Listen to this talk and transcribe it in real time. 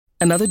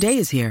Another day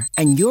is here,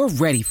 and you're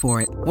ready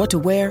for it. What to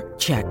wear?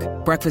 Check.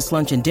 Breakfast,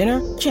 lunch, and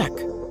dinner? Check.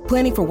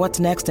 Planning for what's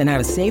next and how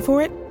to save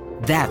for it?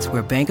 That's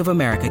where Bank of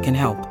America can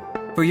help.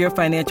 For your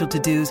financial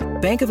to-dos,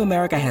 Bank of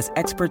America has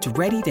experts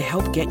ready to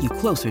help get you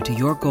closer to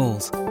your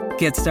goals.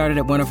 Get started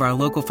at one of our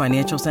local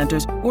financial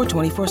centers or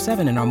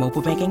 24/7 in our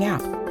mobile banking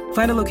app.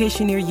 Find a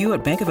location near you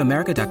at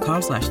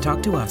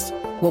bankofamerica.com/talktous.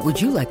 What would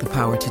you like the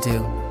power to do?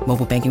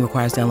 Mobile banking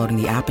requires downloading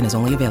the app and is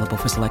only available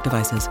for select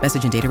devices.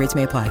 Message and data rates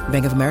may apply.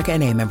 Bank of America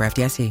N.A., member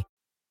FDIC.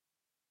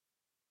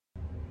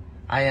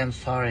 I am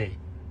sorry.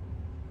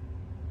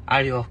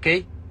 Are you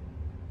okay?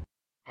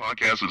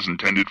 Podcast is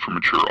intended for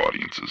mature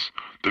audiences.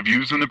 The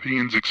views and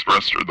opinions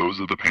expressed are those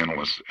of the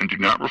panelists and do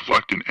not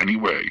reflect in any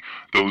way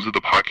those of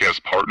the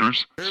podcast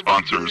partners,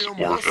 sponsors,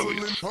 or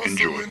affiliates.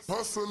 Enjoy.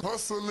 Because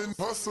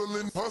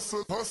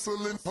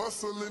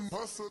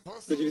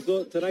you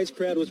thought tonight's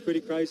crowd was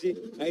pretty crazy,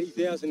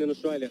 80,000 in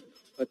Australia.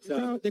 But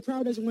the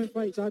crowd doesn't win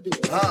fights, I do.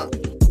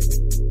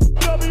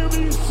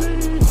 WBC,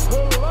 the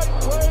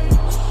lightweight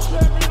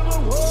champion of the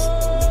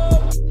world.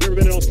 You ever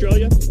been in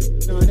Australia?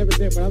 No, I've never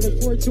been, but I look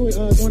forward to it.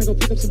 Going to go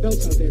pick up some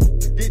belts out there.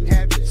 Didn't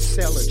have to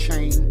sell a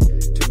chain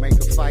to make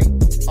a fight.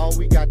 All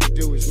we got to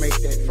do is make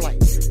that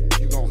flight.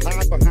 You gonna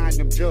hide behind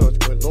them judges,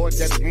 but Lord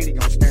Devin Haney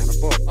gonna stand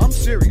above. I'm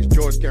serious,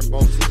 George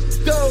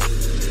Gervonta. Go!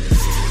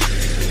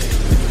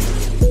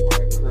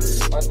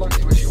 I'd like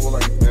to wish you all a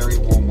very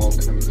warm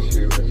welcome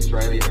to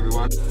Australia,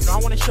 everyone. I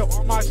want to show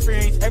all my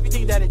experience,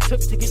 everything that it took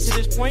to get to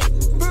this point.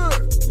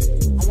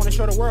 I want to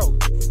show the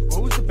world.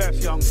 Well, who's the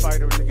best young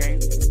fighter in the game?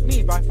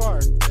 Me, by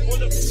far. For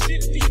the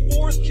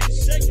 54th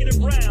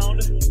consecutive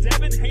round,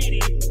 Devin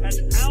Haney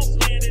has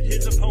outlanded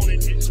his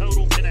opponent in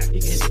total connect. He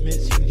can hit the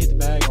mitts, he can hit the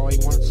bag all he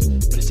wants,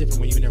 but it's different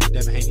when you're in there with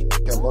Devin Haney.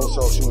 Got both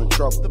shows, you in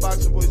trouble.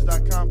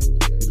 TheBoxingVoice.com. You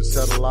just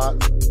said a lot.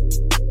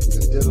 You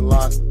just did a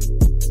lot.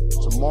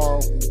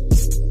 Tomorrow,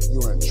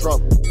 you're in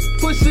trouble.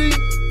 Pussy!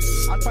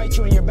 I'd fight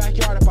you in your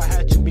backyard if I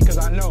had to, because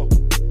I know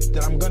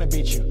that I'm gonna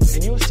beat you.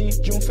 And you'll see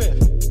June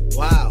 5th.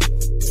 Wow.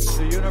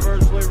 The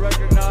universally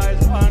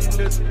recognized,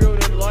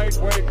 undisputed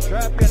lightweight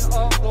champion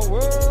of the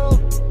world,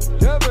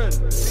 Devin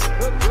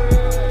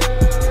Haney.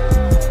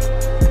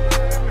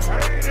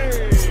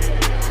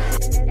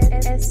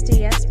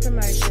 SDS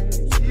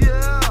Promotions.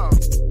 Yeah.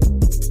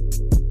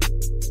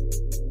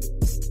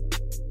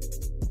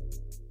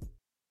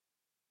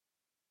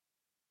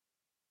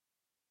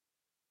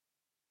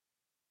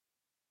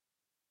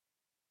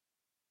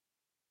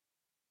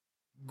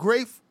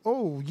 Great.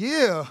 Oh,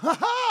 yeah.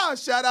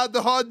 Shout out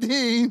to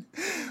Jardin.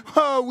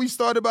 We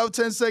started about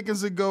 10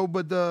 seconds ago,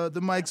 but the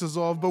mics is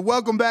off. But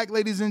welcome back,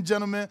 ladies and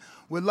gentlemen.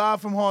 We're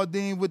live from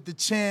Jardin with the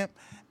champ,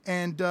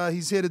 and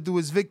he's here to do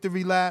his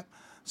victory lap.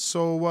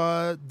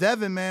 So,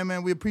 Devin,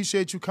 man, we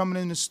appreciate you coming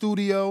in the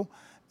studio.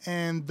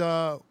 And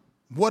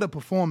what a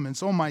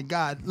performance. Oh, my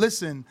God.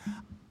 Listen,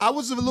 I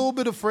was a little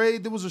bit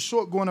afraid. There was a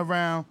short going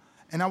around,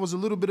 and I was a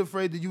little bit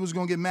afraid that you was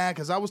going to get mad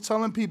because I was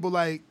telling people,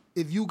 like,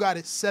 if you got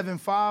it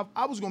 7-5,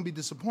 I was going to be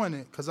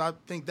disappointed because I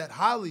think that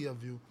highly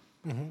of you.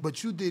 Mm-hmm.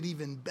 But you did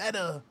even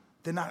better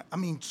than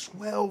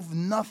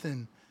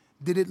 12-0.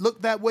 Did it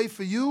look that way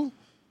for you?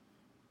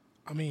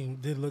 I mean,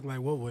 did it look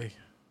like what way?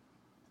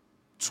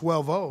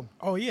 12-0.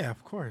 Oh, yeah,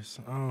 of course.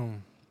 I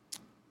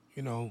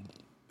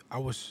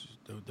was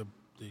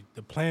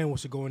the plan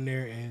was to go in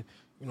there and,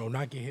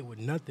 not get hit with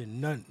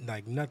nothing,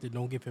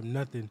 don't give him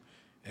nothing.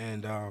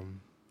 And, I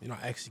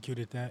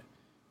executed that.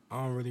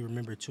 I don't really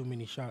remember too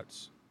many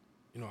shots.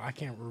 I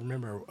can't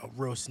remember a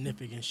real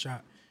significant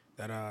shot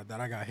that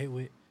I got hit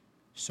with.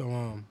 So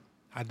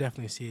I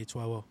definitely see it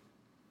 12-0.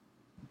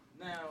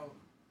 Now,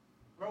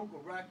 broke a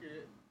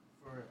record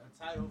for a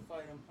title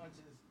fight and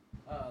punches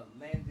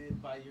landed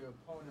by your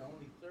opponent,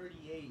 only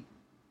 38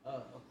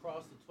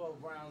 across the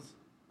 12 rounds.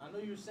 I know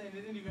you were saying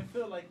it didn't even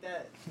feel like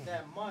that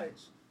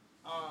much.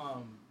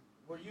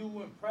 Were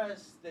you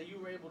impressed that you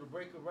were able to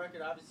break a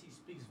record? Obviously,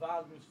 speaks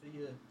volumes for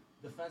your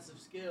defensive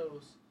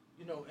skills,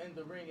 in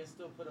the ring and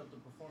still put up the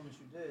performance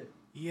you did.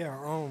 Yeah,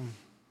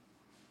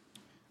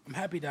 I'm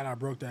happy that I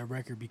broke that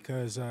record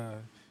because,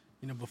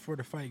 before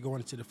the fight, going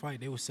into the fight,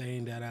 they were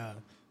saying that I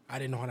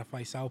didn't know how to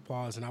fight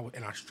southpaws and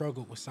I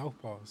struggled with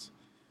southpaws.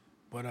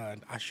 But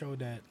I showed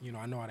that,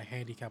 I know how to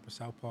handicap a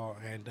southpaw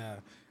and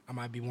I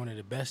might be one of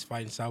the best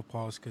fighting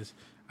southpaws because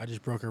I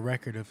just broke a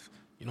record of,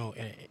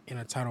 in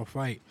a title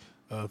fight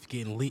of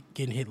getting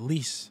hit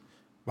least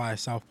by a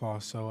southpaw.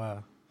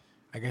 So,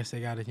 I guess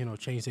they got to,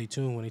 change their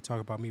tune when they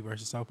talk about me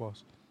versus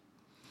southpaws.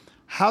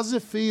 How's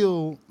it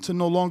feel to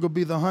no longer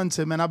be the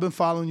hunter? Man, I've been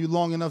following you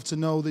long enough to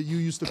know that you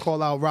used to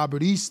call out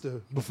Robert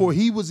Easter before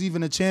he was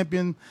even a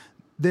champion,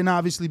 then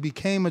obviously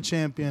became a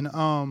champion.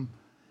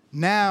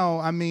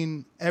 Now,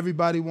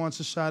 everybody wants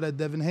a shot at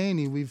Devin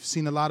Haney. We've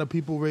seen a lot of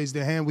people raise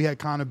their hand. We had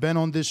Conor Benn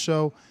on this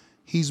show.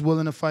 He's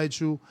willing to fight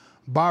you.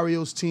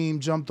 Barrios'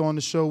 team jumped on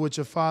the show with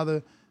your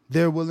father.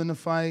 They're willing to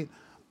fight.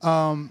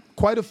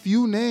 Quite a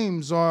few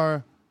names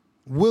are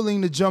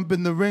willing to jump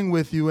in the ring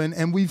with you,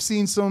 and we've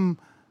seen some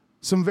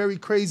very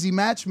crazy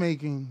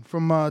matchmaking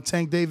from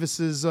Tank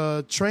Davis's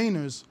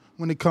trainers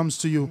when it comes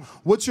to you.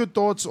 What's your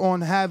thoughts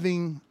on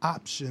having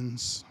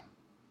options?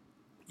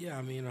 Yeah,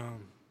 I mean,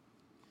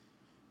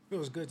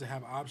 feels good to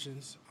have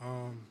options.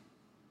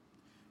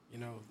 You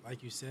know,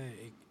 like you said,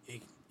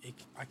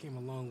 I came a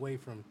long way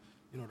from,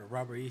 you know, the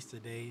Robert Easter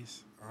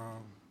days.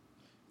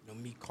 You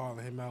know, me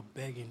calling him out,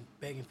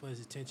 begging for his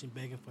attention,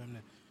 begging for him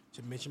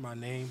to mention my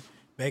name,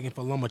 begging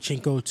for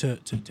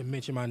Lomachenko to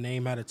mention my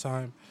name at a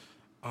time.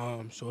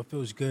 So it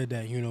feels good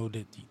that, you know,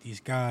 that these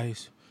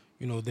guys,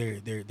 you know,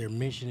 they're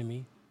mentioning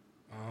me.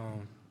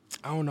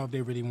 I don't know if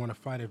they really want to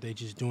fight, if they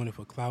just doing it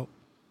for clout.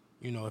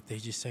 You know, if they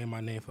just saying my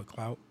name for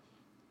clout.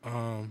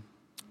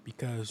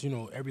 Because, you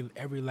know,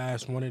 every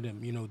last one of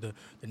them, you know, the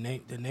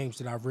names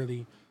that I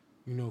really,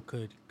 you know,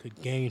 could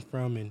gain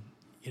from, and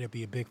it'll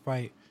be a big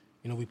fight.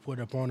 You know, we put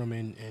up on them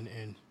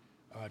and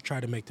try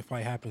to make the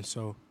fight happen.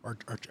 So, or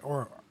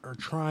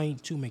trying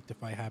to make the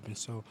fight happen.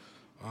 So,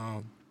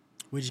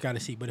 we just got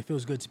to see. But it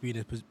feels good to be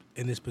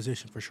in this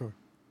position for sure.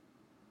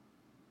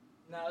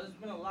 Now, there's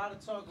been a lot of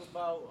talk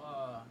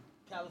about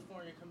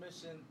California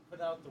Commission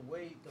put out the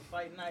weight, the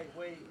fight night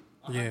weight,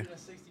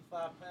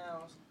 165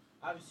 pounds.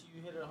 Obviously,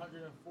 you hit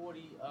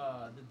 140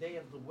 the day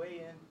of the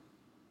weigh-in.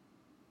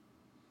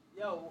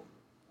 Yo,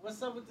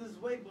 what's up with this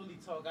weight bully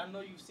talk? I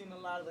know you've seen a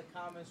lot of the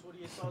comments. What are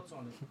your thoughts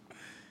on it?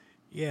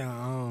 Yeah,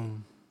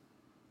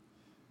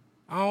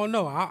 I don't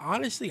know.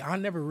 Honestly, I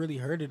never really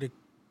heard of the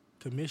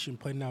commission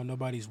putting out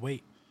nobody's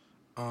weight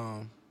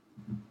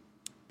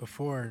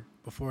before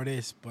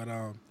this, but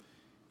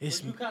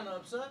it's. Were you kind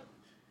of upset?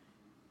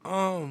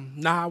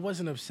 Nah, I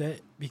wasn't upset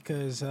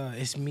because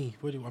it's me.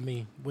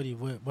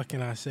 What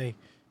can I say?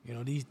 You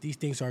know, these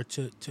things are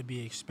to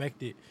be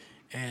expected,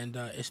 and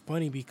it's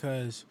funny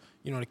because,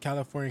 you know, the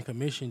California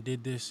Commission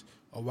did this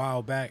a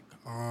while back.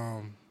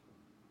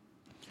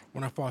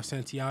 When I fought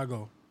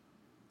Santiago,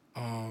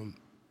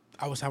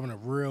 I was having a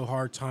real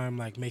hard time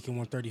like making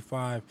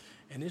 135,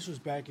 and this was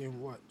back in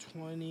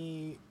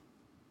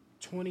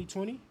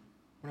 2020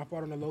 when I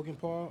fought on the Logan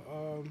Paul.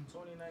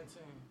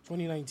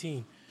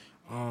 2019.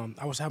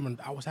 I was having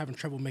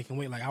trouble making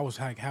weight. Like I was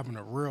like having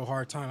a real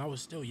hard time. I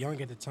was still young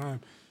at the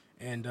time.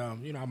 And,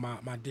 you know,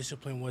 my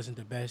discipline wasn't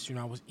the best. You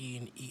know, I was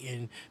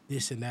eating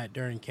this and that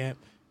during camp.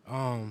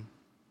 And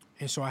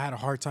so I had a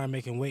hard time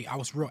making weight. I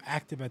was real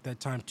active at that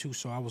time, too,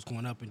 so I was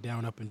going up and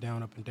down, up and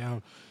down, up and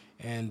down.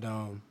 And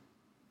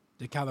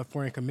the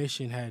California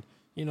Commission had,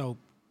 you know,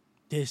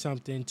 did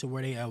something to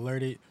where they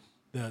alerted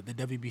the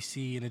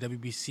WBC, and the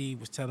WBC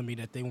was telling me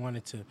that they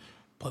wanted to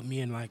put me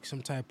in, like,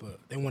 some type of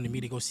 – they wanted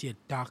me to go see a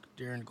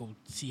doctor and go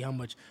see how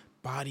much –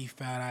 body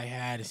fat I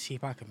had and see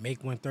if I could make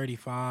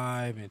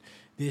 135 and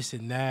this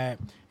and that,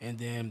 and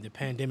then the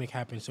pandemic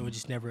happened, so it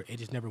just never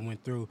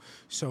went through.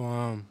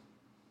 So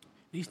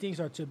these things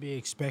are to be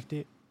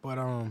expected, but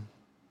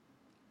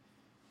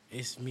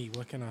it's me.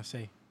 What can I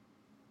say?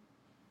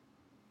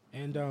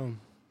 And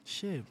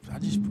shit, I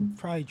just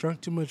probably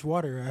drank too much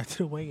water after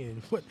the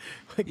weigh-in. What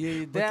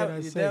your can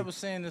I say? Dad was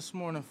saying this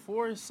morning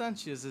 4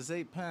 Essentials is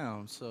 8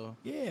 pounds. So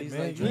yeah, he's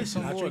man. Like, drink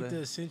Listen, some I water. drink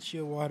the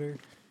Essential water.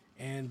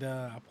 And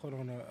I put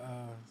on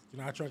you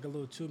know, I drank a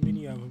little too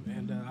many of them,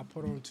 and I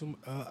put on too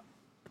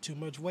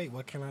much weight.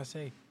 What can I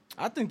say?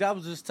 I think that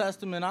was just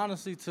testament,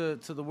 honestly, to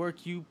the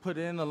work you put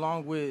in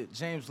along with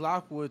James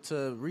Lockwood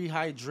to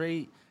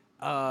rehydrate,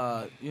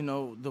 you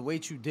know, the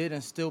weight you did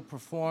and still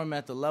perform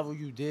at the level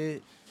you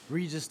did.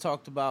 Regis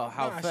talked about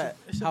how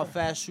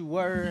fast you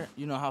were,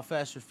 you know, how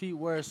fast your feet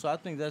were. So I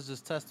think that's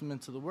just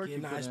testament to the work you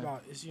put in. It's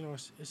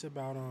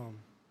about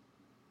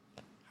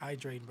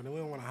hydrating, but we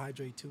don't want to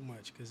hydrate too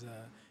much because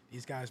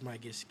these guys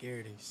might get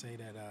scared and say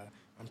that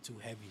I'm too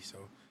heavy.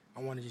 So I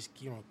want to just,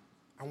 you know,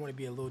 I want to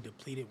be a little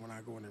depleted when I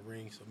go in the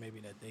ring, so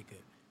maybe that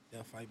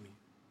they'll fight me.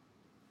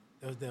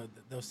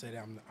 They'll say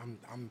that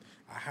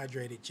I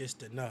hydrated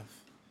just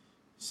enough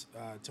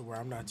to where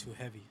I'm not too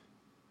heavy.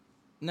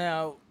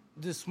 Now,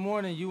 this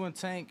morning you and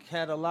Tank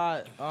had a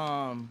lot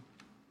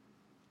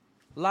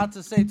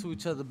to say to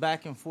each other,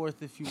 back and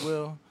forth, if you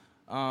will.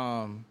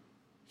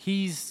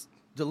 He's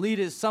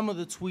deleted some of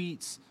the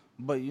tweets,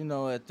 but, you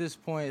know, at this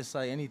point, it's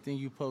like anything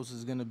you post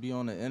is going to be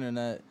on the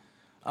internet.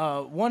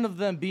 One of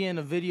them being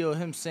a video of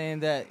him saying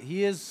that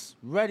he is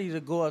ready to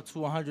go up to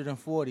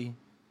 140.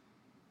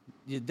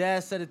 Your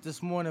dad said it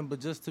this morning,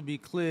 but just to be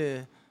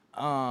clear,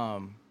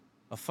 a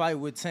fight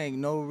with Tank,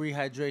 no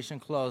rehydration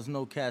clause,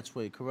 no catch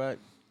weight,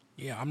 correct?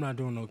 Yeah, I'm not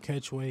doing no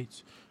catch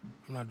weights.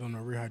 I'm not doing no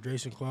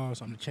rehydration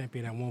clause. I'm the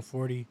champion at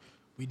 140.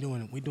 We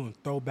doing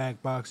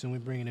throwback boxing. We're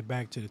bringing it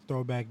back to the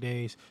throwback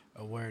days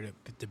where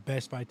the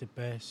best fight the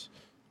best.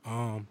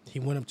 He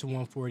went up to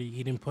 140.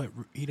 He didn't put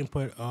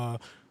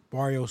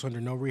Barrios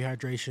under no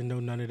rehydration, no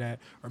none of that.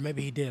 Or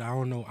maybe he did. I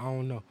don't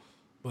know.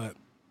 But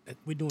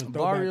we're doing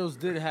throwback. Barrios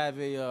did have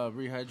a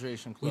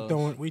rehydration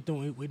clause. We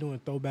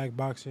doing throwback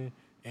boxing,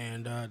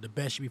 and the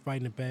best should be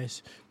fighting the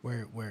best.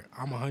 Where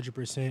I'm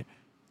 100%,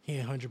 he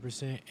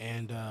 100%,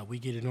 and we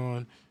get it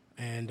on,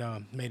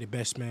 and may the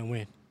best man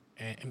win.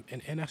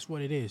 And that's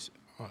what it is.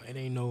 It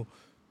ain't no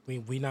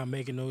We not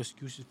making no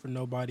excuses for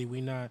nobody. We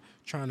not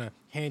trying to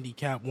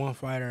handicap one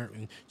fighter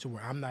and to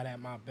where I'm not at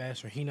my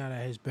best or he not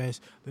at his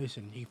best.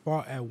 Listen, he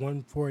fought at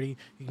 140.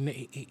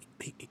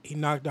 He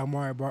knocked out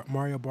Mario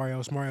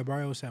Barrios. Mario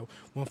Barrios at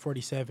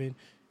 147,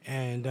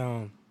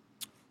 and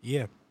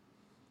yeah.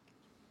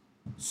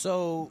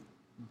 So,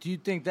 do you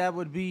think that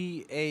would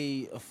be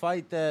a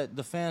fight that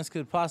the fans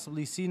could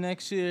possibly see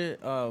next year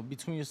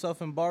between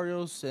yourself and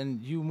Barrios,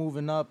 and you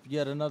moving up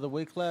yet another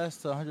weight class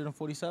to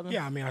 147?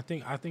 Yeah, I mean, I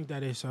think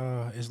that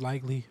is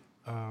likely.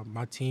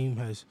 My team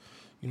has,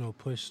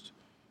 pushed,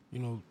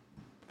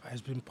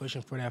 has been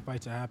pushing for that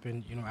fight to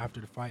happen.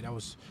 After the fight, that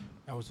was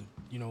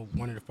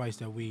one of the fights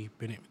that we've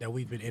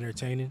been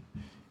entertaining,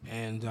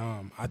 and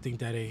I think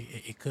that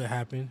it could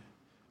happen.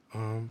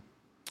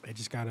 It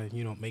just gotta,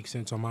 make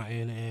sense on my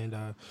end, and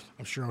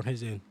I'm sure on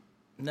his end.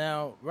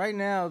 Now, right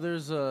now,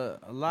 there's a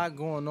lot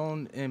going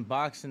on in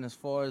boxing as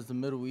far as the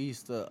Middle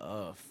East.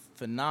 A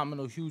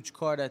phenomenal, huge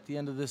card at the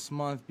end of this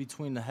month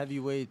between the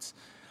heavyweights.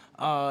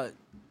 I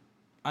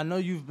know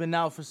you've been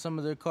out for some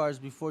of their cards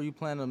before. You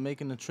plan on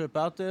making a trip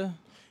out there?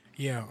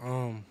 Yeah,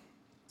 I'm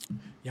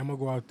gonna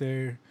go out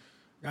there.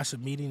 Got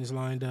some meetings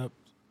lined up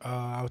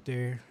out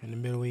there in the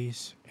Middle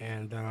East,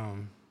 and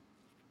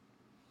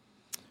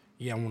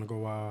yeah, I want to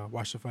go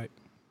watch the fight.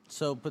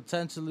 So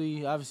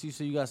potentially, obviously, you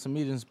say you got some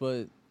meetings,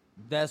 but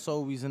that's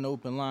always an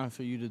open line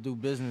for you to do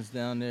business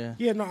down there.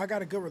 Yeah, no, I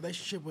got a good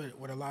relationship with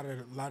a lot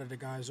of the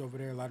guys over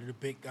there, a lot of the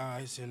big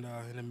guys in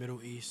the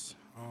Middle East.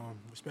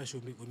 Especially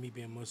with me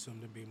being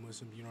Muslim, them being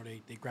Muslim,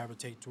 they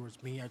gravitate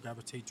towards me. I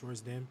gravitate towards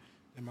them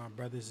and my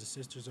brothers and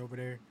sisters over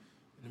there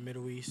in the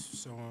Middle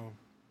East. So,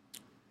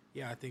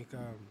 yeah, I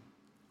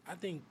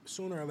think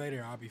sooner or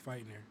later I'll be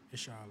fighting there,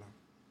 inshallah.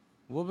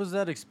 What was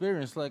that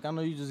experience like? I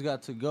know you just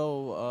got to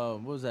go,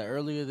 what was that,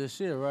 earlier this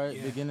year, right?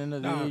 Yeah. Beginning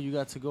of the year, you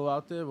got to go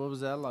out there. What was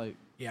that like?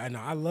 Yeah, I know.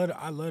 I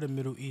love the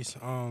Middle East.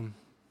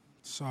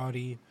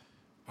 Saudi,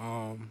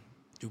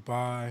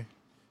 Dubai.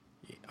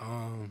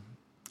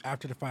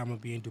 After the fight, I'm going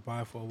to be in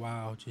Dubai for a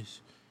while,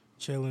 just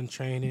chilling,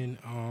 training,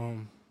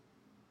 and,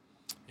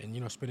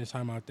 spending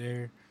time out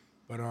there.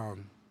 But,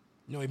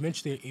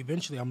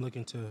 eventually I'm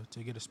looking to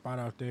get a spot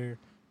out there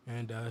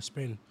and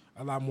spend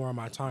a lot more of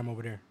my time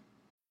over there.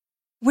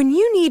 When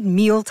you need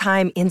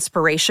mealtime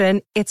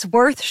inspiration, it's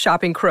worth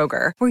shopping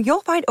Kroger, where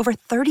you'll find over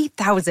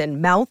 30,000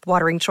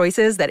 mouth-watering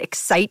choices that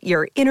excite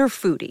your inner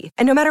foodie.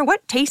 And no matter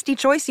what tasty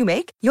choice you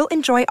make, you'll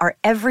enjoy our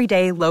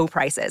everyday low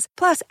prices,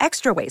 plus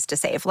extra ways to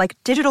save, like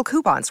digital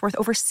coupons worth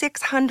over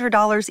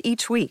 $600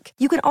 each week.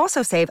 You can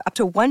also save up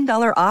to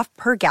 $1 off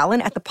per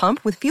gallon at the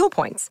pump with fuel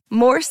points.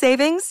 More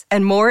savings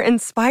and more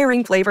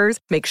inspiring flavors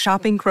make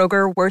shopping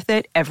Kroger worth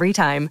it every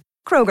time.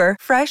 Kroger,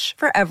 fresh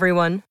for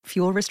everyone.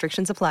 Fuel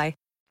restrictions apply.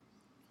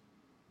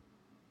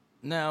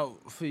 Now,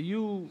 for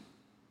you,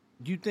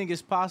 do you think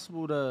it's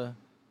possible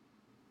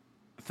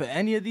for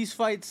any of these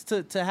fights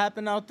to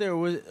happen out there,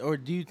 or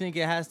do you think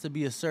it has to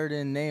be a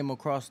certain name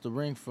across the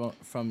ring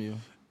from you?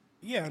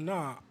 Yeah,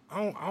 nah,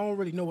 I don't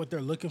really know what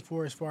they're looking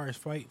for as far as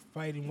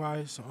fighting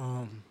wise.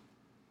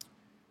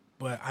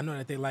 But I know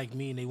that they like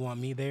me and they want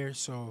me there,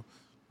 so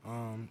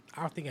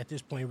I think at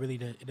this point really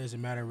it doesn't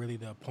matter really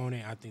the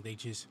opponent. I think they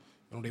just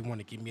they want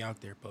to get me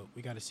out there, but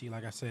we got to see.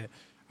 Like I said,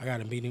 I got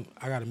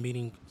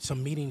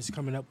some meetings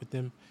coming up with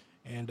them,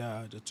 and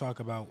to talk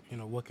about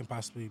what can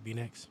possibly be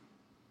next.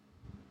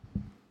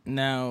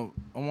 Now,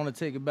 I want to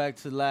take it back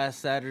to last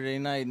Saturday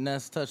night.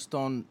 Ness touched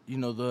on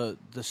the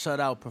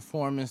shutout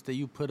performance that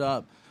you put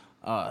up.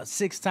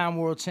 6-time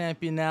world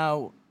champion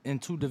now in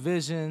 2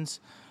 divisions.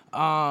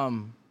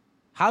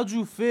 How'd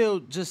you feel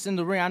just in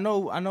the ring? I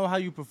know how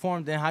you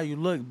performed and how you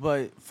looked,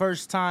 but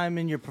first time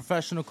in your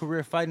professional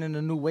career fighting in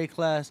a new weight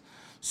class.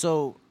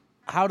 So,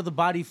 how did the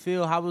body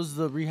feel? How was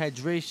the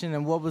rehydration,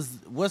 and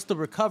what's the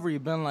recovery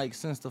been like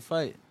since the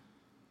fight?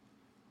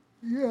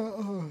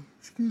 Yeah,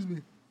 excuse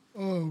me.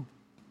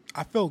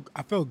 I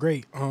felt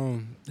great.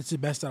 It's the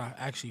best that I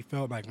actually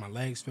felt. Like my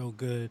legs felt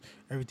good,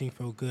 everything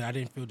felt good. I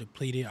didn't feel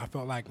depleted. I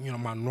felt like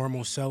my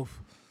normal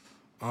self.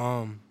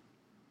 I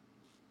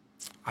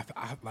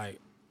like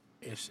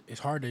it's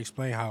hard to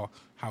explain how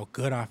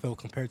good I felt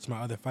compared to my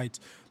other fights.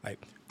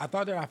 Like I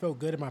thought that I felt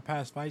good in my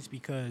past fights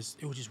because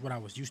it was just what I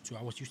was used to.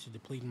 I was used to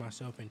depleting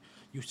myself and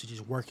used to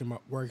just working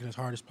as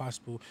hard as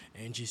possible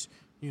and just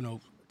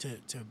to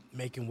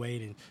making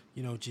weight and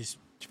just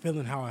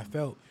feeling how I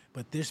felt.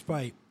 But this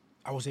fight,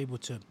 I was able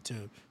to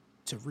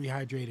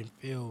rehydrate and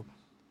feel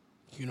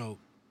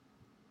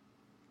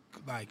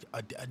like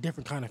a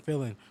different kind of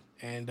feeling.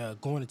 And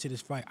going into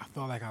this fight, I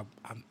felt like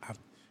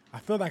I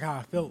feel like how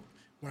I felt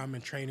when I'm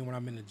in training, when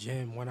I'm in the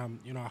gym, when I'm,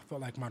 I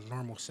felt like my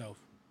normal self.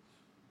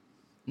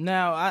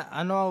 Now,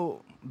 I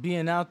know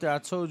being out there, I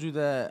told you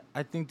that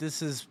I think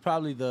this is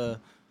probably the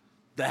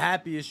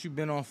happiest you've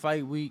been on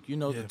fight week.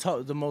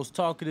 The most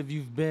talkative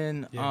you've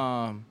been.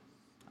 Yeah.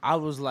 I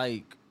was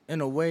like,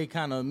 in a way,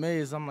 kind of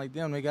amazed. I'm like,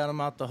 damn, they got him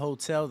out the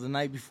hotel the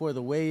night before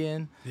the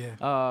weigh-in.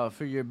 Yeah.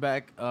 For your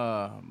back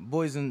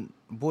Boys and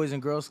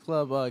Girls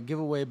Club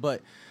giveaway.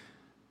 But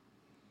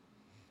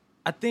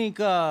I think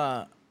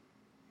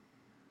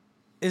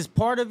Is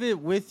part of it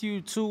with you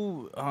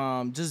too,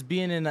 just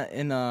being in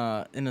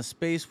a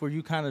space where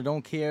you kind of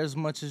don't care as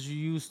much as you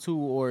used to,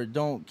 or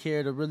don't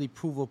care to really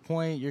prove a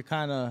point? You're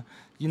kind of,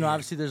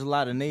 obviously there's a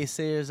lot of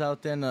naysayers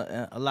out there and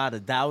a lot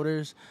of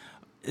doubters.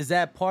 Is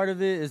that part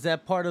of it? Is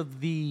that part of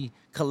the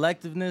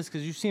collectiveness?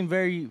 Because you seem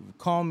very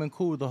calm and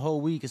cool the whole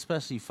week,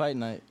 especially fight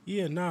night.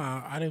 Yeah,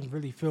 nah, I didn't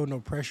really feel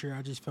no pressure.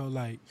 I just felt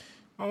like,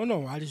 I don't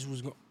know, I just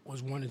was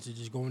wanting to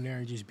just go in there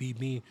and just be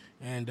me,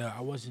 and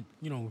I wasn't,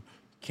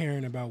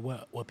 caring about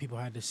what people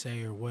had to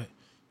say or what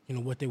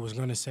they was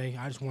gonna say.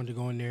 I just wanted to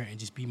go in there and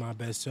just be my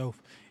best self,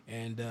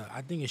 and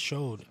I think it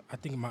showed. I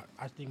think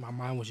my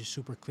mind was just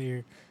super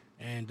clear,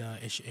 and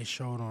it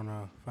showed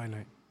on fight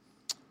night.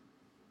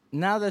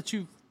 Now that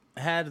you've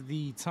had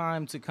the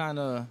time to kind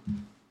of,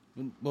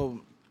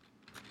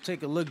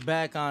 take a look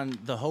back on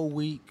the whole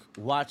week,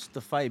 watch the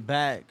fight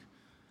back,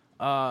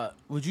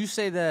 would you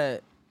say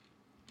that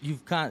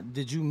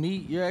did you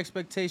meet your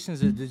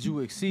expectations or did you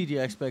exceed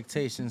your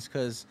expectations?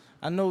 Because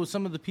I know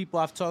some of the people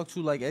I've talked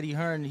to, like Eddie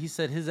Hearn, he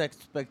said his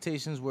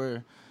expectations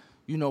were,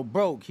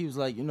 broke. He was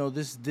like,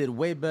 this did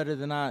way better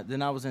than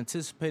I was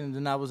anticipating,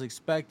 than I was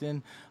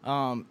expecting.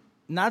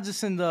 Not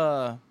just in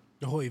the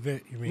whole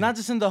event, you mean? Not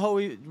just in the whole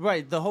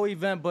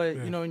event, but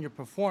in your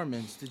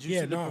performance. Did you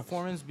see the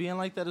performance being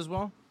like that as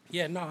well?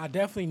 Yeah, no, I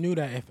definitely knew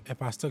that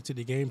if I stuck to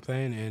the game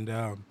plan and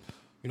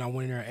I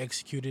went in there and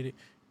executed it,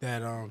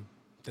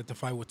 that the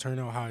fight would turn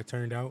out how it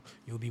turned out.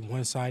 It would be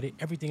one-sided.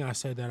 Everything I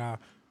said that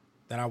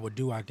I would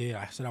do, I did.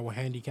 I said I would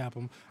handicap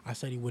him. I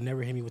said he would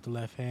never hit me with the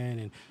left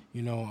hand, and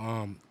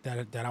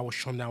that I would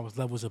show him that I was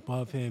levels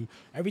above him.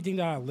 Everything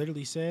that I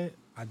literally said,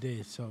 I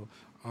did. So,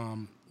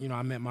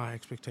 I met my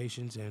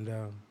expectations, and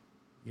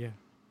yeah.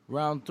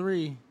 Round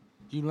 3,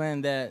 you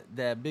land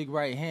that big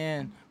right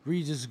hand.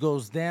 Regis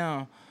goes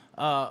down.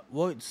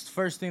 What's the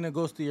first thing that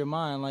goes through your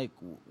mind? Like,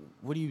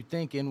 what are you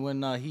thinking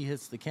when he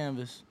hits the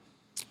canvas?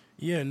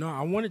 Yeah, no,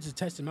 I wanted to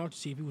test him out to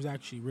see if he was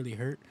actually really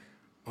hurt,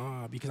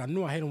 because I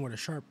knew I hit him with a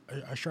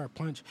sharp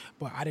punch,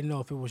 but I didn't know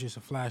if it was just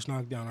a flash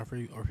knockdown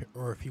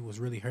or if he was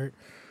really hurt.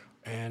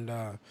 And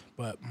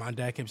but my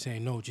dad kept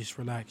saying, no, just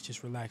relax,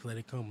 let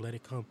it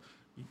come.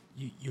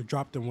 You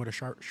dropped him with a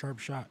sharp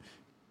shot.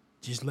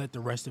 Just let the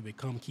rest of it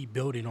come. Keep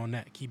building on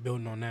that.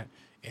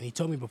 And he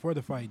told me before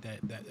the fight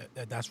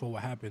that's what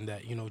would happen.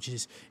 That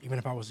just even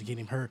if I was to get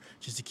him hurt,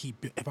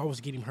 if I was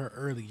to get him hurt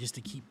early, just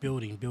to keep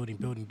building.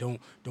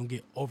 Don't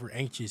get over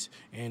anxious.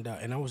 And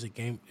that was a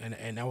game.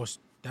 And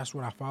that's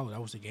what I followed.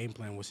 That was the game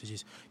plan, was to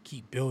just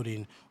keep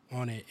building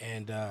on it.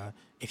 And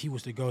if he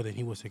was to go, then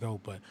he was to go.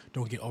 But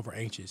don't get over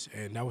anxious.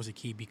 And that was the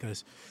key,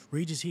 because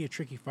Regis, he a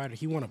tricky fighter.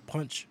 He want to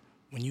punch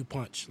when you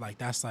punch. Like,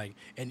 that's like,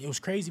 and it was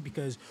crazy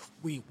because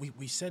we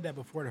said that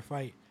before the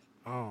fight.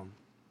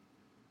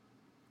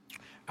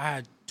 I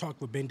had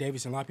talked with Ben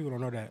Davison. A lot of people don't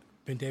know that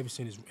Ben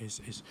Davison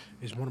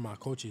is one of my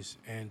coaches,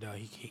 and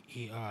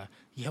he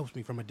helps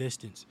me from a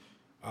distance.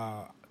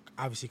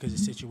 Obviously, because of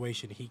the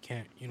situation, he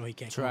can't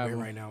come over here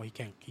right now. He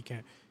can't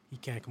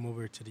come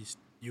over to the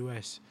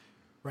U.S.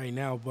 right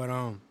now. But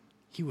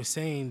he was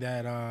saying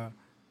that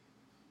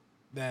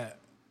that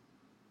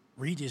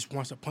Regis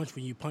wants to punch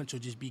when you punch, so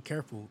just be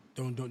careful.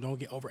 Don't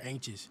get over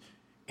anxious.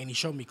 And he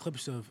showed me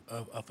clips of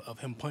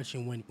him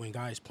punching when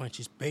guys punch,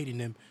 just baiting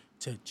them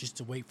to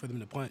wait for them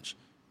to punch,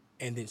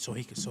 and then so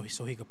he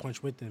could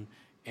punch with them.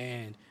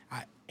 And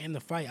in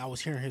the fight, I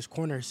was hearing his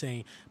corner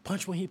saying,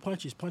 punch when he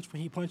punches.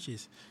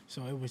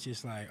 So it was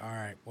just like, all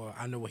right, well,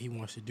 I know what he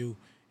wants to do.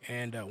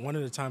 And one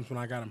of the times when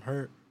I got him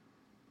hurt,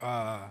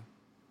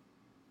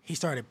 he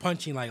started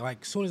punching.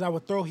 Like as soon as I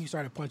would throw, he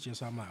started punching.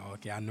 So I'm like, oh,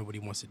 okay, I know what he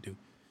wants to do.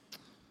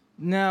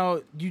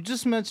 Now, you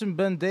just mentioned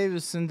Ben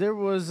Davison. There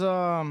was,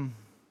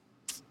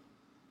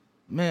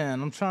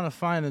 man, I'm trying to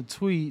find a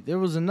tweet. There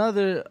was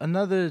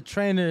another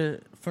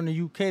trainer from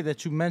the UK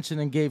that you mentioned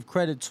and gave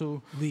credit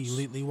to.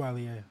 Lee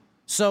Wiley, yeah.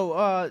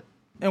 So,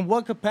 in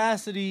what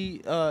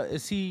capacity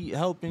is he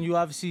helping you?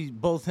 Obviously,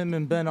 both him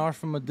and Ben are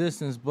from a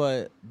distance,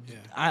 but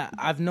yeah.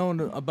 I've known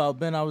about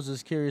Ben. I was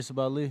just curious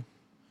about Lee.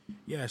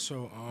 Yeah,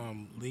 so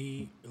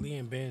Lee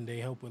and Ben, they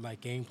help with like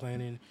game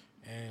planning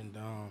and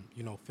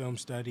film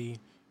study,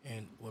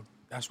 and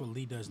that's what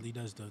Lee does. Lee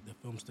does the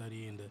film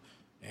study and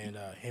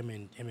him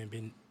and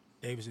Ben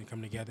Davison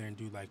come together and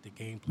do like the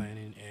game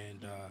planning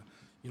and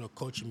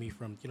coaching me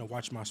from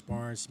watching my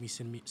sparrings,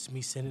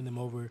 me sending them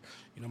over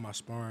my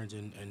sparrings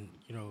and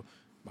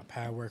my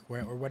pad work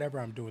or whatever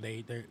I'm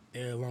doing.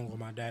 They're along with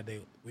my dad.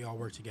 We all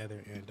work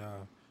together and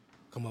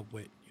come up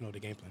with the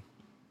game plan.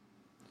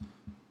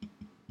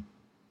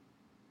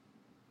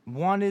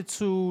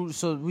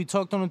 So we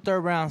talked on the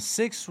third round.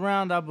 6th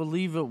round, I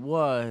believe it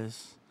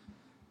was.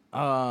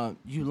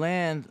 You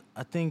land,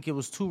 I think it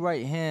was 2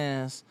 right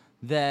hands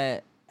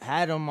that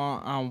had him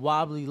on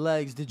wobbly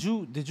legs. Did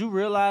you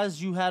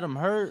realize you had him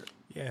hurt?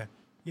 Yeah.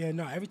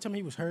 No. Every time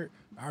he was hurt,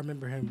 I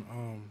remember him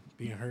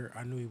being hurt.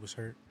 I knew he was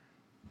hurt.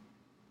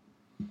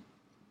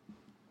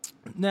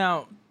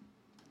 Now,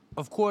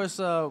 of course,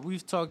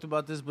 we've talked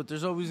about this, but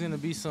there's always going to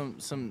be some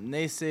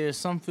naysayers.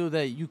 Some feel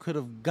that you could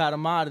have got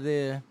him out of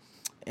there,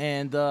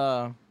 and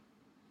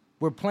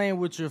were playing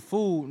with your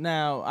food.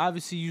 Now,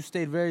 obviously, you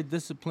stayed very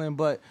disciplined,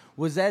 but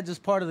was that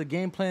just part of the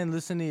game plan,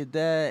 listening to your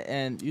dad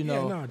and, you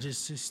know? Yeah, no,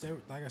 just stay,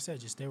 like I said,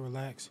 just stay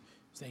relaxed,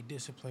 stay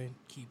disciplined,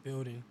 keep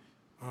building.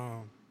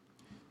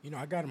 You know,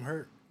 I got him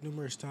hurt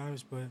numerous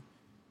times, but,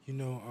 you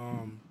know,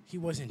 he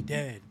wasn't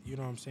dead. You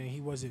know what I'm saying?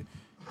 He was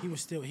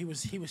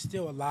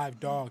still a live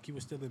dog. He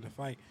was still in the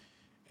fight.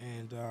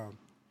 And,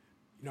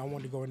 you know, I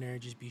wanted to go in there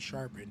and just be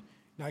sharp and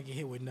not get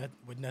hit with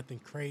nothing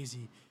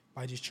crazy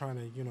by just trying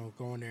to, you know,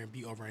 go in there and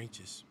be over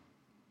anxious.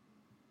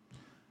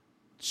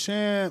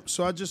 Champ,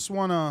 so I just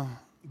want to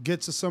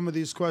get to some of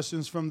these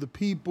questions from the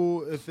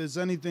people. If there's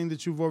anything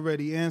that you've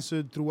already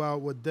answered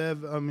throughout what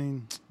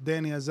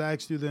Danny has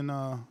asked you, then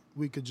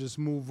we could just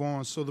move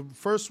on. So the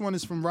first one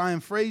is from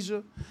Ryan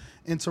Frazier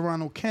in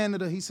Toronto,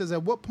 Canada. He says,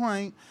 at what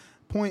point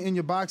in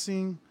your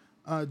boxing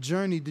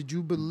journey did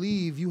you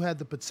believe you had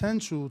the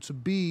potential to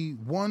be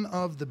one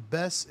of the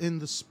best in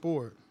the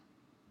sport?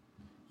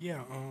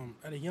 Yeah,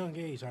 at a young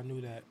age, I knew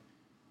that,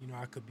 you know,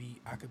 I could be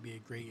a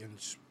great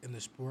in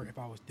the sport if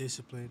I was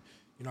disciplined.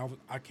 You know,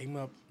 I came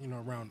up, you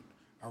know,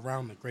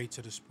 around the greats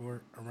of the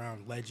sport,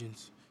 around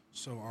legends.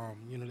 So,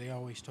 you know, they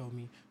always told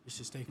me just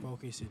to stay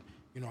focused, and,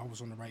 you know, I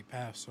was on the right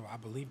path. So I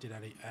believed it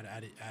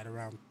at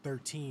around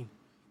 13,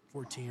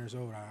 14 years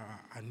old.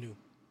 I knew.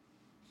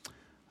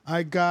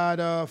 I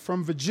got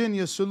from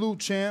Virginia, salute,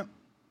 champ.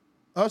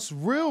 Us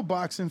real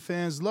boxing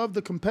fans love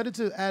the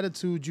competitive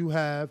attitude you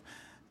have.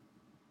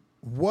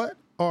 What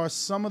are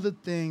some of the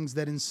things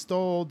that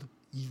installed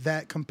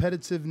that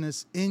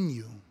competitiveness in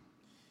you?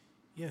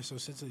 Yeah, so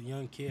since a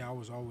young kid, I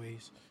was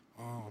always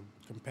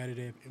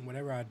competitive, and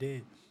whatever I did,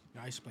 you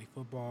know, I used to play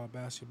football,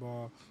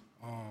 basketball.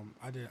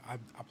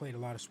 I played a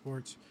lot of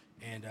sports,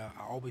 and I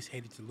always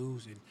hated to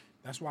lose, and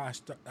that's why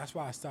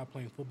I stopped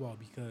playing football,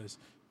 because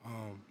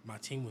my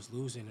team was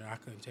losing and I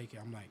couldn't take it.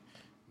 I'm like,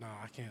 nah,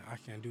 I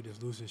can't do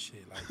this losing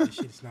shit. Like, this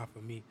shit is not for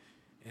me.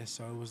 And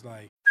so it was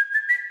like.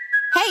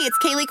 Hey, it's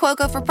Kaylee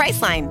Cuoco for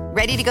Priceline.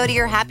 Ready to go to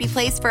your happy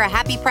place for a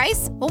happy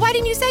price? Well, why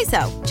didn't you say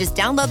so? Just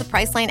download the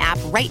Priceline app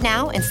right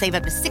now and save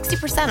up to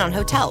 60% on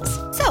hotels.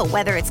 So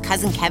whether it's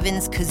Cousin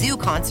Kevin's Kazoo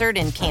Concert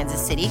in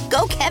Kansas City,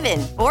 go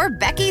Kevin, or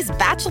Becky's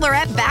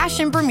Bachelorette Bash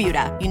in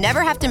Bermuda, you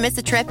never have to miss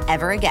a trip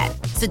ever again.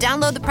 So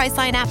download the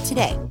Priceline app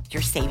today.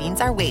 Your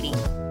savings are waiting.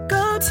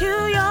 Go to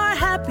your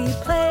happy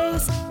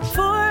place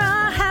for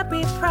a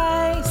happy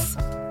price.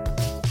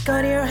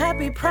 Go to your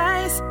happy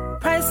price,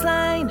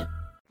 Priceline.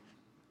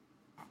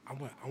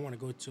 I want to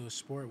go to a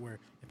sport where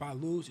if I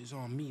lose, it's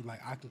on me.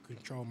 Like, I can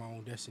control my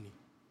own destiny.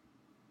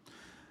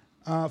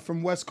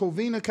 From West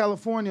Covina,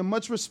 California,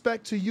 much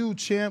respect to you,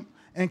 champ,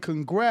 and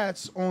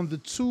congrats on the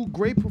 2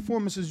 great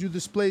performances you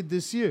displayed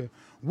this year.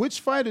 Which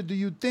fighter do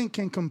you think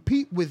can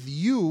compete with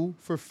you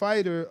for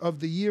Fighter of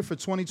the Year for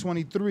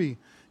 2023?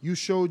 You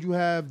showed you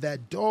have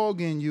that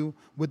dog in you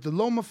with the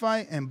Loma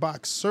fight and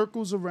boxed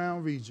circles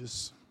around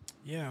Regis.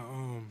 Yeah,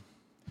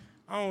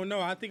 I don't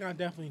know. I think I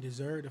definitely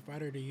deserve the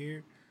Fighter of the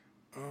Year.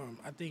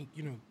 I think,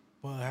 you know,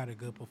 Bud had a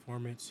good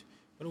performance,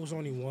 but it was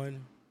only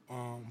one.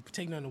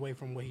 Take nothing away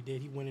from what he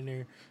did. He went in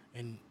there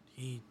and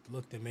he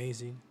looked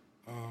amazing.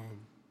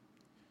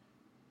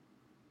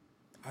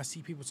 I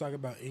see people talk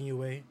about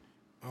Inoue.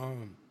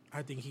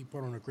 I think he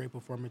put on a great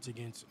performance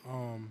against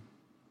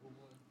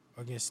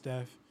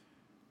Steph.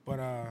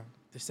 But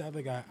this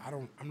other guy,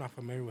 I'm not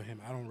familiar with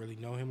him. I don't really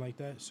know him like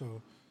that, so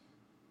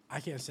I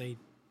can't say,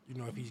 you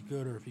know, if he's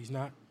good or if he's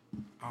not.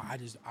 I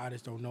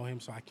just don't know him,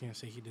 so I can't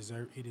say he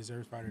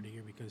deserves Fighter of the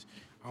Year because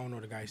I don't know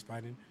the guy he's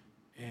fighting.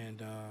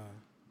 And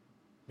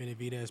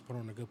Benavidez put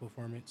on a good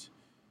performance,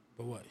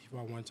 but what, he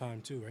fought one time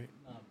too, right?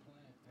 No,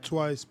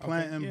 Twice,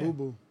 Plant and yeah. Boo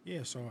Boo. Yeah,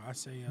 so I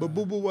say. But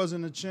Boo Boo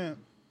wasn't a champ.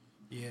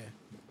 Yeah,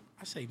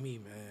 I say me,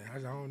 man. I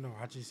don't know.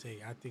 I just say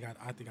I think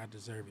I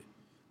deserve it,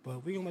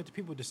 but we gonna let the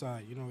people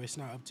decide. You know, it's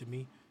not up to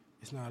me.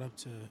 It's not up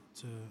to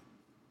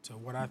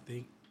what I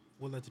think.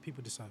 We'll let the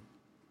people decide.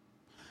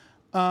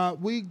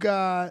 We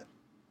got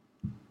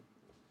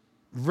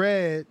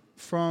Rick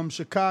from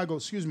Chicago.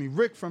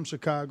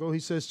 He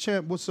says,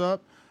 champ, what's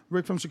up?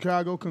 Rick from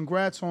Chicago,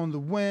 congrats on the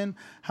win.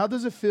 How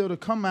does it feel to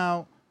come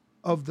out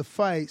of the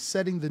fight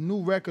setting the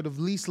new record of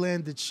least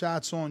landed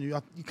shots on you?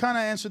 You kind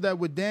of answered that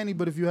with Danny,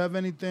 but if you have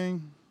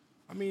anything.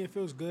 I mean, it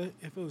feels good.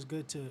 It feels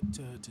good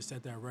to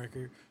set that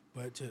record,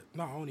 but to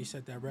not only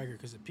set that record,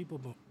 because the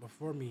people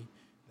before me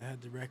that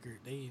had the record,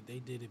 they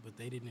did it, but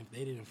they didn't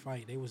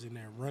fight. They was in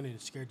there running,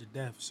 scared to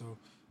death. So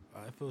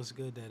it feels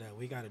good that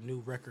we got a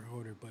new record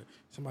holder, but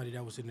somebody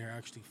that was in there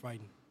actually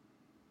fighting.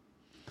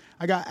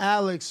 I got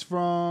Alex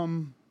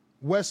from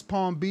West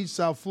Palm Beach,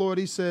 South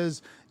Florida. He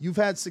says, you've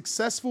had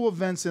successful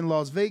events in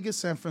Las Vegas,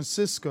 San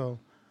Francisco.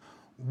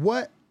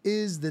 What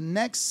is the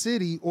next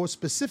city or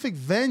specific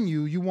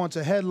venue you want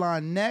to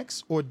headline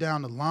next or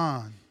down the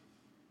line?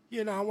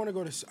 Yeah, no, I want to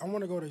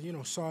go to you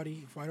know,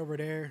 Saudi, fight over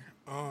there.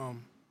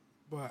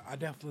 But I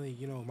definitely,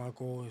 you know, my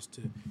goal is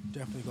to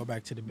definitely go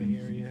back to the Bay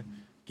Area,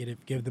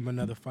 give them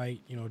another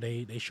fight. You know,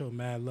 they showed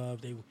mad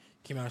love. They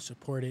came out and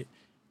supported.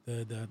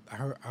 I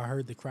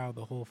heard the crowd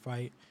the whole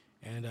fight,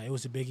 and it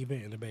was a big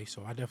event in the Bay.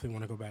 So I definitely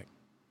want to go back.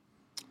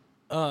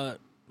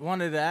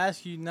 wanted to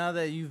ask you, now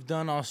that you've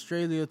done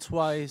Australia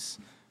twice,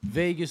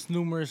 Vegas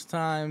numerous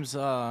times,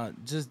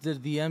 just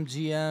did the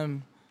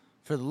MGM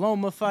for the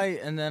Loma fight,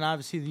 and then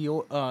obviously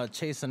the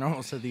Chase Center, I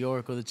almost said the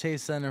Oracle, the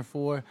Chase Center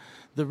for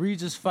the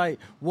Regis fight.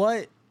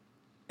 What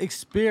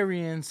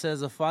experience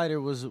as a fighter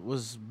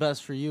was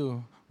best for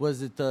you?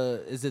 Is it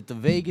the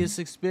Vegas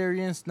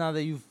experience now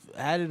that you've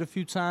had it a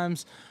few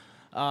times?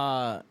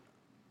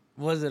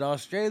 Was it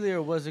Australia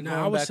or was it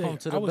going back home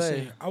to the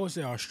Bay? I would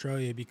say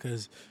Australia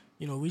because,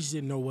 we just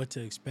didn't know what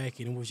to expect,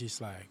 and it was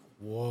just like,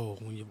 whoa.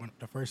 When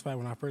the first fight,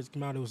 when I first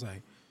came out, it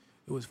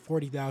was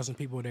 40,000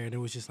 people there, and it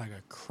was just like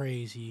a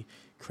crazy,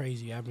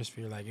 crazy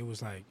atmosphere. Like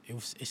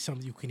it's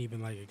something you couldn't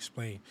even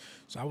explain.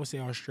 So I would say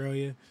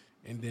Australia,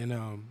 and then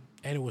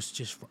and it was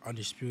just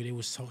undisputed. It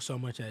was so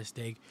much at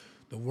stake.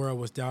 The world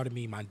was doubting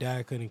me. My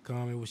dad couldn't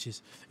come. It was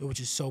just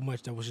so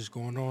much that was just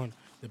going on.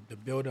 The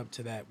build up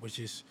to that was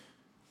just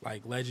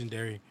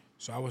legendary.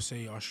 So I would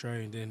say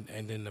Australia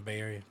and then the Bay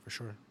Area for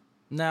sure.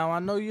 Now I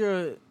know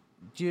you've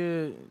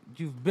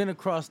been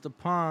across the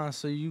pond,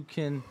 so you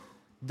can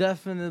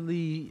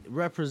definitely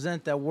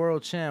represent that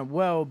world champ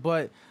well.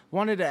 But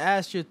wanted to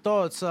ask your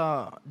thoughts.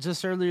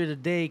 Just earlier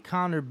today,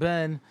 Conor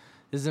Ben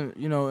is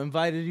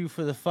invited you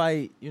for the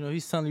fight.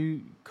 He's telling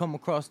you come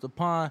across the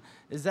pond.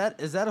 Is that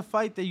a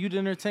fight that you'd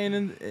entertain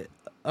in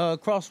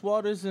cross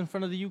waters in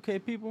front of the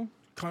UK people?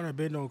 Conor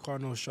Ben don't call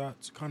no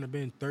shots. Conor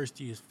Ben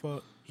thirsty as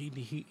fuck. He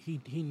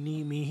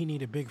need me. He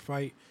need a big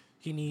fight.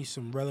 He needs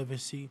some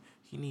relevancy.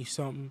 He needs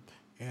something,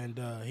 and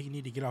he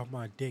need to get off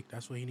my dick.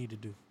 That's what he need to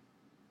do.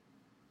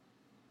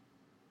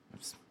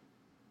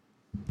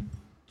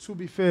 To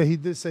be fair, he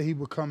did say he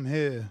would come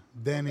here.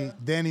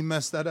 Danny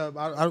messed that up.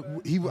 I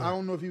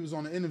don't know if he was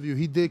on the interview.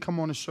 He did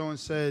come on the show and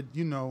said,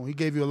 he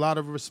gave you a lot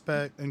of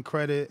respect and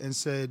credit and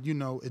said,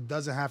 it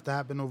doesn't have to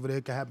happen over there.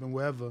 It can happen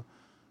wherever.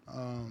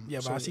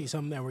 But I see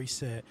something there where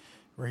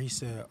he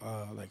said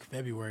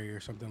February or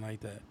something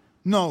like that.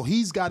 No,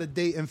 he's got a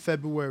date in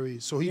February,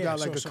 so he got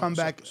a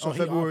comeback on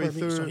February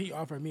 3rd. So he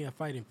offered me a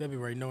fight in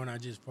February, knowing I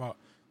just fought.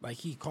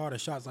 He called the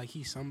shots like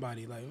he's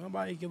somebody.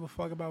 Nobody give a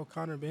fuck about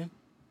Conor Ben.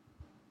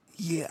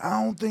 Yeah,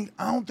 I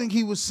don't think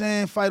he was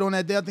saying fight on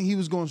that day. I think he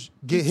was going to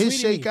get his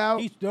shake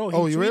out. He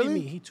tweeted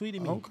me. He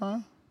tweeted me. Okay.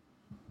 All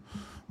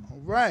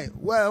right.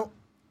 Well,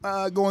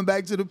 going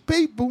back to the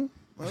people,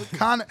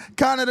 Conor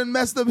done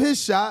messed up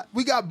his shot.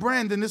 We got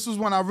Brandon. This was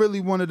one I really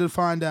wanted to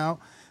find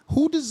out.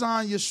 Who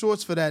designed your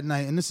shorts for that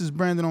night? And this is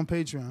Brandon on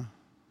Patreon.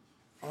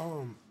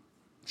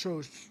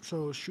 So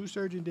Shoe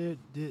Surgeon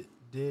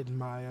did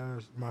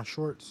my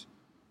shorts,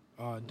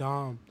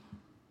 Dom,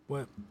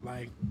 but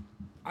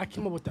I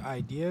came up with the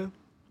idea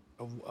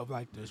of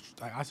I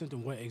sent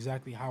him what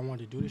exactly how I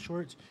wanted to do the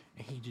shorts,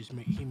 and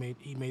he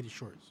made the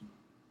shorts.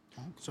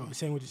 Okay. So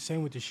same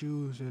with the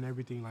shoes and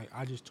everything.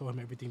 I just told him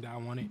everything that I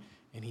wanted,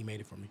 and he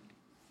made it for me.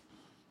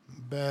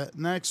 Bet.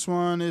 Next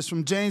one is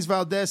from James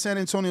Valdez, San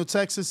Antonio,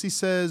 Texas. He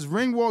says,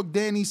 Ring Walk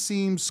Danny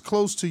seems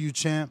close to you,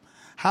 champ.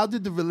 How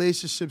did the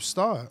relationship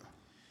start?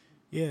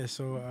 Yeah,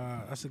 so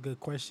that's a good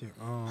question.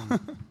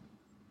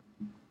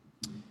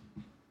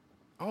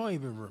 I don't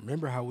even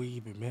remember how we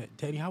even met.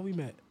 Teddy, how we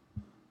met?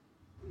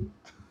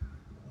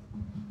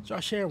 Y'all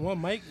sharing one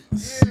mic?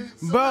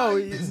 Bro,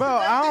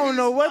 I don't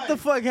know what the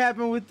fuck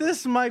happened with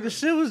this mic. The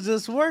shit was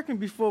just working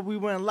before we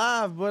went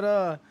live,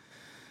 but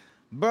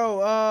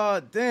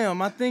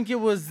damn, I think it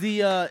was the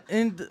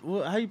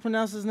how you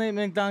pronounce his name?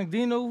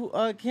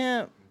 Ndongdino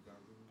camp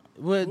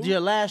with your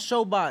last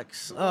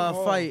Showbox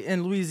fight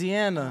in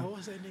Louisiana. What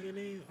was that nigga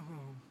name?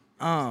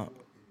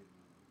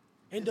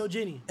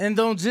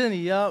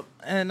 Endogeny, yup.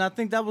 And I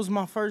think that was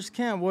my first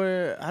camp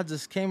where I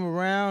just came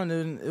around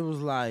and it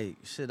was like,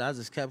 shit, I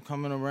just kept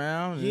coming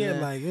around.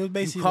 Yeah, it was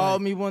basically you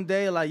called me one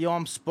day yo,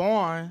 I'm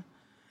sparring.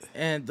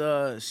 And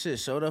shit,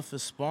 showed up for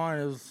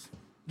sparring. It was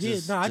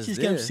I just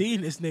kept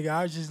seeing this nigga.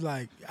 I was just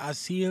I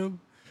see him,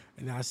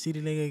 and then I see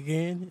the nigga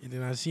again, and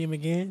then I see him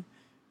again,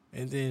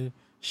 and then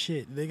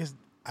shit, niggas,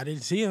 I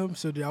didn't see him,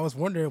 so I was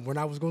wondering when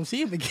I was gonna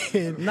see him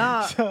again.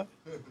 Nah,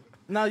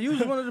 you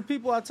was one of the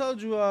people I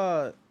told you.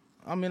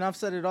 I've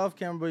said it off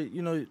camera,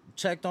 but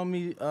checked on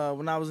me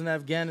when I was in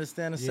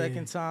Afghanistan the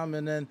second time,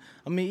 and then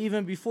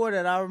even before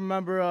that, I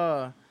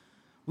remember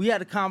we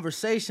had a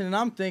conversation, and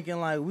I'm thinking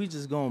we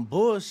just going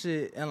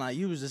bullshit, and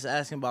you was just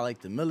asking about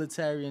the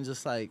military and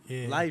just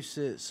life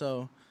shit.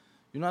 So,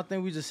 I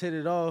think we just hit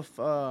it off,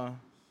 from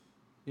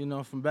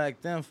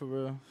back then for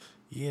real.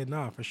 Yeah,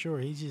 nah, for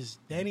sure.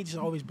 Danny just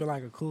always been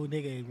a cool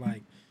nigga,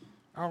 and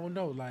I don't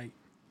know,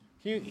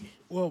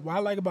 what I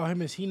like about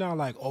him is he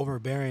not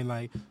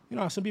overbearing.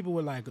 Some people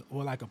with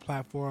a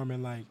platform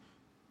and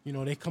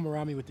they come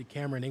around me with the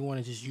camera and they want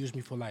to just use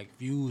me for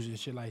views and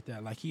shit like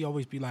that. He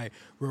always be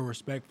real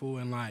respectful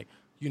and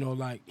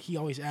he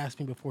always asks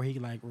me before he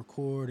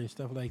record and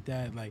stuff like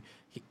that. And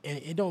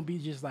it don't be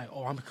just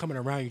oh, I'm coming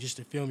around you just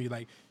to film you.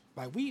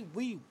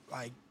 We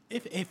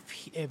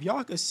if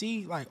y'all could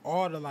see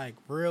all the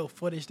real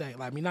footage that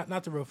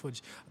not the real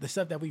footage, the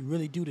stuff that we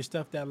really do, the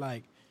stuff that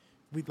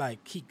we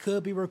he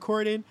could be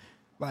recording.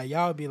 Like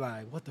y'all be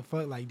like, what the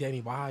fuck? Like Danny,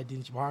 why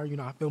are you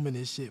not filming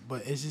this shit?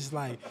 But it's just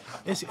like,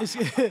 it's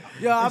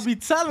yo, I be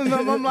telling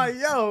them, I'm like,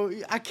 yo,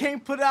 I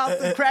can't put out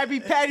the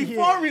Krabby Patty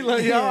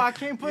formula, yo. I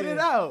can't put it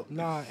out.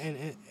 Nah,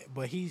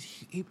 but he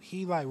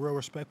like real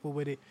respectful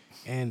with it,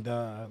 and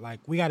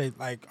like we got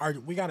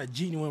a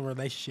genuine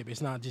relationship.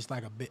 It's not just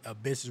like a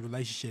business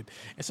relationship.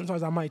 And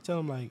sometimes I might tell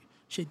him like,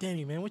 shit,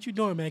 Danny, man, what you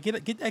doing, man?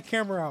 Get that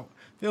camera out,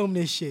 film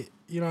this shit.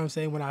 You know what I'm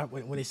saying?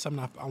 When it's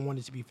something I want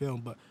it to be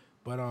filmed, but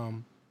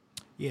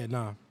yeah,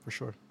 nah, for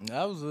sure.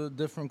 That was a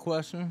different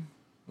question.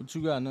 What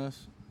you got,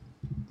 Nuss?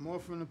 More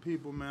from the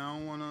people, man. I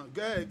don't wanna.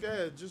 Go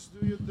ahead. Just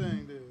do your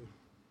thing, dude.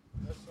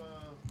 That's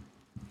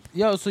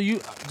Yo, so you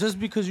just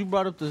because you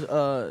brought up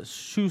the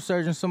shoe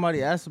surgeon,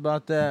 somebody asked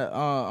about that.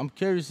 I'm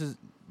curious.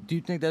 Do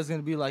you think that's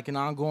gonna be like an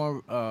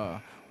ongoing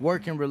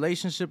working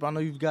relationship? I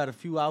know you've got a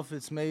few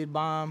outfits made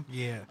by him.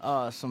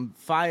 Yeah. Some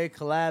fire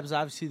collabs.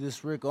 Obviously,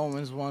 this Rick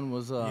Owens one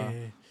was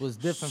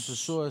different for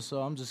sure.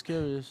 So I'm just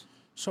curious.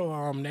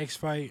 So next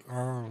fight,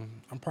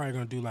 I'm probably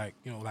gonna do like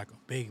a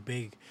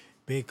big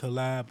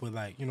collab with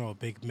like a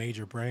big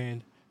major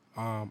brand.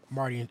 I'm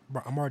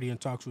already in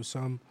talks with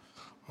some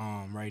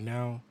right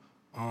now.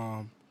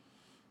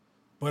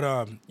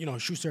 But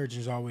shoe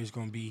surgeon is always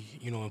gonna be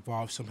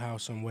involved somehow,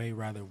 some way.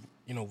 Rather,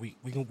 we're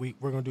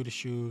gonna do the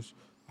shoes,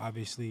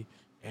 obviously,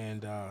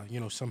 and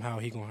somehow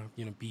he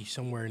gonna be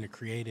somewhere in the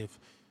creative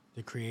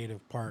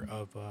part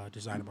of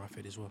designing my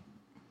fit as well.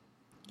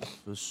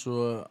 For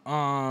sure.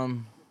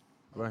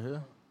 Right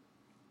here.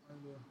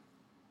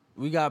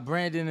 We got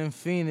Brandon in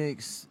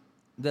Phoenix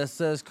that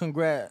says,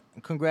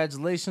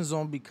 congratulations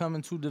on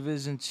becoming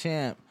 2-division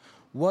champ.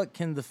 What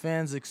can the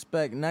fans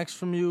expect next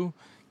from you?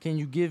 Can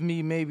you give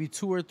me maybe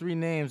 2 or 3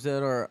 names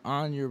that are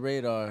on your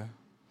radar?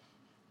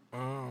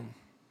 I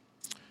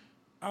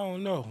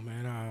don't know,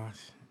 man.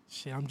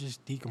 I'm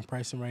just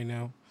decompressing right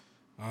now.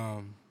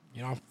 I'm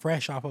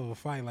fresh off of a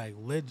fight, like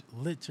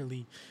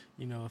literally,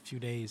 a few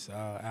days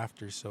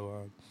after.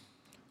 So,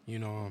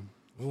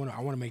 I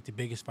want to make the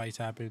biggest fights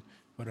happen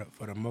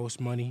for the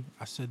most money.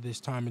 I said this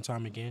time and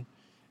time again.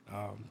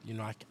 I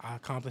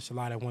accomplished a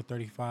lot at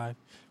 135,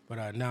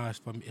 but now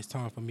it's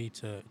time for me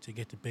to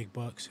get the big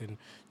bucks and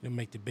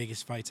make the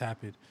biggest fights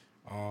happen.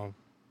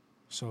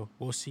 So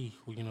we'll see.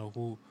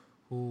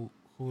 Who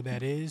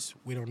that is,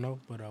 we don't know,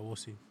 but we'll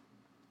see.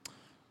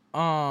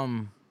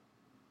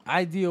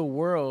 Ideal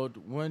world,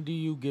 when do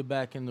you get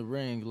back in the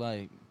ring?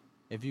 Like,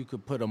 if you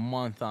could put a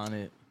month on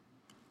it.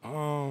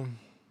 I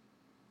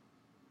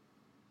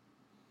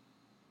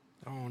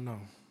don't know.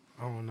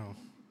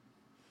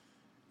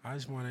 I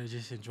just want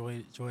to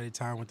enjoy the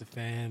time with the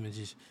fam and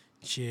just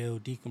chill,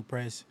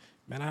 decompress.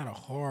 Man, I had a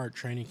hard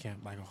training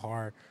camp,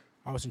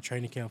 I was in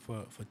training camp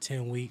for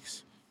 10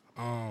 weeks.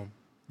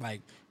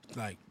 Like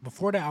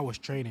before that I was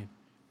training,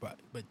 but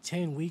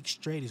 10 weeks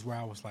straight is where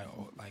I was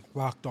like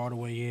locked all the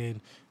way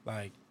in,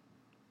 like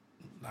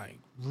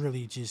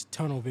really just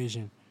tunnel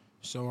vision.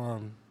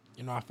 So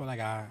I feel like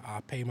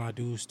I pay my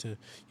dues to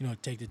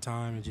take the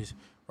time and just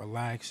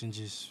relax and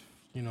just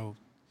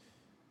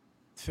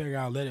figure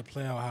out, let it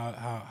play out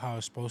how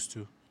it's supposed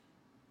to.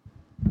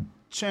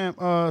 Champ,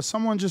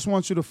 someone just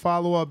wants you to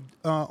follow up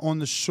on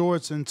the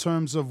shorts in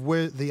terms of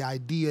where the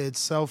idea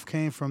itself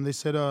came from. They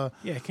said,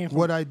 it came from,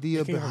 what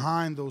idea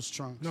behind those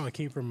trunks? No, it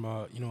came from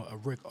a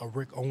Rick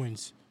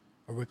Owens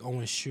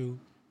shoe.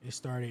 It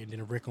started, and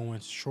then a Rick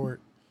Owens short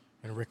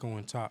and a Rick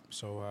Owens top.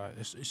 So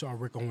it's all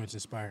Rick Owens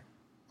inspired.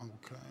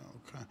 Okay.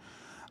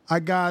 I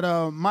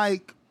got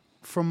Mike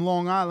from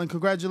Long Island.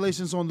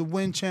 Congratulations on the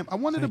win, champ. I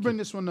wanted to bring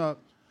this one up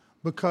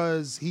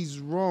because he's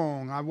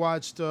wrong. I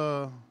watched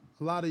a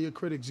lot of your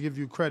critics give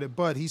you credit,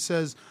 but he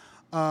says,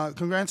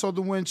 congrats on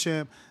the win,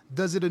 champ.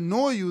 Does it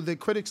annoy you that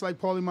critics like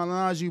Paulie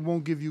Malignaggi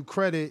won't give you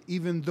credit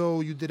even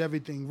though you did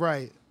everything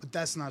right? But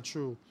that's not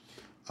true.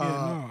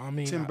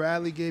 Tim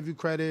Bradley gave you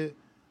credit.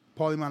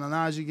 Paulie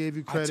Malignaggi gave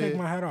you credit. I take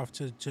my hat off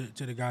to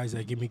the guys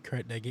that give me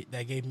credit.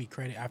 That gave me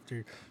credit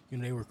after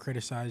they were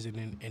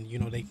criticizing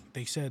and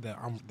they said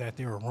that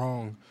they were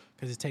wrong,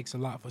 because it takes a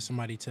lot for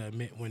somebody to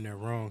admit when they're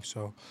wrong.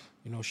 So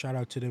shout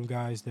out to them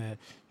guys that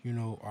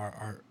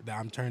are that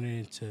I'm turning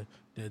into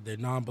the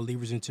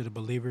non-believers into the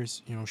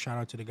believers. Shout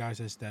out to the guys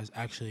that's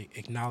actually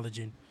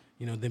acknowledging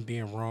them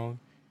being wrong,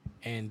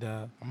 and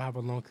I'm gonna have a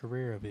long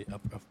career of it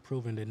of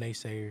proving the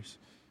naysayers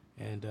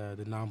and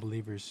the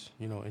non-believers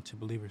into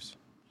believers.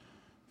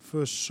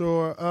 For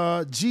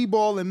sure.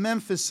 G-Ball in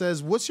Memphis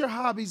says, what's your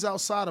hobbies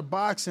outside of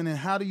boxing, and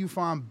how do you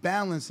find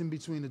balance in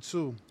between the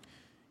two?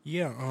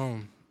 Yeah,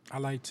 I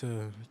like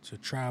to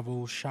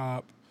travel,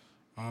 shop.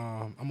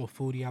 I'm a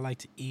foodie. I like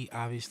to eat.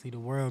 Obviously, the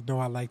world know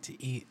I like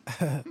to eat.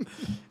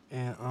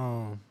 And,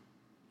 I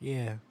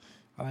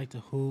like to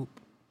hoop.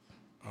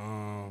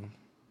 I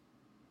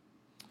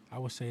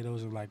would say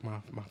those are like my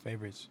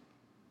favorites.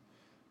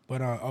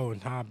 But,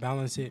 and how I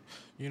balance it,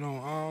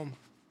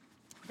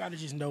 gotta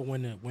just know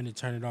when to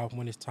turn it off,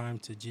 when it's time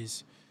to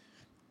just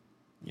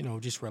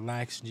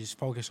relax and just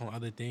focus on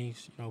other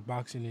things.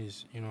 Boxing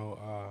is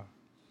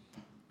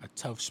a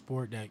tough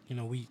sport that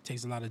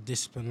takes a lot of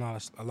discipline,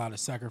 a lot of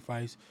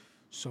sacrifice.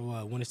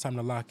 So when it's time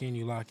to lock in,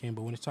 you lock in.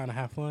 But when it's time to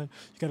have fun,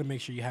 you got to make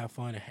sure you have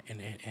fun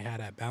and have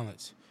that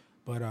balance.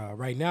 But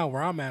right now,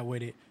 where I'm at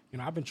with it,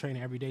 I've been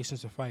training every day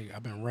since the fight.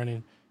 I've been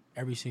running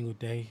every single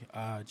day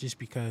just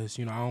because,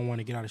 I don't want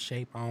to get out of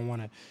shape. I don't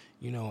want to,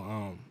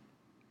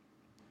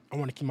 I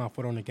want to keep my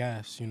foot on the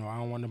gas. I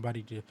don't want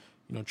nobody to,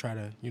 try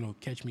to,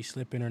 catch me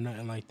slipping or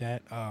nothing like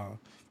that. I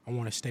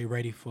want to stay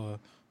ready for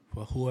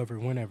whoever,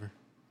 whenever.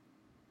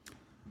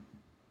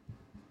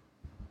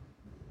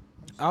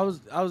 I was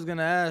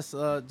gonna ask,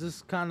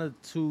 just kind of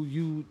to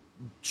you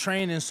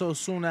training so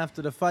soon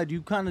after the fight, do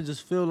you kind of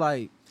just feel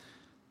like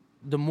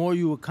the more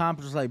you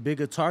accomplish, like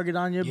bigger target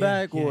on your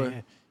back,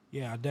 or?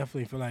 Yeah, I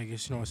definitely feel like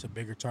it's it's a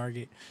bigger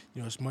target.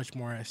 It's much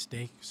more at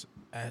stake.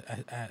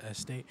 At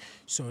stake.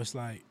 So it's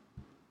like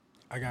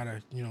I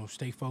gotta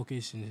stay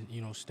focused and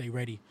stay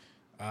ready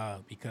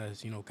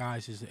because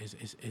guys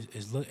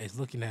is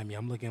looking at me.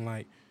 I'm looking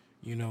like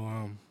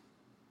a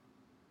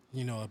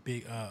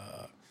big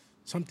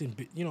something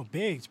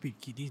big.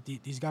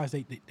 These guys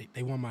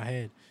they want my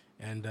head,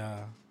 and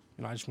I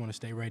just want to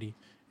stay ready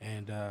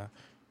and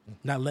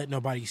not let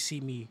nobody see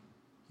me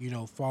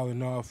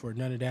falling off or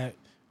none of that.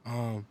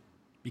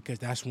 Because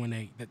that's when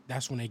they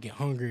get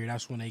hungry.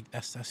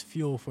 That's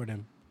fuel for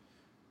them.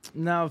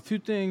 Now, two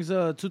things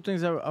I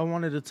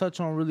wanted to touch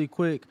on really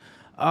quick.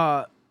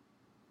 Do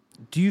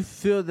you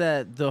feel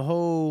that the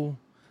whole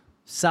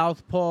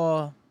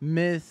southpaw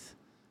myth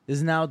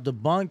is now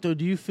debunked, or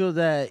do you feel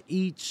that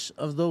each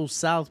of those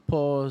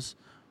southpaws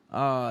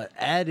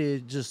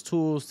added just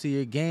tools to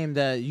your game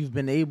that you've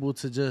been able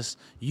to just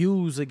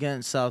use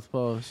against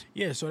southpaws?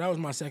 Yeah, so that was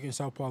my second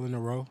southpaw in a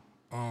row.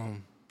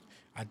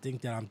 I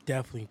think that I'm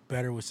definitely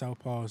better with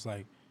southpaws,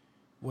 like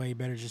way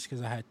better, just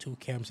because I had 2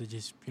 camps of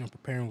just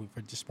preparing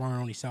for just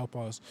sparring only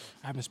southpaws.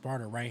 I haven't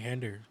sparred a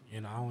right-hander, I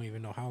don't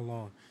even know how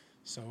long.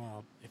 So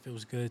it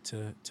feels good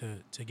to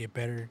get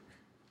better,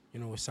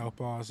 with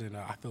southpaws, and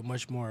I feel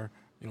much more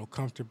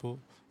comfortable.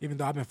 Even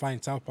though I've been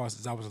fighting southpaws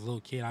since I was a little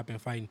kid, I've been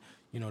fighting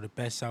the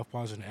best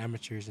southpaws and the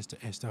amateurs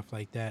and stuff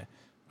like that.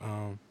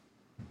 I'm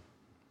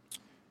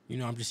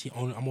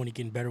only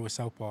getting better with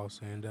southpaws,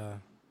 and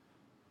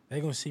they're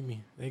gonna see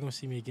me. They're gonna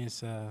see me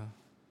against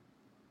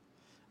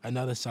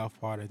another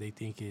southpaw that they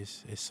think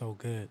is so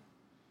good.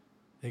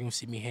 They're gonna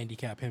see me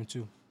handicap him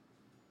too.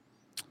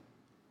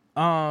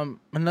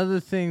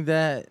 Another thing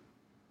that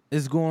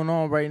is going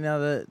on right now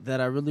that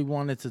I really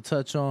wanted to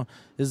touch on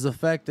is the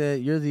fact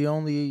that you're the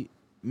only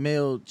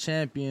male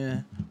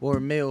champion or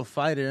male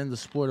fighter in the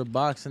sport of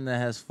boxing that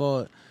has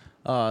fought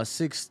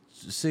 6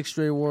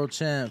 straight world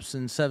champs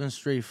and 7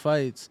 straight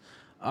fights.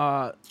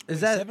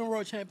 Is that 7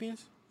 world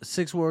champions?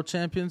 6 world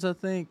champions, I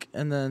think,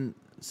 and then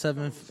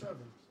 7.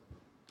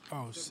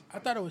 Oh, I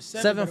thought it was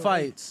 7. 7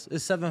 fights.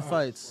 It's 7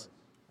 fights.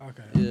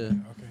 Okay. Yeah.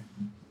 Okay.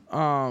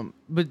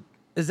 But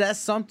is that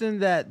something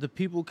that the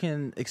people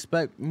can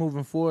expect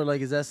moving forward? Like,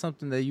 is that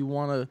something that you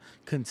want to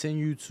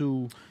continue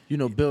to,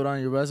 build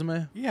on your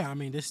resume? Yeah, I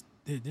mean, this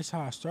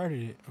how I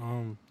started it.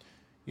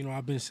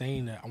 I've been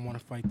saying that I want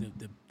to fight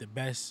the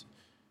best,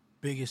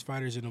 biggest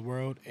fighters in the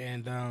world,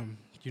 and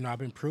I've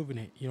been proving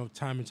it.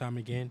 Time and time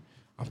again.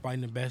 I'm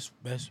fighting the best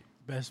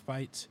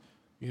fights,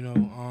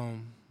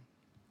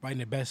 fighting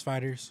the best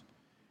fighters,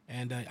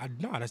 and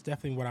that's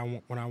definitely what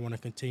I want to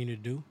continue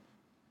to do,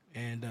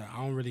 and I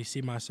don't really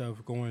see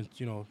myself going,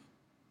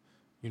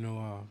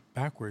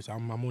 backwards.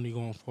 I'm only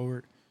going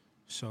forward,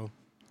 so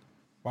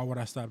why would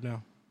I stop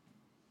now?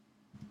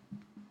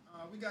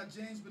 We got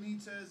James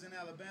Benitez in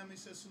Alabama. He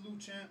says, "Salute,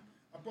 champ.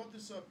 I brought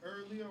this up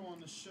earlier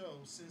on the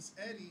show. Since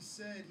Eddie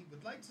said he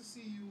would like to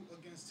see you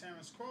against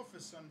Terrence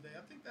Crawford someday,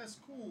 I think that's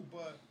cool,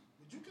 but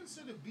would you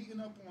consider beating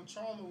up on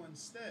Charlo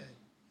instead?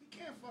 He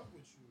can't fuck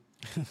with you.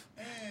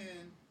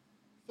 And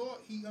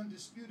thought he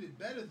undisputed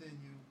better than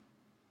you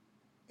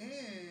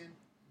and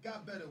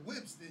got better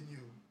whips than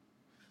you."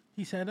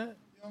 He said that?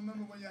 You don't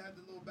remember when y'all had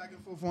the little back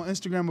and forth on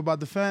Instagram about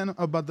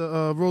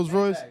the Rolls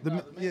Royce? The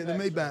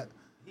Maybach.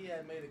 He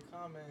had made a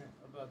comment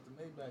about the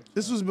Maybach.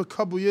 This was a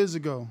couple years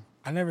ago.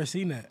 I never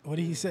seen that. What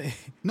did he say?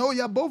 No,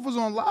 y'all both was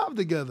on live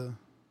together.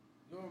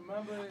 You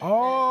remember?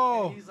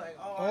 Oh. And he's like,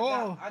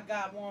 I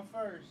got one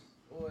first.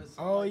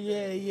 Oh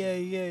yeah.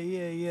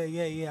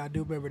 I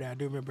do remember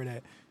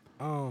that.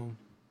 Charlo,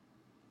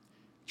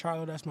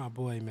 that's my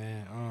boy,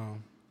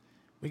 man.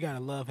 We got a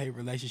love-hate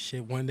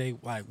relationship. One day,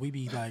 we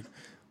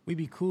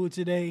be cool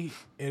today,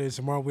 and then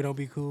tomorrow we don't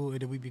be cool, and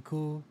then we be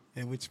cool,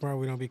 and tomorrow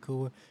we don't be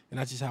cool, and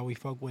that's just how we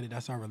fuck with it.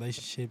 That's our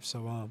relationship.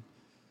 So, I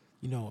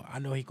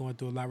know he going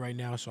through a lot right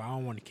now, so I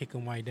don't want to kick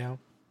him right down.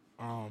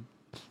 I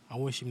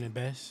wish him the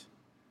best,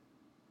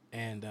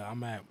 and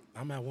I'm at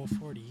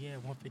 140,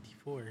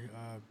 154.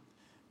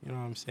 You know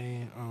what I'm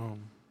saying?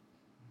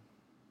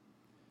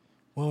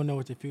 We don't know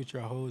what the future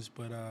holds,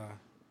 but I'm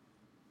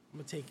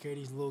going to take care of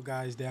these little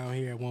guys down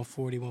here at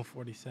 140,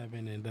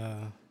 147, and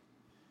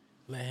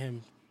let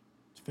him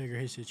figure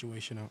his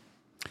situation out.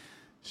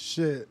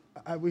 Shit,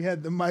 we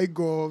had the mic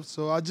off,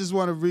 so I just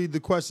want to read the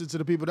question to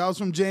the people. That was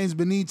from James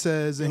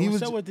Benitez, and he was.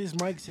 What's up with this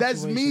mic situation?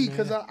 That's me,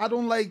 because I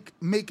don't like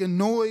making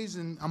noise,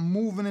 and I'm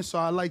moving it, so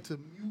I like to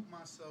mute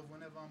myself.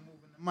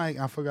 Mike,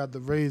 I forgot to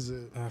raise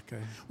it.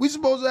 Okay. We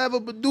supposed to have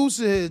a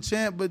producer here,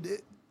 champ, but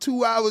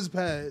 2 hours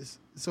passed.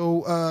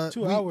 So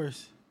 2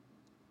 hours.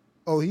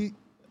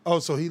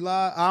 So he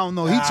lied? I don't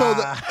know. He told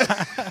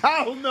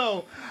I don't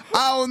know.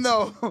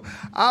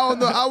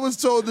 I was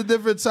told a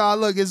different time.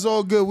 Look, it's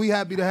all good. We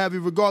happy to have you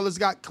regardless.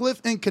 Got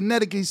Cliff in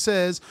Connecticut. He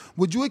says,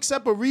 would you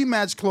accept a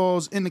rematch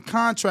clause in the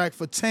contract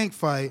for Tank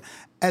fight?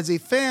 As a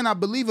fan, I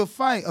believe a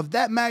fight of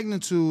that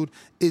magnitude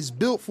is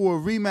built for a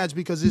rematch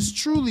because it's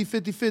truly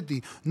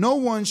 50-50. No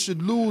one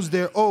should lose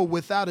their O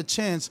without a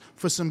chance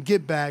for some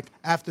get back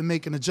after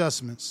making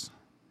adjustments.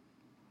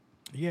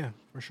 Yeah,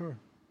 for sure.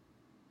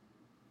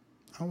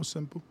 That was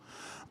simple.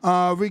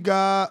 We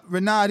got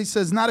Renard. He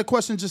says, not a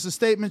question, just a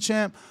statement,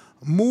 champ.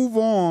 Move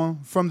on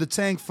from the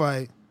Tank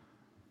fight.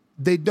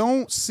 They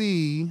don't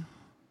see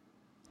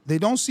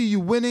you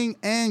winning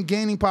and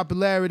gaining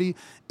popularity.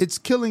 It's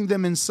killing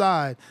them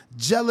inside.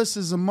 Jealousy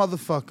is a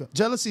motherfucker.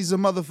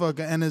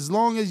 And as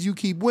long as you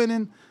keep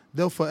winning,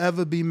 they'll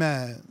forever be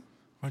mad.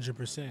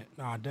 100%.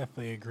 No, I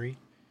definitely agree.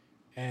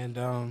 And,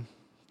 I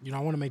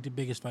want to make the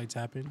biggest fights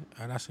happen.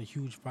 That's a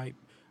huge fight.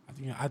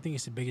 I think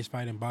it's the biggest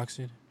fight in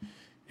boxing.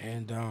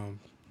 And,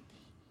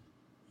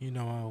 we're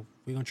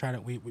gonna try to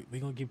we're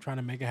gonna keep trying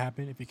to make it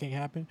happen. If it can't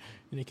happen,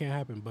 then it can't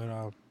happen.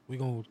 But we're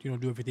gonna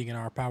do everything in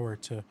our power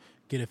to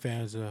get the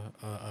fans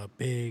a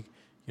big,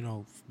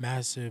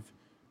 massive,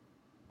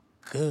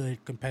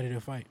 good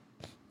competitive fight.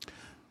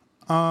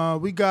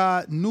 We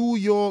got New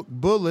York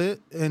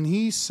Bullet, and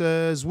he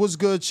says, what's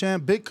good,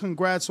 champ? Big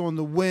congrats on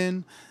the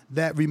win.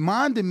 That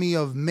reminded me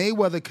of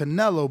Mayweather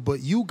Canelo, but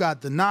you got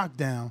the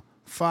knockdown.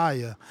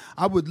 Fire.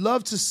 I would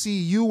love to see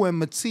you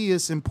and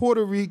Matais in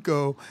Puerto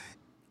Rico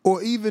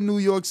or even New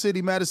York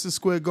City, Madison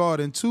Square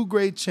Garden. 2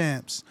 great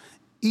champs.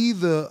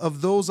 Either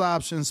of those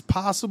options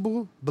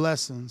possible?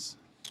 Blessings.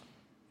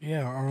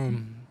 Yeah,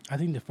 I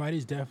think the fight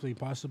is definitely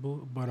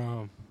possible, but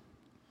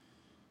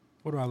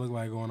what do I look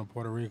like going to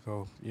Puerto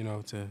Rico,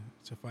 to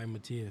fight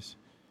Matais?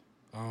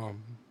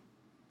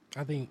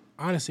 I think,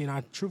 honestly, and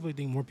I truthfully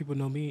think more people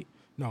know me.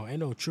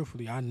 No,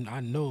 truthfully. I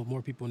know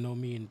more people know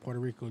me in Puerto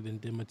Rico than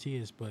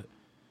Matais, but,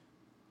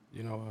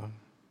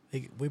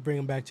 we bring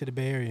him back to the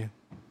Bay Area.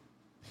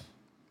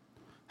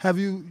 Have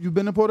you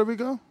been to Puerto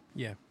Rico?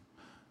 Yeah.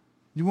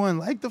 You wouldn't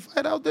like the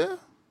fight out there?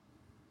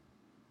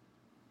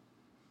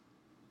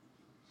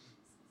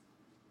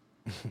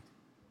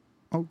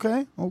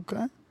 Okay.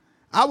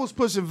 I was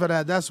pushing for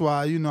that. That's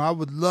why, I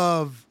would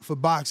love for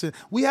boxing.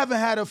 We haven't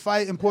had a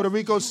fight in Puerto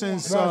Rico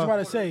since. I was about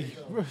to say.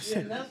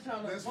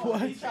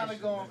 He's trying to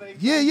go on vacation.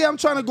 Yeah, I'm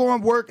trying to go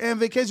on work and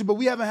vacation, but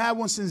we haven't had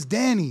one since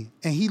Danny,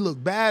 and he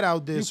looked bad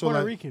out there. You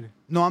Puerto Rican?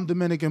 No, I'm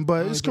Dominican,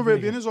 but it's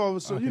Caribbean. Dominican. It's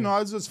always,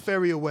 Okay. it's just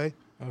ferry away.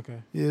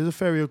 Okay. Yeah, there's a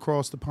ferry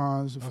across the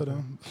ponds for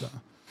them.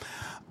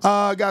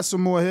 Got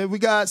some more here. We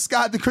got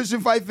Scott, the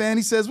Christian fight fan.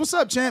 He says, what's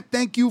up, champ?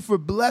 Thank you for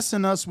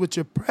blessing us with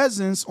your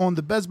presence on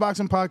the best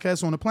boxing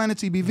podcast on the planet,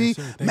 TBV.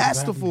 Yes,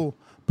 Masterful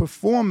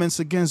performance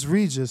against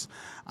Regis.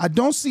 I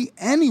don't see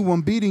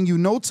anyone beating you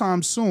no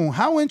time soon.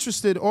 How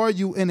interested are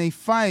you in a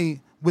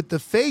fight with the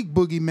fake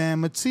boogeyman,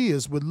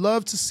 Matais? Would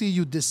love to see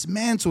you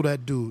dismantle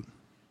that dude.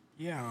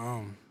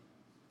 Yeah,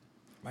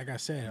 like I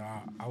said,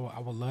 I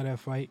would love that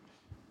fight.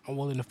 I'm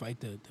willing to fight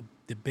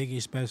the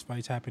biggest, best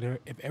fights happen.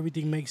 If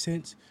everything makes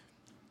sense,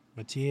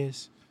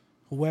 Matais,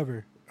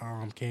 whoever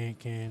can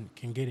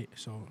get it.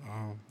 So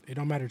it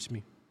don't matter to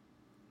me.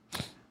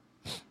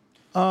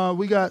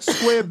 We got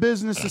Square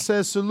Business that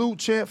says, salute,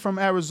 champ from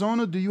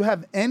Arizona. Do you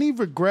have any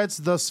regrets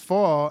thus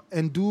far?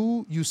 And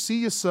do you see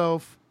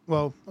yourself,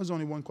 well, there's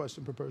only one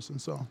question per person,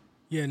 so.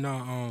 Yeah,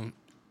 no,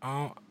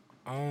 I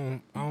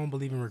don't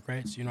believe in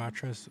regrets. I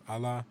trust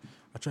Allah.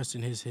 I trust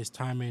in his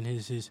timing,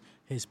 his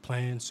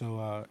plan.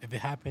 So if it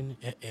happened,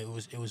 it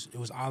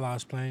was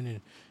Allah's plan,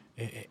 and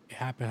it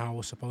happened how it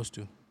was supposed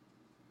to.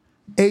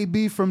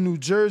 AB from New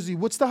Jersey,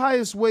 what's the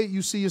highest weight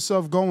you see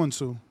yourself going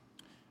to?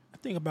 I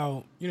think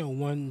about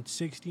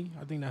 160.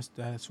 I think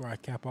that's where I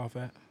cap off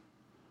at.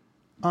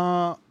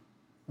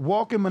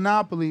 Walking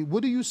Monopoly,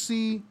 what do you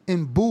see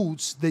in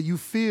Boots that you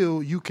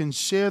feel you can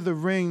share the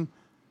ring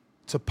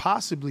to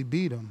possibly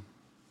beat him?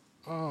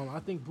 I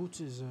think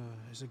Boots is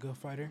a good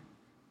fighter.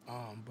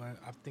 But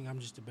I think I'm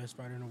just the best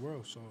fighter in the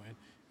world. So, and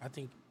I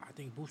think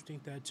Boots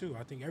think that too.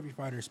 I think every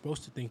fighter is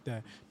supposed to think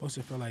that, supposed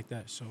to feel like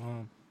that. So,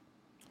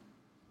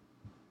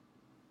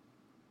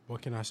 what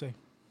can I say?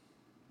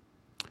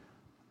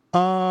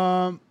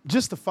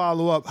 Just to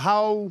follow up,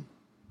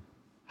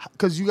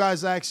 because you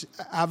guys actually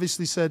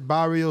obviously said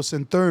Barrios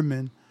and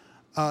Thurman.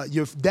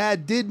 Your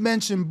dad did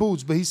mention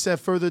Boots, but he said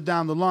further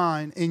down the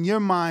line. In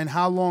your mind,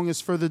 how long is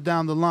further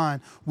down the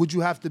line? Would you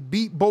have to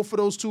beat both of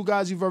those two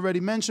guys you've already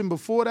mentioned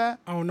before that?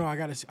 Oh no, I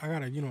gotta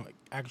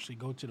actually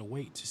go to the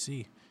weight to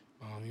see.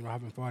 I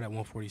haven't fought at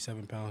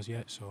 147 pounds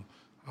yet, so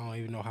I don't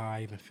even know how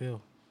I even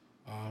feel.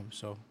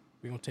 So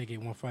we're gonna take it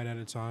one fight at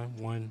a time,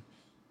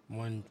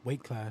 one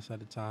weight class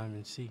at a time,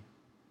 and see.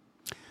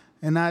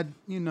 And I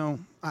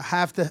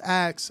have to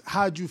ask,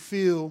 how'd you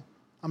feel?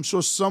 I'm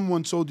sure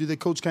someone told you that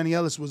Coach Kenny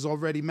Ellis was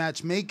already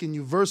matchmaking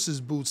you versus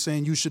Boots,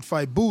 saying you should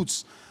fight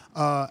Boots.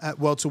 at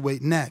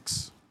welterweight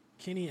next.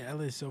 Kenny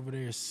Ellis over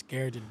there is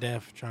scared to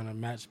death trying to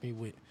match me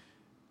with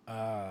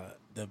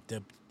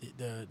the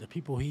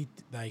people he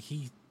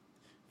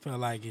felt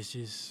like it's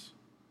just,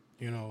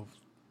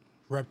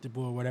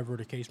 reputable or whatever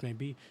the case may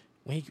be.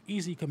 When he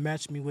easily could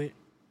match me with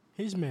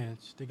his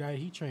man's, the guy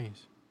he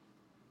trains.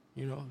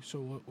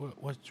 So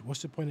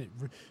what's the point of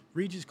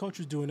Regis coach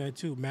was doing that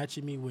too,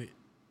 matching me with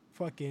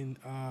fucking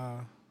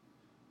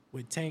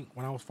with Tank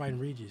when I was fighting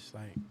Regis.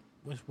 Like,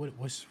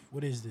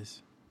 what is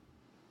this?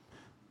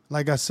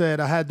 Like I said,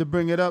 I had to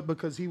bring it up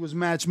because he was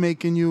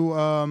matchmaking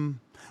you.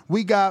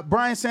 We got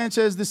Brian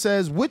Sanchez that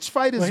says, which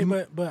fight is...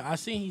 But I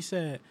seen he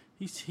said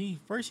he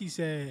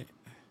said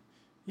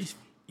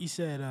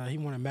he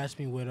want to match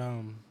me with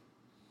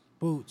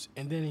Boots,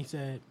 and then he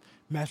said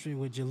match me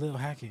with Jalil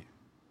Hackett.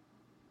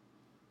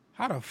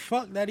 How the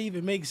fuck that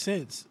even makes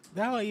sense?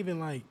 That don't even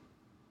like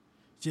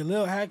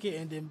Jalil Hackett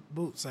and then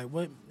Boots. Like,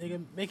 what?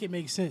 Nigga, make it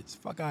make sense.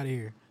 Fuck out of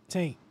here.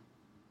 Tank.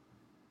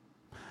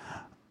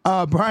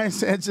 Brian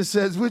Sanchez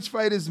says, which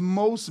fight is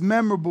most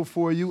memorable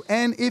for you?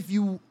 And if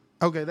you...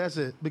 Okay, that's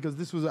it. Because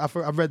this was... I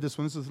read this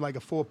one. This was like a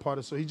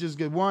 4-parter. So he just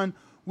get one.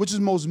 Which is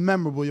most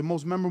memorable? Your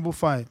most memorable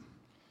fight?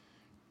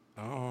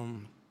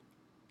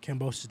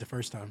 Cambos is the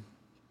first time,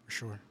 for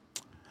sure.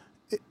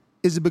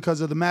 Is it because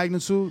of the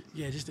magnitude?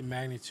 Yeah, just the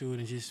magnitude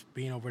and just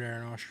being over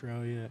there in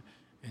Australia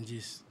and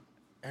just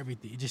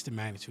everything. Just the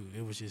magnitude.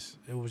 It was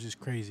just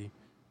crazy.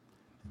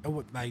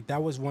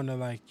 That was one of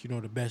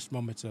the best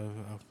moments of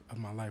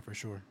my life for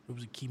sure. It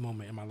was a key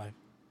moment in my life.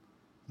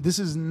 This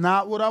is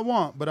not what I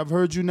want, but I've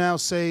heard you now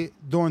say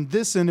during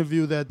this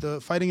interview that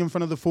the fighting in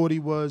front of the 40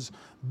 was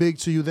big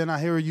to you. Then I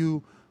hear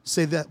you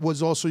say that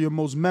was also your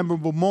most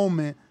memorable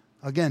moment.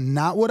 Again,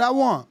 not what I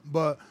want,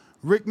 but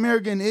Rick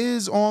Merrigan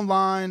is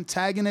online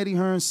tagging Eddie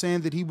Hearn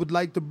saying that he would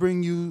like to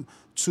bring you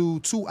to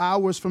 2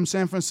 hours from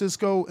San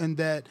Francisco and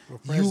that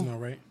Fresno,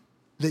 right?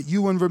 That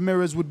you and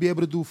Ramirez would be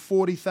able to do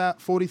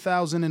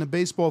 40,000 in a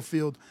baseball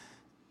field.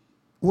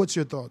 What's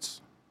your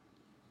thoughts?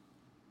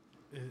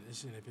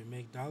 Listen, if it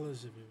make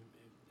dollars, if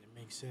it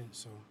makes sense.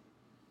 So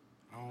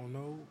I don't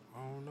know.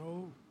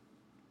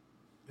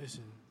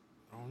 Listen,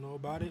 I don't know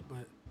about it,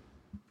 but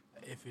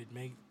if it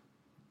make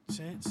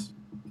sense,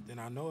 then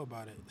I know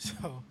about it.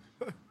 So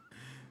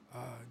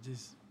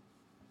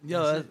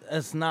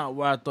that's not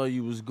where I thought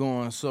you was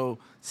going. So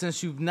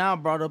since you've now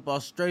brought up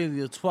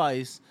Australia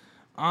twice,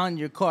 on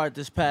your card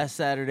this past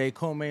Saturday,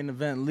 co-main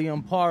event,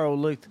 Liam Paro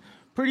looked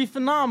pretty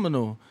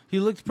phenomenal. He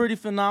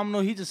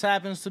just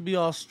happens to be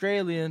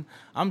Australian.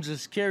 I'm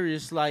just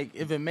curious,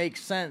 if it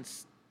makes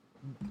sense,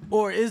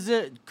 or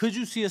could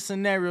you see a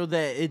scenario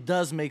that it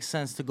does make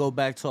sense to go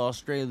back to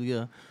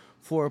Australia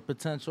for a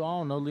potential,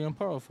 Liam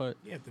Paro fight?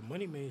 Yeah, if the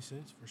money made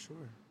sense, for sure.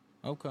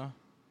 Okay.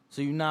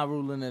 So you're not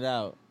ruling it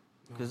out?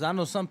 Because I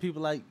know some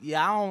people I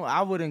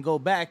wouldn't go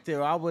back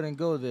there. I wouldn't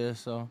go there,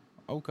 so...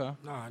 Okay.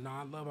 Nah,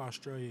 I love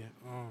Australia.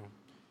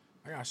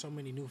 I got so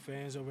many new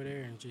fans over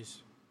there, and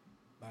just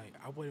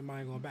I wouldn't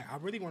mind going back. I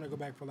really want to go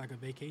back for a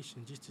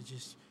vacation, just to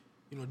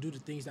do the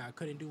things that I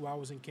couldn't do while I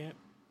was in camp.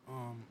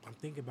 I'm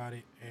thinking about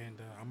it, and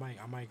I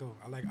might go.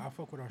 I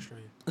fuck with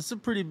Australia. It's a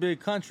pretty big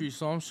country,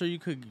 so I'm sure you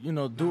could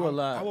do a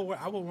lot. I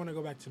would want to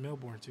go back to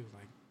Melbourne too.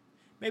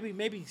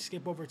 Maybe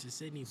skip over to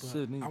Sydney,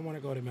 but I want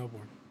to go to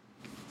Melbourne.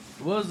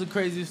 What was the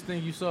craziest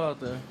thing you saw out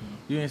there?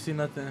 You ain't see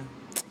nothing.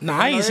 Nah,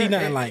 I ain't see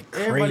nothing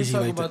crazy. Everybody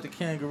talking about the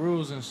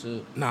kangaroos and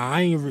shit. Nah,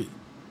 I ain't.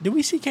 Did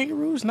we see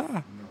kangaroos? Nah.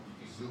 No,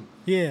 zoo.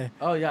 Yeah.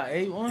 Oh, y'all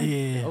ate one?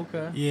 Yeah.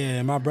 Okay.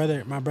 Yeah, my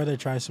brother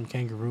tried some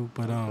kangaroo,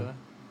 but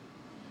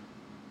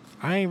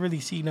I ain't really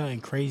see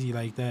nothing crazy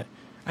like that.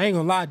 I ain't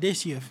gonna lie,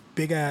 this year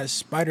big ass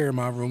spider in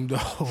my room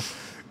though,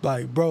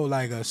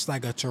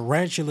 a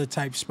tarantula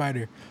type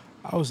spider.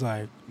 I was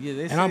like,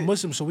 yeah, I'm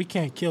Muslim, so we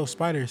can't kill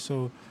spiders,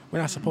 so we're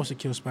not supposed to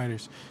kill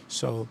spiders.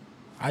 So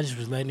I just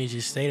was letting it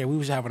just stay there. We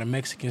was having a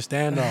Mexican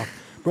standoff.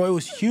 Bro, it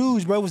was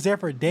huge, bro. It was there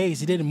for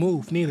days. It didn't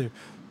move, neither.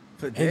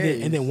 For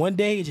days. And then one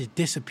day, it just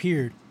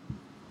disappeared.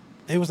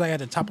 It was at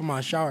the top of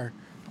my shower.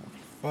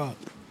 Fuck.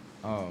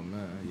 Oh,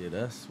 man. Yeah,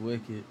 that's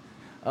wicked.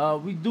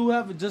 We do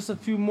have just a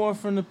few more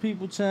from the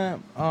people,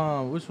 champ.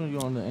 Which one you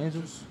on, the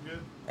Angels? Yeah.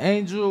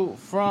 Angel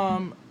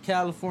from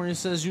California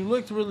says, you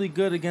looked really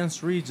good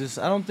against Regis.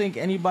 I don't think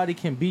anybody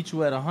can beat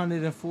you at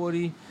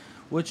 140.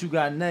 What you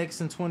got next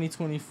in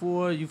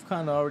 2024? You've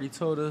kind of already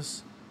told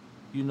us,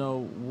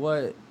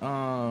 what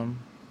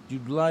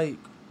you'd like,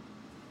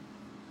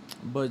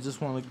 but just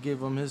want to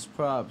give him his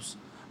props.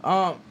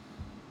 Go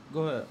ahead.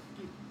 You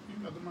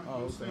got the mic.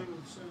 Oh,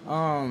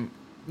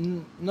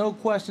 okay. No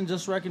question,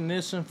 just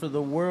recognition for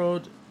the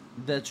world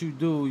that you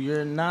do.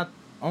 You're not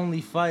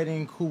only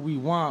fighting who we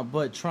want,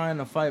 but trying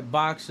to fight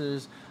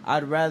boxers.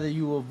 I'd rather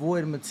you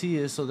avoid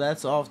Matais, so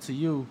that's off to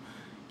you.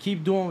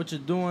 Keep doing what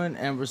you're doing,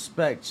 and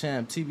respect,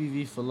 champ.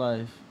 TBV for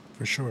life.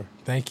 For sure.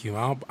 Thank you.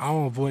 I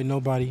don't avoid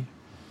nobody.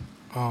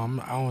 I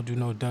don't do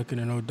no ducking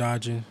or no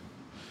dodging.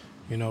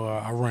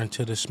 I run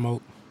to the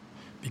smoke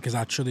because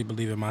I truly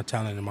believe in my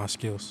talent and my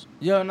skills.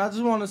 Yo, and I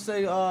just want to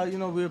say,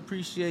 we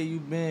appreciate you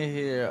being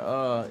here.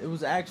 It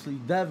was actually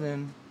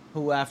Devin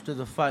who after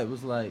the fight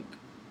was like,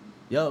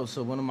 yo,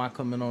 so when am I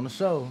coming on the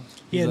show?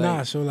 Yeah,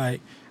 like, so like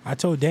I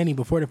told Danny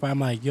before the fight, I'm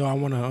like, yo, I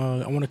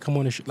wanna come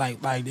on the show,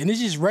 like, and it's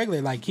just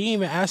regular, like he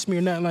didn't even ask me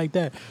or nothing like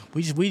that.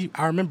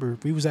 I remember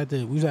we was at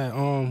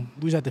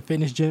the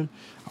fitness gym.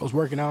 I was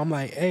working out. I'm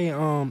like, hey,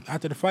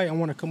 after the fight, I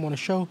want to come on the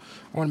show.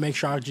 I want to make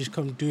sure I just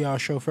come do y'all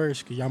show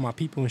first, cause y'all my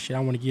people and shit. I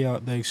want to give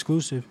y'all the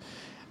exclusive,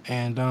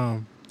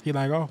 and he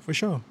like, oh, for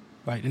sure,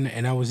 like, and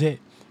that was it.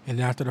 And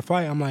then after the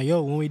fight, I'm like,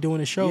 yo, when we doing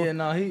the show? Yeah,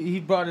 no,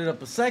 he brought it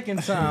up a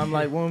second time.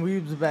 Like, when we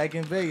was back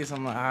in Vegas,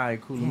 I'm like, all right,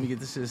 cool, let me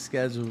get this shit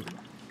scheduled.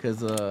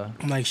 Because,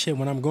 I'm like, shit,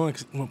 when I'm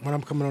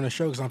coming on the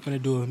show, because I'm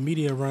finna do a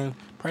media run,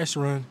 press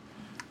run,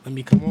 let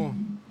me come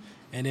on.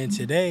 And then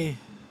today,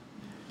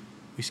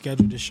 we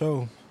scheduled the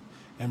show.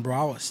 And, bro,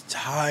 I was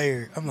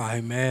tired. I'm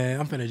like, man,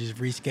 I'm finna just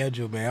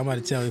reschedule, man. I'm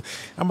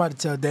about to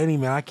tell Danny,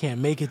 man, I can't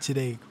make it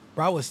today.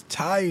 Bro, I was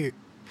tired.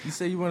 You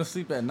say you want to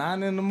sleep at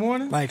 9 in the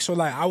morning? Like, so,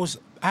 like, I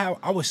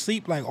would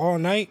sleep like all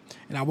night,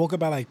 and I woke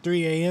up at like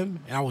 3 a.m.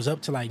 and I was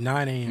up to like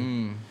 9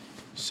 a.m.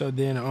 So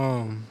then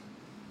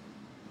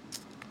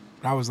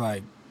I was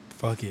like,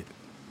 fuck it.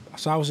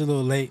 So I was a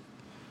little late,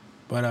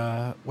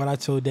 but what I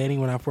told Danny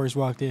when I first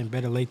walked in,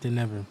 better late than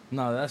never.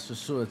 No, that's for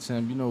sure,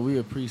 Tim. You know, we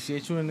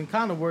appreciate you, and it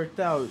kind of worked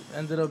out.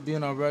 Ended up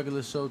being our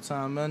regular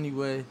showtime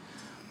anyway.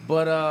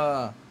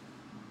 But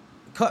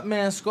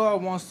Cutman Scar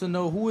wants to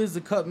know, who is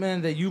the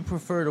Cutman that you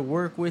prefer to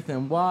work with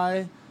and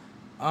why?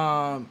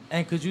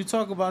 And could you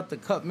talk about the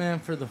Cutman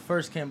for the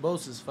first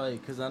Kambosos fight?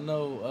 Because I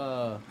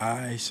know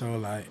so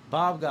like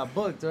Bob got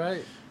booked,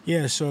 right?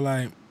 Yeah, so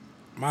like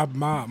my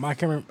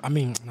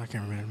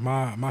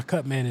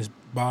Cutman is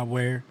Bob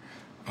Ware.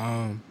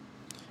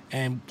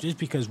 And just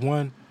because,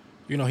 one,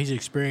 you know, he's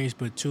experienced,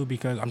 but two,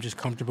 because I'm just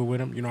comfortable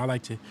with him. You know, I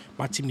like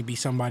my team to be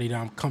somebody that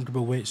I'm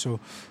comfortable with. So,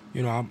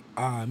 you know,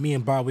 me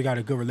and Bob, we got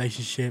a good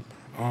relationship.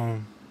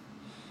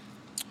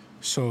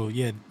 So,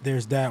 yeah,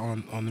 there's that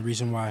on the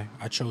reason why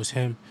I chose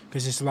him,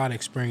 because there's a lot of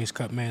experienced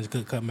good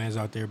cutmans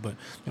out there, but,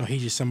 you know,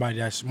 he's just somebody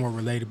that's more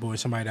relatable and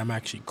somebody that I'm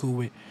actually cool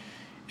with.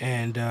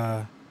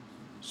 And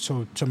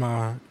so to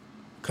my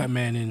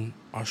cutman in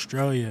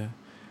Australia,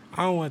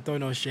 I don't want to throw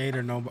no shade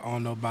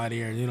on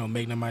nobody or, you know,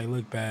 make nobody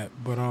look bad,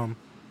 but,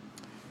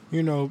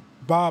 you know,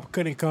 Bob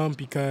couldn't come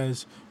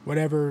because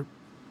whatever,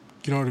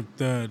 you know,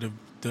 the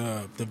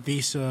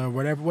visa,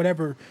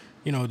 whatever,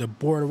 you know, the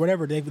border,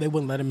 whatever, they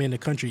wouldn't let him in the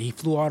country. He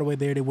flew all the way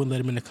there, they wouldn't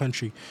let him in the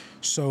country.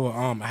 So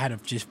I had to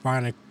just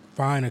find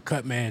a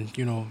cut man,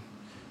 you know,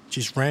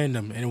 just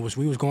random. And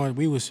we was going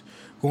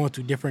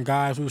through different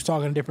guys. We was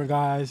talking to different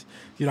guys.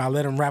 You know, I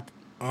let him wrap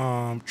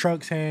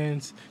Truck's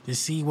hands to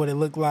see what it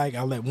looked like.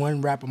 I let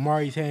one wrap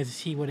Amari's hands to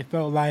see what it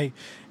felt like.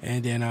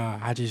 And then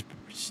I just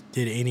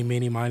did it any,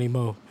 mini, miny,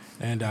 mo.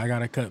 And I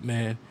got a cut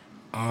man.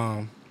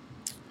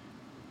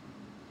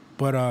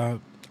 But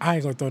I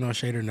ain't gonna throw no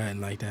shade or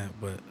nothing like that,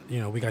 but you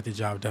know, we got the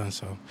job done,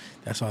 so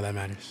that's all that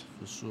matters.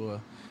 For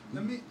sure.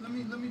 Let me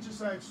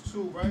just ask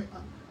too, right?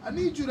 I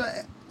need you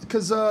to,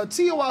 because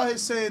T.O. out here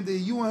saying that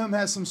you and him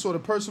had some sort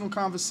of personal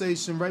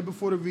conversation right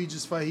before the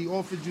Regis fight. He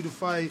offered you to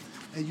fight,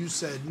 and you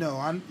said no.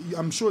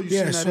 I'm sure you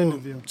seen that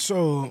interview.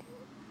 So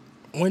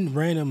one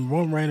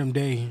random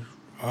day,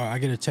 I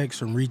get a text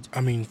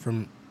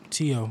from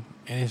T.O.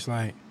 and it's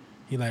like,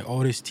 he like,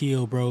 oh, this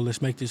T.O. bro,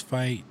 let's make this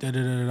fight. Da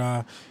da da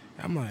da.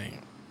 I'm like,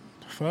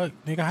 fuck,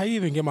 nigga, how you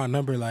even get my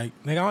number? Like,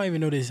 nigga, I don't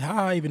even know this.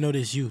 How I even know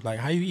this you? Like,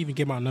 how you even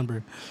get my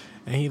number?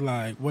 And he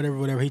like,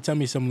 whatever. He tell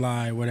me some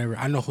lie, whatever.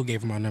 I know who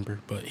gave him my number,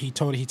 but he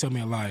told me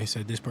a lie. He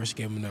said this person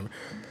gave him a number.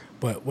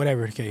 But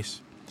whatever the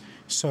case.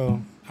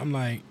 So I'm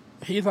like,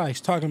 he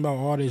likes talking about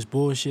all this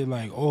bullshit,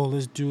 like, oh,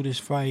 let's do this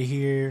fight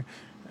here,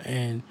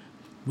 and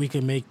we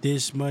can make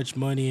this much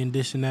money and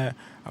this and that.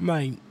 I'm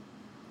like,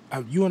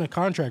 you on a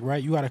contract,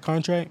 right? You got a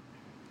contract?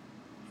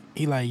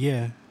 He like,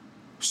 yeah.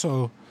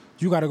 So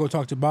you got to go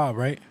talk to Bob,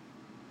 right?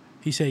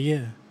 He said,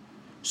 yeah.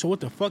 So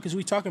what the fuck is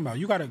we talking about?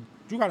 You gotta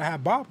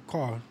have Bob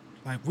call.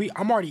 Like,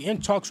 I'm already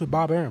in talks with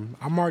Bob Arum.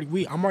 I'm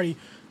already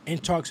in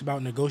talks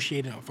about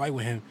negotiating a fight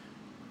with him,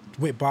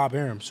 with Bob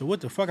Arum. So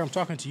what the fuck I'm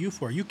talking to you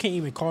for? You can't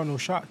even call no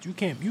shots. You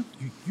can't. You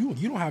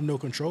don't have no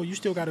control. You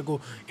still got to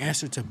go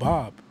answer to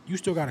Bob. You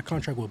still got a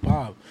contract with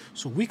Bob.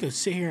 So we could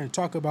sit here and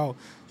talk about,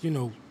 you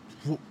know,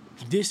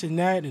 this and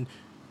that, and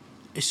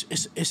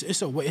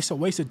it's a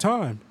waste of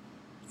time.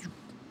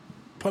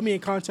 Put me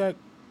in contact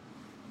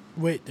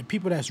with the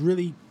people that's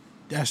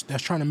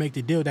trying to make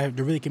the deal, that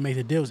really can make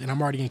the deals, and I'm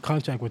already in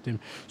contact with them.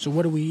 So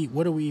what are we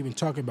even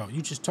talking about?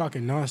 You just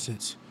talking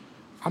nonsense.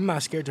 I'm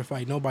not scared to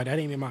fight nobody. That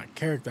ain't in my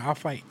character. I'll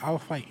fight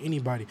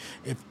anybody.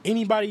 If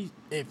anybody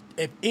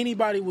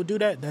will do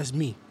that, that's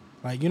me.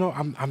 Like, you know,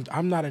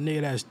 I'm not a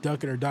nigga that's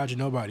ducking or dodging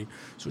nobody.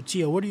 So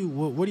Tia, what are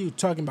you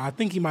talking about? I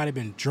think he might have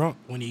been drunk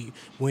when he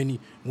was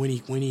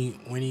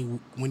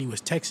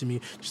texting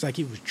me, just like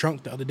he was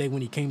drunk the other day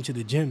when he came to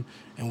the gym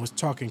and was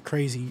talking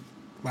crazy,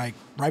 like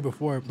right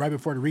before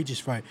the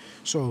Regis fight.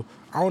 So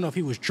I don't know if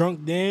he was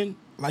drunk then,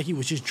 like he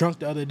was just drunk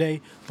the other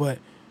day, but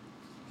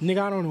nigga,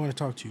 I don't want to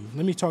talk to you.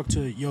 Let me talk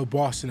to your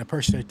boss and the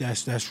person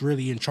that's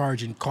really in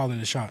charge and calling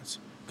the shots.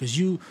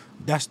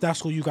 because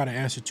that's who you got to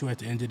answer to at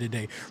the end of the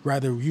day.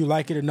 Rather you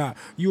like it or not,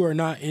 you are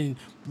not in.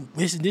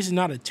 This is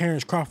not a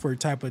Terrence Crawford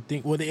type of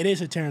thing. Well, it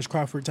is a Terrence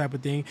Crawford type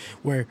of thing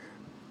where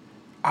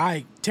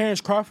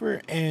Terrence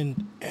Crawford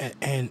and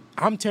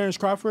I'm Terrence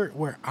Crawford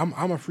where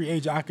I'm a free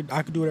agent. I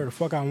could do whatever the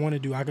fuck I want to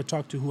do. I could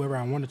talk to whoever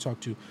I want to talk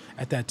to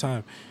at that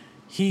time.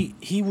 He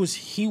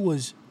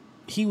was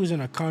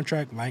in a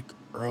contract like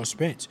Earl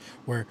Spence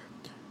where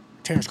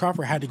Terrence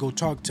Crawford had to go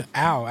talk to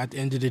Al at the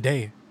end of the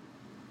day.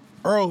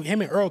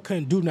 Him and Earl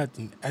couldn't do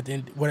nothing at the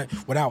end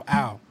without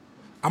Al.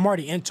 I'm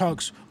already in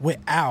talks with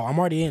Al. I'm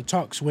already in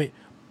talks with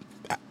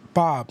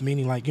Bob,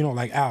 meaning like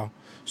Al.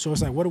 So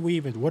it's like, what are we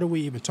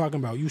even talking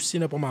about? You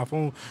sitting up on my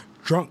phone,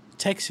 drunk,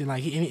 texting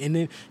and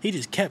then he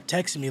just kept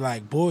texting me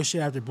like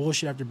bullshit after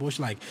bullshit after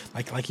bullshit,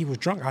 like he was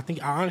drunk. I think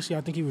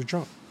he was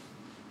drunk.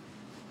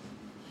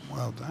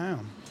 Well,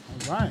 damn.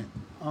 All right.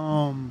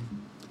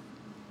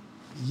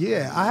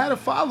 Yeah, I had a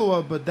follow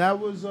up, but that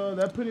was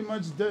that pretty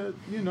much did,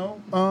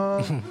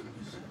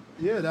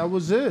 yeah, that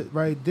was it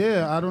right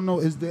there. I don't know.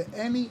 Is there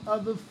any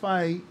other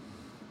fight?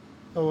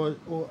 Or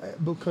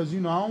because, I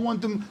don't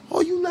want them,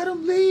 you let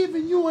him leave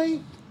and you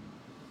ain't.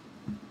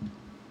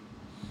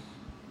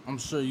 I'm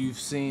sure you've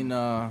seen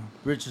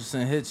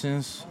Richardson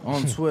Hitchens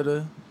on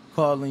Twitter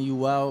calling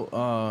you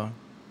out.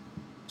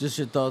 Just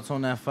your thoughts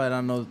on that fight.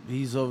 I know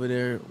he's over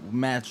there,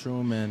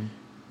 Matchroom, and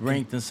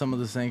ranked in some of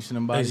the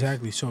sanctioning bodies.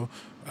 Exactly. So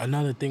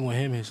another thing with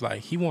him is,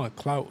 like, he want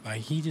clout.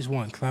 Like, he just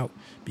want clout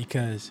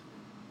because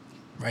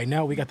right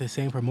now we got the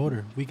same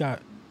promoter. We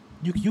got,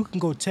 you can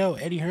go tell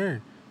Eddie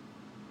Hearn.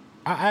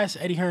 I asked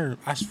Eddie Hearn,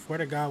 I swear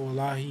to God,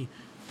 wallahi,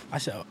 I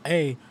said,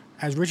 hey,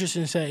 has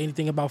Richardson said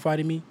anything about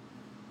fighting me?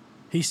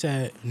 He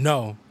said,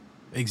 no.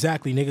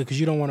 Exactly, nigga, because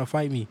you don't want to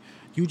fight me.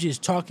 You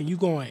just talking, you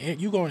go on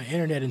the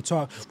internet and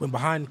talk when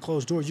behind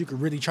closed doors you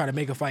could really try to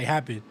make a fight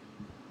happen.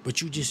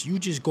 But you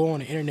just go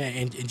on the internet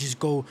and just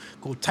go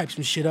type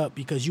some shit up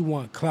because you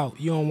want clout.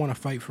 You don't want to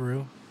fight for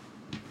real.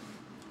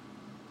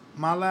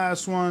 My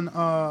last one,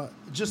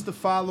 just to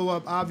follow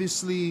up,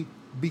 obviously,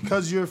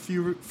 because you're a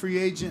free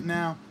agent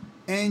now,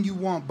 and you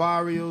want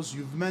Barrios,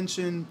 you've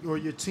mentioned, or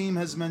your team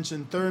has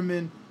mentioned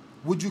Thurman.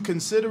 Would you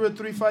consider a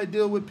 3-fight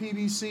deal with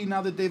PBC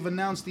now that they've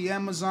announced the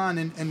Amazon?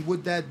 And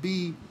would that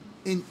be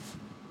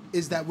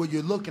is that what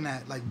you're looking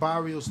at? Like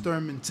Barrios,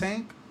 Thurman,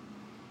 Tank?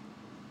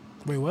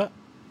 Wait, what?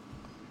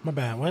 My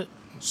bad, what?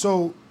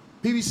 So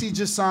PBC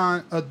just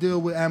signed a deal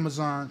with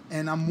Amazon,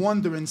 and I'm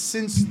wondering,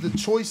 since the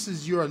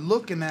choices you're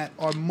looking at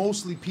are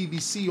mostly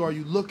PBC, are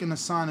you looking to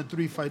sign a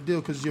 3-fight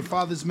deal? Because your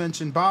father's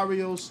mentioned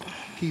Barrios,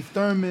 Keith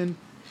Thurman,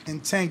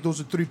 and Tank.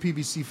 Those are 3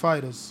 PBC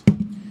fighters.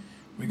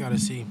 We gotta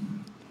see.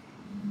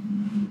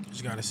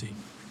 Just gotta see.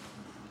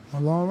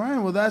 Well, all right.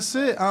 Well, that's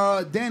it.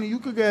 Danny, you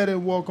could go ahead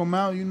and walk them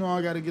out. You know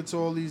I got to get to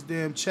all these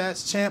damn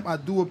chats. Champ, I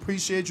do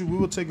appreciate you. We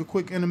will take a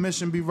quick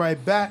intermission, be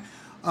right back.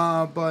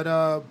 But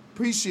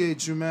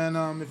appreciate you, man.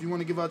 If you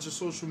want to give out your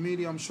social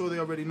media, I'm sure they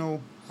already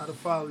know how to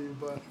follow you.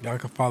 But y'all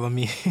can follow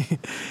me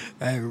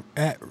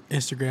at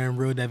Instagram,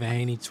 Real Devin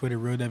Haney, Twitter,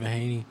 Real Devin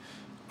Haney.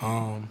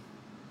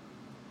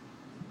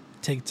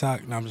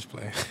 TikTok. No, I'm just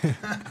playing.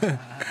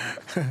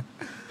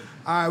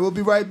 All right, we'll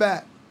be right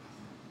back.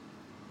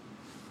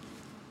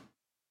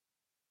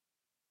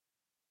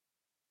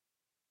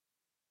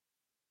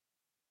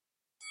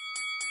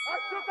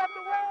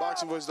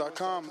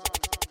 BoxingVoice.com.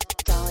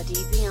 Dollar D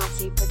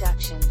Beyonce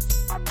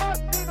Productions. I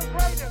must be the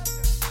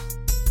greatest.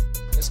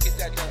 Let's get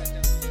that done.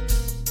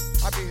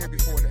 I've been here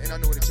before and I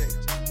know what it takes.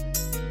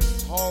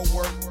 It's hard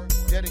work,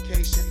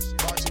 dedication.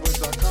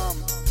 BoxingVoice.com.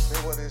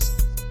 Mayweather is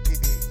he's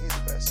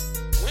the best.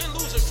 Win,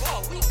 lose, or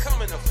draw, we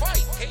coming to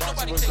fight. Can't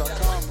nobody take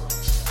that away.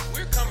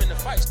 We're coming to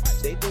fight.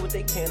 They do what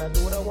they can, I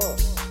do what I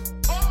want.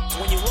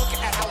 When you look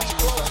at how he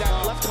throws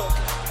that left hook,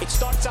 it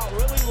starts out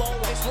really low.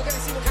 We're going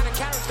to see what kind of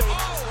character he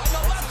has. And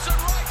the lefts and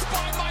rights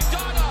by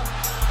Maidana.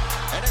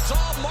 And it's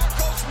all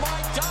Marcos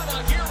Maidana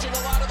here.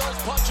 A lot of those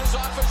punches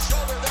off his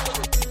shoulder.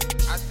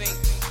 I think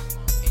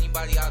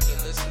anybody out there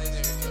listening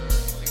or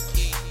the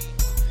key,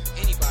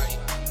 anybody,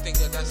 you think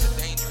that that's a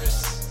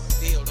dangerous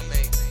deal to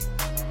make.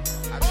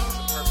 I think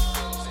it's a perfect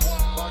deal to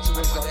make.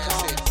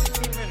 That's it.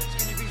 15 minutes.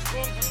 Can you be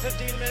strong for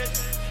 15 minutes?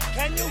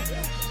 Can you?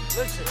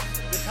 Listen,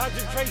 the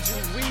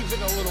concentration is leaving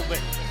a little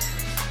bit.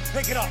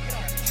 Pick it up.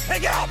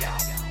 Pick it up!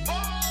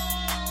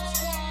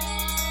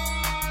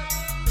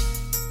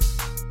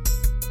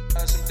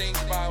 Some things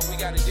about we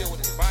got to deal with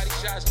his body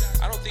shots.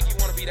 I don't think you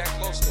want to be that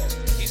close to us.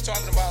 He's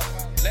talking about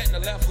letting the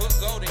left hook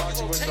go, then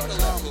you gonna take the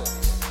left hook.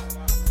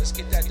 Let's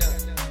get that done.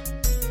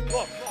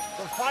 Look,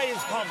 the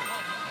fire's coming.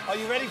 Are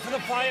you ready for the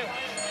fire?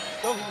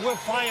 Look, we're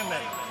firemen.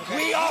 Okay.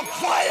 We are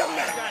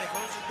firemen!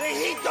 The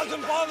heat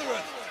doesn't bother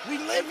us. We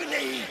live in the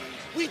heat.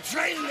 We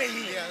train in the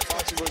heat.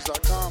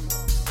 BoxingVoice.com.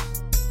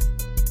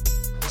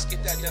 Let's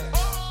get that done.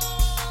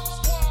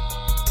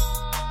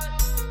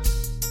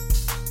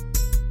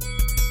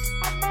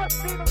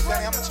 Danny,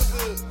 how much of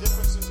the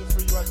difference is it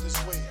for you at this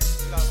weight?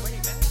 You lost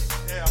weight, man.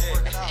 Yeah, I'm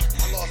working out.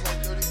 I lost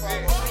like 35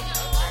 already.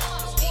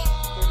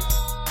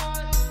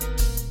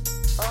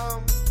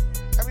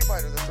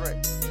 Everybody's a threat.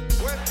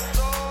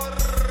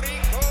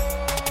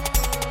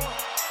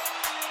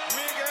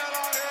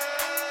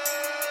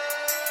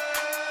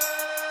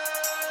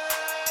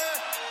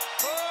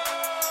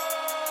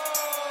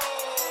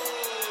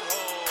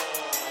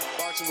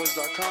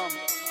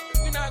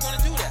 BoxingWords.com. We're not going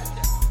to do that.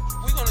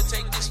 We're going to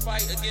take this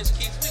fight against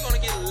Keith. We're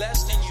going to get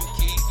less than you,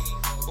 Keith,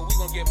 but we're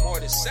going to get more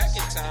the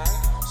second time.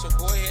 So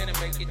go ahead and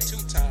make it 2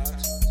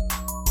 times.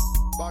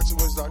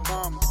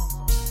 BoxingWords.com.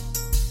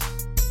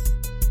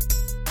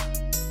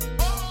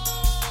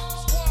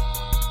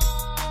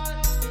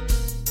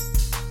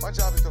 My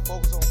job is to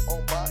focus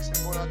on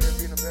boxing, going out there and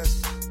being the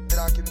best that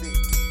I can be.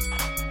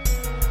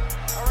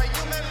 All right,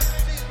 you men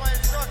receive my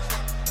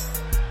instructions.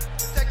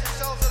 Protect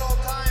yourselves at all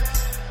times.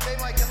 Obey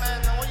my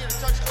commands. I want you to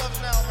touch gloves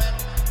now, man.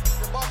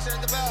 You're boxing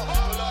at the bell.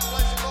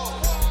 Let's go.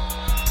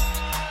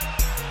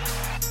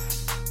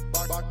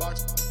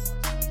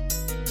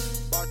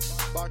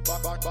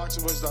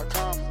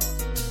 BoxingWords.com.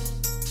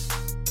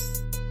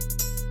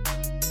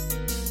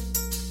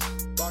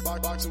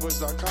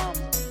 BoxingWords.com.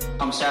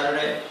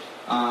 Saturday,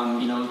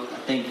 I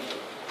think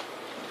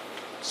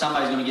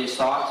somebody's going to get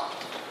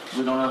stalked.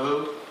 We don't know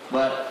who,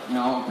 but,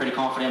 I'm pretty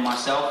confident in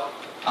myself.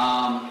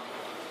 And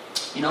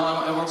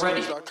we're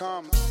ready.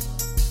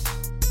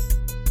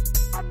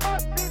 I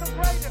must be the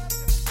greatest.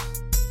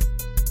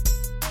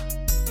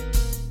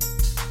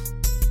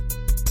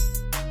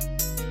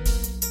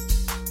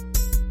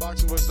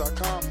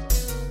 BoxingWords.com.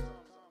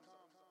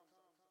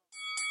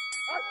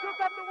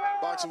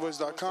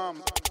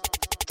 BoxingWords.com.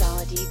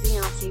 Dollar D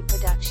Beyonce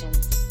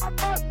Productions. I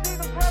must be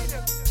the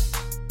greatest.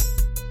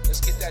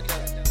 Let's get that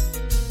done.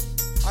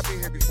 I've been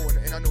here before,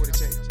 and I know what it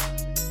takes.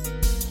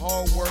 It's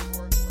hard work,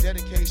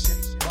 dedication.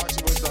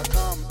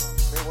 BoxingWords.com.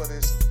 Mayweather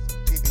is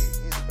PB.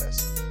 He's the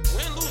best.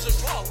 Win, lose, or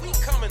draw, we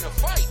coming to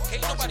fight.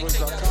 Can't nobody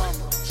take that away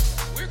from us.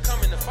 We're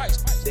coming to fight.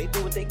 They do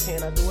what they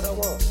can, I do what I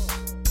want.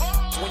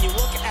 When you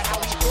look at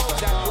how he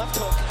throws that left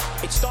hook,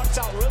 it starts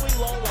out really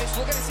low.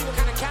 We're going to see what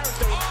kind of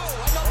character he has.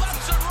 And the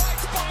lefts and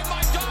rights by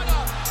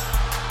Maidana.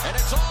 And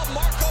it's all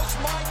Marcos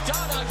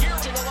Maidana here.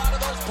 A lot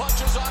of those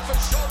punches off his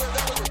shoulder.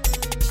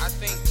 I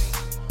think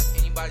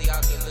anybody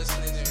out there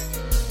listening or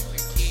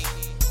key,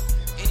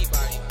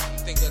 anybody,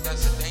 think that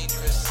that's a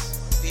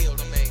dangerous deal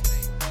to make.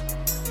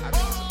 I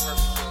think it's a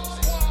perfect deal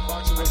to make.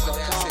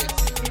 BoxingWords.com.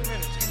 15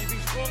 minutes. Can you be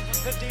strong for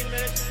 15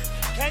 minutes?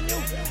 Can you?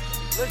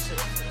 Listen,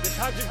 the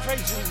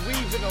concentration is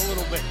leaving a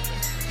little bit.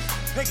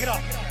 Pick it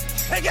up.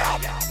 Pick it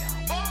up!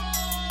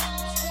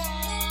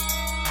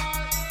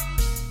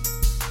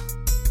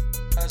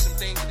 Some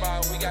things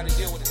about we got to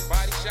deal with his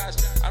body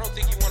shots. I don't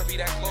think you want to be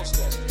that close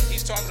to us.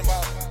 He's talking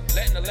about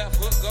letting the left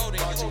hook go,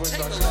 then you won't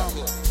take the left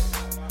hook.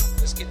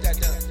 Let's get that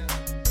done.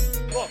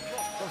 Look,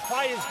 the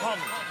fire's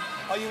coming.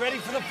 Are you ready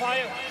for the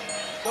fire?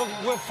 Look,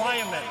 we're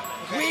firemen.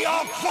 We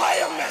are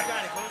firemen!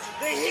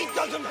 The heat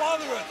doesn't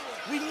bother us.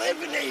 We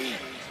live in the heat.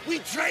 We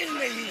train in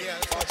the heat.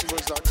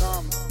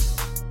 BoxingWords.com.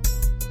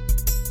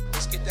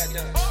 Let's get that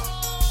done.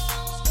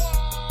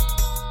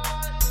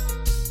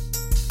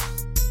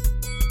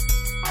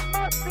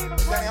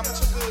 Danny, how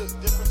much of the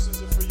difference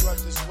is it for you at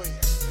this weight?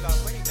 You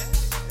lost weight, man?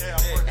 Yeah,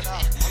 I'm working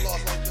out. I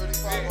lost like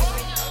 35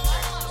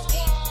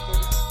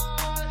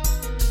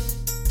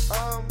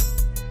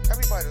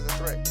 everybody's a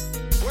threat.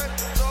 Puerto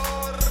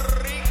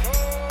Rico.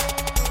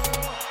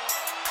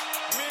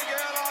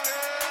 Miguel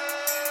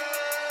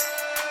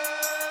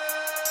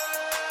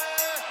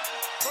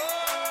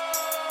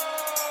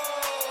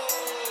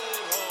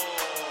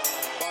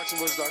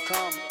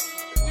BoxingWords.com.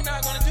 We're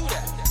not going to do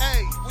that.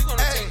 Hey, we're going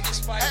to take this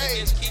fight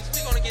against Keith.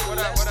 We're going to get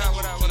less than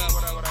you, Keith.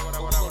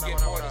 We're going to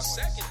get more the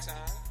second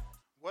time.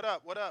 What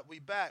up? We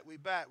back. We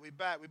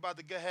about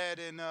to go ahead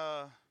and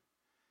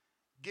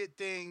get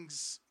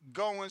things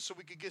going so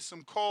we could get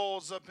some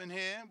calls up in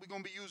here. We're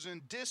going to be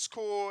using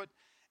Discord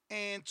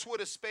and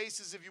Twitter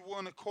Spaces if you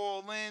want to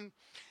call in.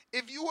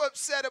 If you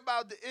upset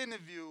about the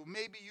interview,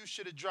 maybe you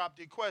should have dropped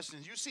your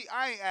questions. You see,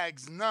 I ain't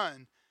asked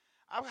none.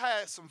 I've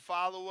had some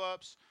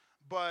follow-ups,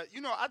 but,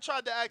 I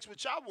tried to ask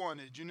what y'all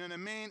wanted, you know what I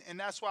mean? And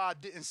that's why I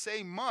didn't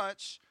say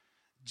much,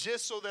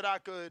 just so that I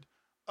could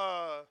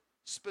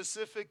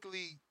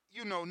specifically,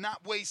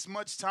 not waste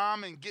much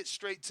time and get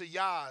straight to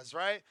y'all's,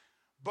 right?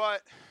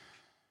 But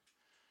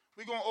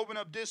we're going to open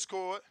up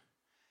Discord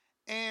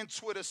and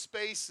Twitter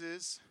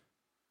Spaces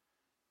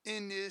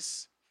in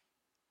this,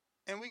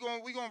 and we're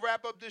gonna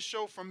wrap up this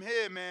show from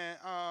here, man.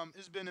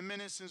 It's been a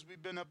minute since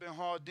we've been up in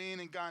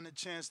Jardin and gotten a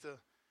chance to,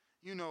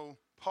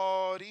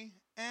 party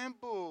and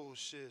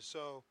bullshit.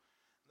 So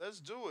let's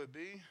do it,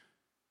 B.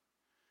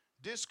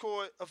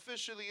 Discord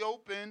officially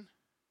open.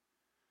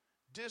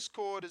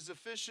 Discord is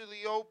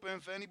officially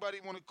open for anybody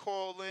want to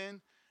call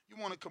in. You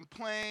want to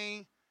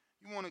complain.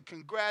 You want to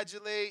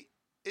congratulate.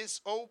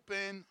 It's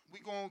open.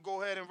 We're going to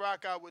go ahead and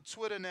rock out with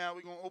Twitter now.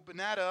 We're going to open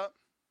that up.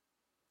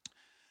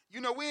 We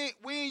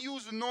ain't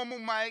using normal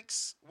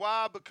mics.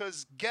 Why?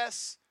 Because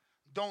guests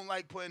don't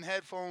like putting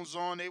headphones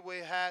on. They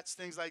wear hats,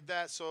 things like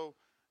that. So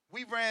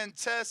we ran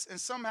tests,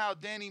 and somehow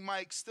Danny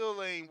mic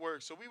still ain't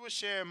work. So we were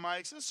sharing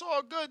mics. It's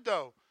all good,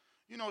 though.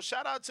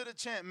 Shout out to the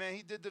champ, man.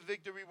 He did the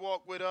victory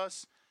walk with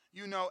us.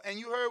 And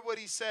you heard what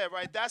he said,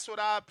 right? That's what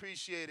I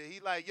appreciated. He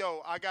like,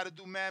 yo, I got to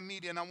do Mad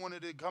Media, and I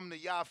wanted to come to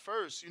y'all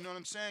first. You know what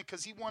I'm saying?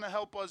 Because he want to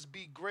help us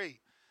be great.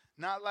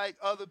 Not like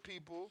other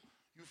people,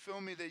 You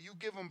feel me? That you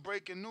give them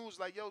breaking news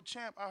like, yo,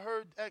 champ, I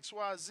heard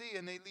XYZ,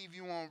 and they leave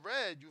you on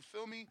red. You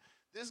feel me?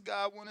 This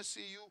guy want to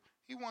see you.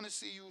 He want to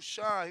see you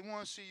shine. He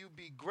want to see you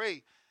be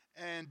great,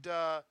 and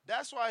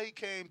that's why he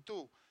came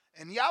through.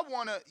 And y'all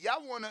wanna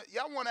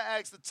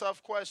ask the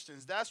tough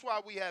questions. That's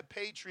why we had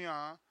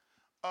Patreon.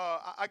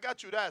 I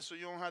got you that, so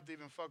you don't have to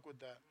even fuck with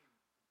that.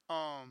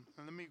 And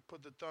let me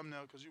put the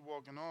thumbnail because you're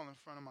walking all in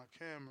front of my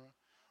camera.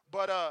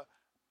 But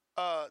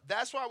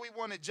that's why we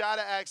wanted Ja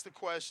to ask the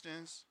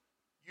questions,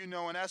 and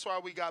that's why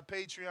we got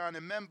Patreon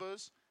and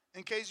members.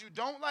 In case you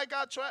don't like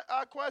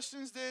our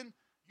questions, then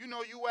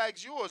you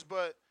ask yours.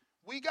 But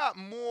we got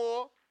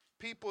more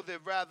people that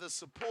rather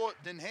support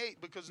than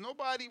hate because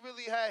nobody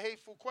really had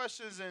hateful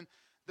questions, and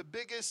the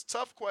biggest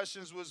tough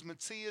questions was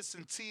Matthias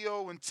and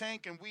Tio and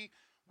Tank, and we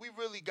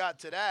really got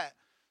to that.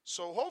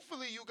 So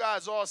hopefully you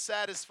guys are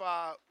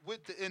satisfied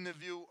with the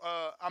interview.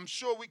 I'm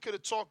sure we could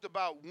have talked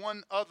about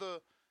one other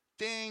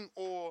thing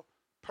or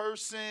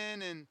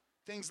person and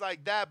things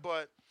like that,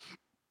 but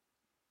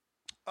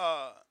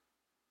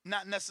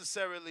not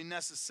necessarily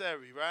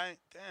necessary, right?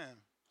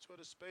 Damn,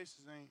 Twitter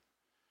Spaces ain't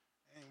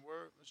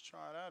work. Let's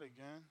try that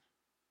again.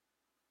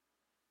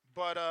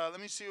 But let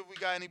me see if we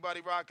got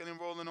anybody rocking and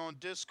rolling on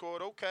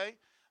Discord. Okay,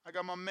 I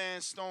got my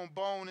man Stone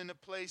Bone in the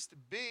place to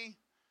be.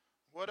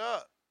 What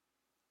up?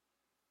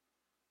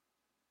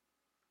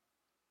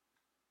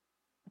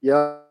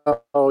 Yo,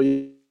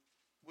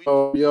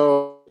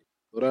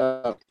 what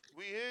up?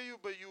 We hear you,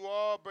 but you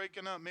are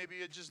breaking up. Maybe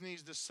it just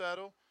needs to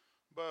settle.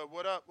 But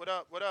what up? What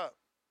up? What up?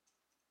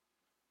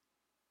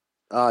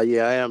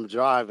 Yeah, I am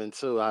driving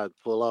too. I had to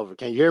pull over.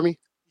 Can you hear me?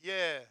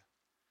 Yeah.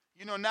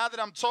 Now that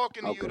I'm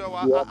talking to you though,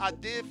 I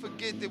did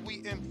forget that we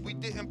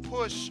didn't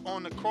push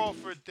on the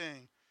Crawford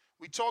thing.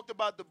 We talked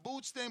about the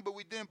Boots thing, but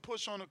we didn't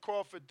push on the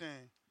Crawford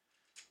thing.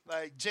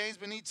 Like James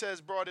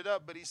Benitez brought it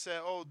up, but he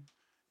said, "Oh,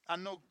 I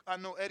know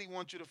Eddie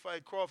wants you to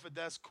fight Crawford.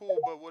 That's cool,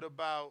 but what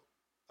about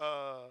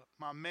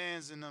my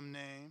man's in them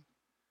name,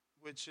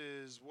 which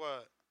is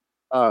what?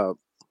 Uh,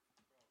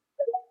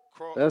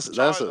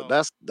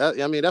 Charlo.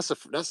 I mean, that's a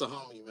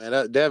homie, man.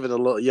 That Devin, a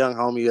little young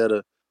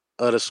homie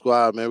of the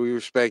squad, man. We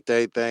respect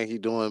everything he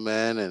doing,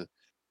 man. And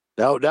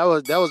that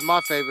was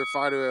my favorite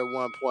fighter at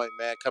one point,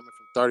 man. Coming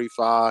from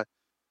 35,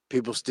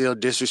 people still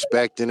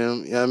disrespecting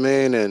him. You know what I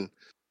mean? And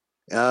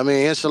I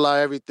mean, inshallah,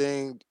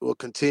 everything will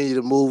continue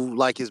to move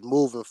like it's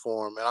moving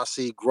for him. And I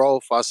see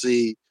growth. I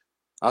see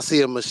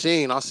a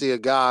machine. I see a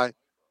guy,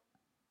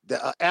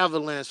 the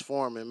avalanche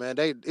forming, man.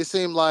 It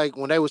seemed like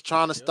when they was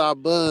trying to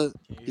stop Bud,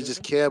 he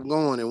just kept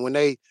going. And when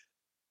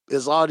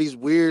it's all these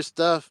weird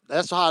stuff,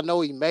 that's how I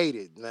know he made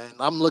it, man.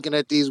 I'm looking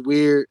at these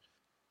weird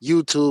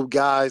YouTube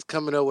guys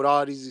coming up with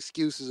all these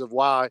excuses of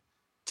why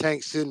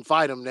Tank shouldn't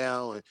fight him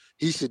now, and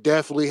he should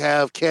definitely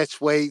have catch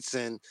weights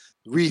and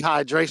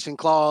rehydration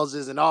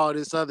clauses and all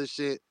this other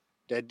shit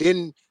that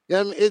didn't.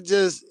 I mean,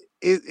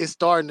 it's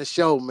starting to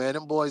show, man.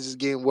 Them boys is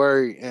getting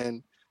worried,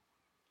 and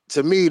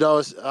to me,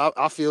 though,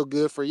 I feel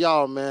good for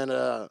y'all, man.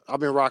 I've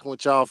been rocking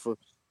with y'all for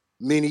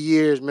many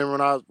years. Remember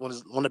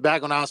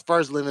when I was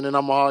first living in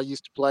Omaha, I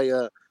used to play.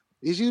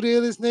 Is you the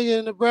illest nigga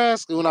in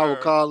Nebraska? When I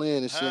would call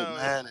in and shit,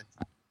 man. And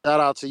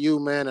shout out to you,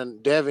 man.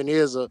 And Devin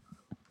is a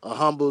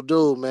humble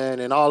dude, man.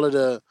 And all of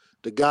the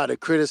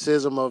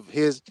criticism of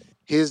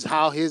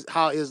how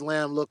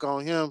Islam look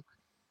on him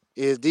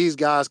is these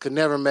guys could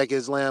never make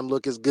Islam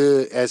look as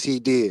good as he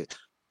did.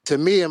 To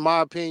me, in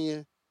my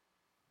opinion,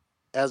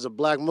 as a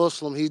black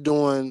Muslim, he's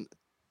doing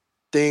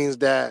things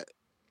that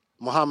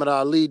Muhammad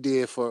Ali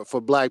did for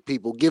black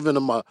people, giving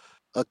them a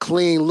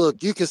clean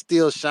look. You can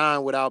still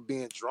shine without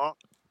being drunk.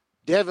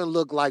 Devin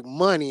looked like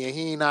money, and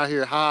he ain't out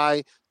here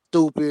high,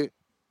 stupid,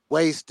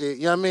 wasted.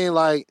 You know what I mean?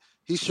 Like,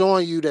 he's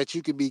showing you that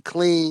you can be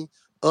clean,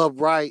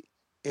 upright,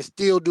 and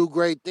still do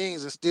great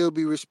things and still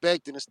be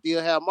respected and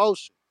still have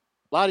motion.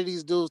 A lot of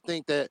these dudes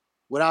think that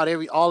without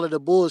all of the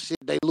bullshit,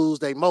 they lose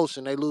their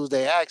motion, they lose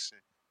their action.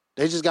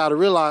 They just got to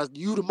realize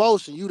you the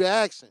motion, you the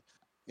action,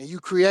 and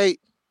you create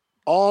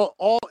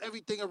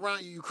everything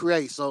around you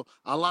create. So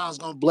Allah's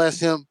gonna bless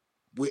him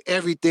with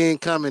everything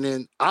coming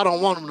in. I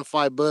don't want him to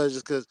fight Bud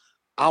just because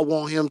I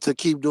want him to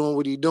keep doing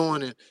what he's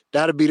doing, and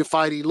that'll be the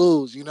fight he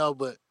lose,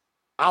 But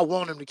I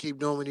want him to keep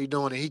doing what he's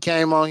doing. And he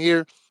came on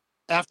here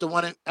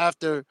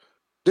after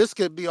this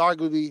could be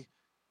arguably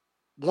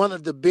one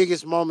of the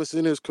biggest moments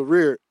in his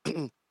career.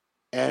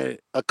 And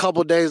a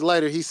couple days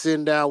later, he's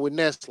sitting down with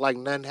Ness like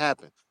nothing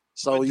happened.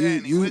 So with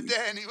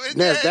Danny.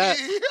 Ness,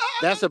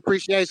 that's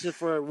appreciation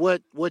for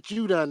what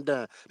you done.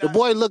 The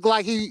boy looked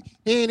like he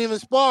ain't even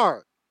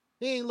sparred.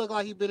 He ain't look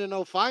like he been in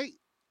no fight.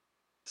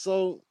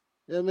 So,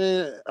 I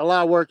mean, a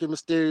lot of work in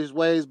mysterious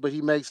ways, but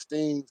he makes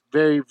things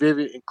very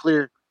vivid and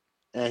clear.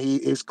 And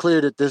it's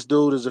clear that this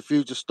dude is a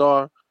future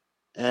star.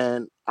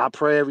 And I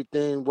pray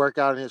everything work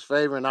out in his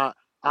favor. And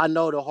I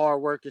know the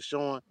hard work is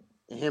showing,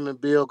 and him and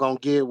Bill gonna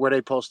get where they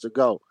supposed to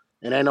go.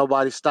 And ain't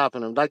nobody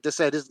stopping them. Like they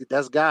said,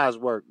 that's God's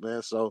work,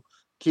 man. So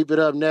keep it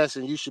up, Ness,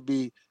 and you should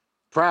be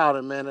proud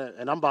of, man.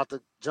 And I'm about to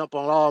jump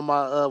on all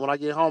my when I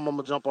get home, I'm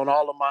gonna jump on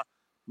all of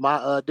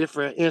my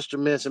different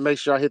instruments and make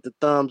sure I hit the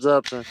thumbs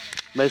ups and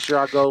make sure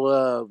I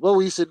go what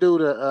we used to do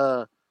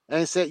to you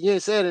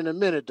ain't said in a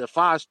minute, the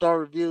 5-star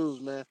reviews,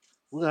 man.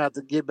 We're gonna have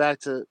to get back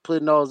to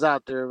putting those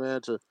out there,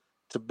 man, to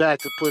back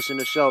to pushing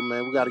the show,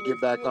 man. We gotta get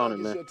back on it,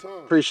 man.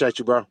 Appreciate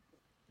you, bro.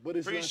 But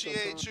it's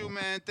Appreciate you,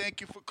 man. Thank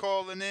you for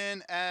calling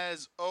in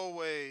as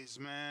always,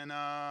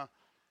 man.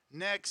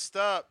 Next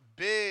up,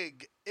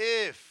 Big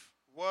If.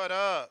 What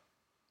up?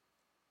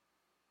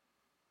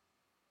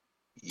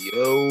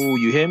 Yo,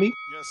 you hear me?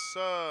 Yes,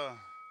 sir.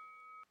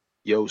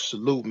 Yo,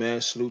 salute, man.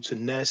 Salute to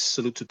Ness.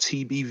 Salute to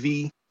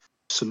TBV.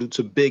 Salute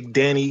to Big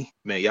Danny.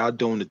 Man, y'all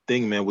doing the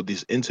thing, man, with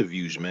these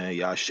interviews, man.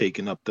 Y'all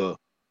shaking up the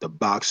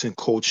boxing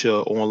culture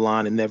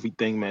online and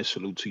everything, man.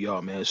 Salute to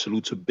y'all, man.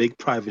 Salute to Big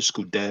Private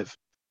School Dev.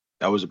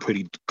 That was a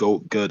pretty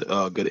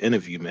good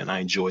interview, man. I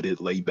enjoyed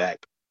it, laid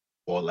back,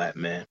 all that,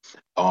 man.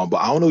 But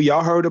I don't know,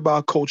 y'all heard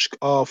about Coach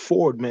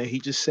Ford, man. He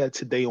just said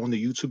today on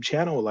the YouTube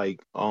channel, like,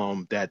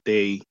 that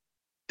they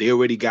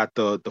already got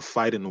the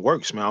fight in the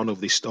works, man. I don't know if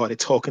they started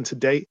talking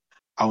today.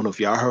 I don't know if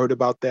y'all heard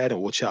about that and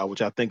what y'all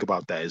think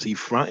about that. Is he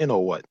fronting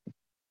or what?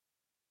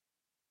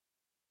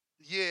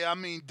 Yeah, I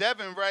mean,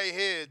 Devin right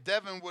here.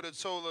 Devin would have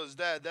told us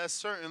that. That's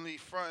certainly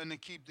fronting to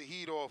keep the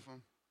heat off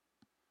him.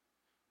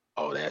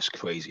 Oh, that's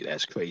crazy.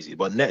 That's crazy.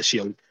 But Nets,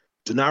 yo,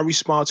 do not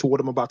respond to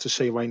what I'm about to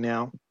say right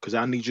now, because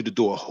I need you to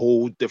do a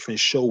whole different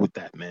show with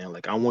that, man.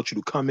 Like, I want you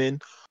to come in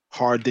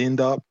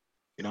hardened up,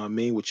 you know what I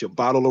mean, with your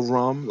bottle of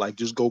rum. Like,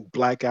 just go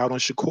black out on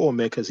Shakur,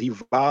 man, because he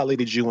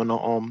violated you on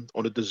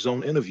the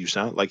DAZN interview,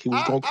 son. Like, he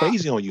was going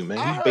crazy on you,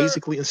 man. He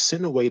basically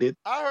insinuated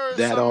I heard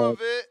that some of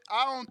it.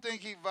 I don't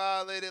think he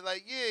violated.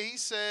 Like, yeah, he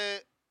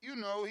said, he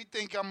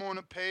think I'm on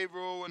the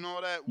payroll and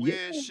all that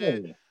weird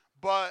shit.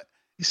 But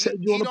he said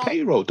you're on the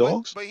payroll,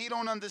 dogs. But he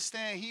don't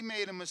understand. He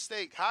made a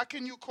mistake. How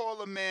can you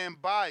call a man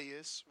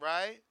biased,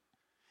 right?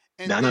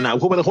 No.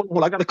 Hold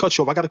on. I gotta cut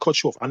you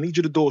off. I need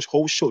you to do a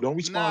whole show. Don't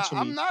respond to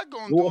me. I'm not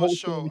gonna do a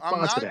show.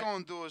 I'm not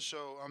gonna do a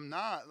show. I'm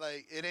not.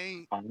 Like, it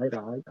ain't. All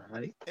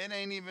right. It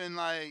ain't even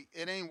like,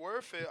 it ain't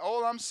worth it.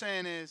 All I'm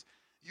saying is,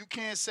 you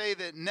can't say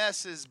that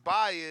Ness is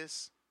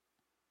biased,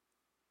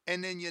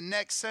 and then your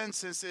next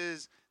sentence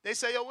is, they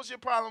say, yo, what's your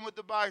problem with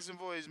the boxing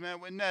voice, man,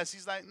 with Ness?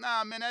 He's like,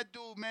 nah, man, that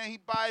dude, man, he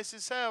biased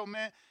as hell,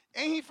 man.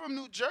 Ain't he from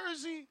New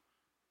Jersey?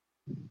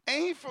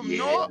 Ain't he from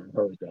North?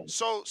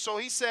 So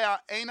he said,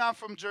 ain't I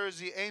from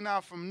Jersey, ain't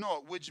I from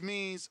North, which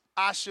means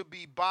I should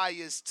be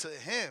biased to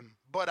him,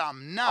 but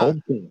I'm not.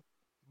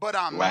 But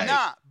I'm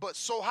not. But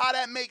so how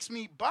that makes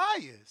me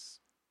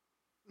biased?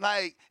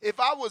 Like, if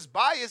I was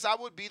biased, I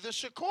would be the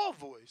Shakur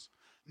voice.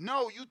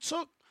 No,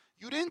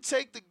 you didn't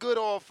take the good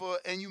offer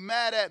and you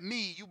mad at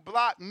me. You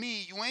blocked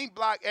me. You ain't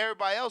blocked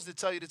everybody else to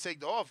tell you to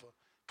take the offer.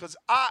 Because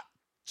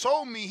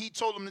he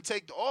told him to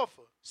take the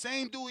offer.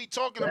 Same dude he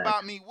talking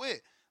about me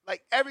with.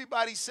 Like,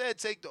 everybody said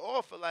take the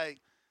offer.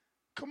 Like,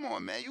 come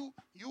on, man.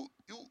 You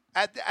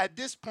at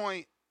this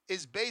point,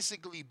 it's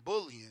basically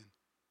bullying.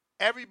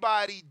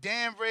 Everybody,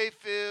 Dan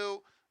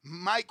Rayfield,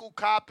 Michael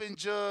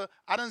Coppinger,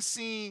 I done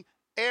seen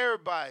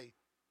everybody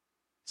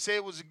say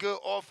it was a good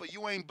offer.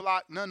 You ain't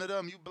blocked none of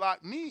them. You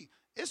blocked me.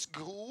 It's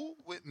cool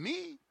with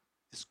me.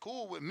 It's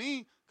cool with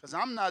me because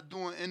I'm not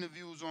doing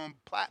interviews on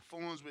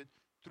platforms with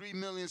 3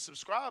 million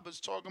subscribers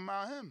talking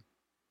about him.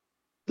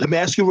 Let me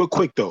ask you real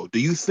quick, though. Do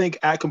you think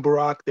Akim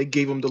Barak, they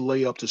gave him the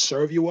layup to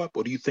serve you up,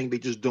 or do you think they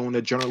just doing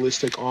a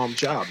journalistic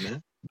job,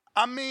 man?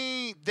 I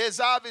mean,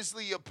 there's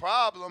obviously a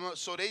problem,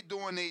 so they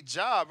doing their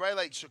job, right?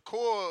 Like,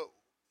 Shakur,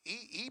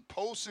 he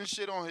posting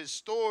shit on his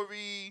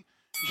story.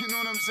 You know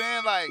what I'm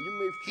saying? Like,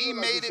 he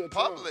made it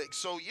public.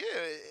 So,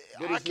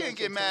 yeah, I can't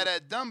get mad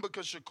at them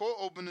because Shakur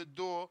opened the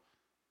door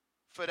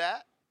for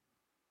that.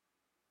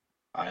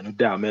 All right, no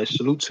doubt, man.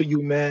 Salute to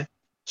you, man.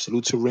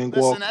 Salute to Ringwalk.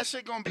 Listen, that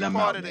shit gonna be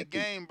part of the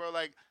game, bro.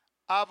 Like,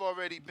 I've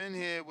already been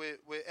here with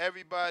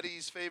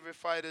everybody's favorite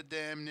fighter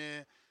damn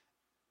near.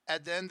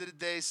 At the end of the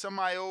day,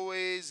 somebody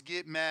always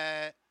get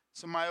mad.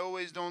 Somebody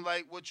always don't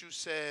like what you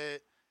said.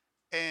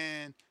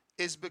 And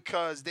it's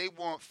because they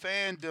want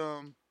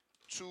fandom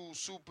to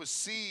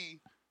supersede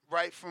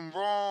right from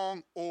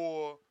wrong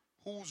or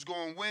who's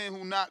going to win,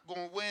 who not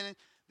going to win.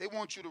 They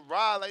want you to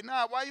ride. Like,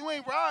 nah, why you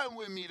ain't riding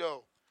with me,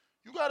 though?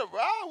 You got to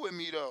ride with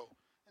me, though.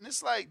 And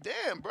it's like,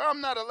 damn, bro,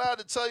 I'm not allowed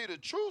to tell you the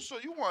truth, so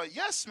you want a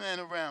yes man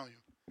around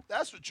you.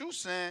 That's what you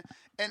saying.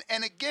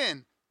 And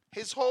again,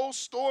 his whole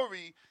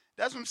story,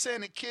 that's what I'm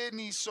saying, the kid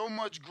needs so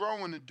much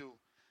growing to do.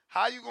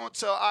 How you going to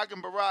tell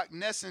Akim Barak,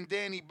 Ness, and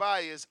Danny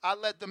biased? I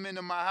let them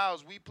into my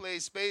house. We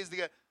played spades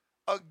together.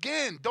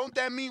 Again, don't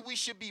that mean we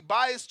should be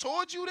biased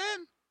towards you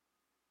then?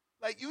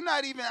 Like,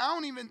 I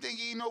don't even think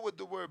he know what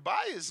the word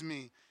bias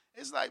mean.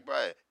 It's like,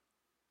 bro,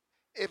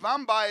 if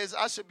I'm biased,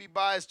 I should be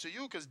biased to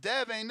you because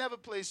Dev ain't never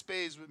played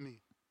spades with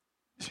me.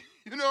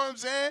 You know what I'm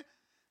saying?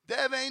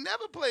 Dev ain't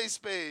never played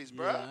spades,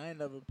 bro. Yeah, I ain't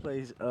never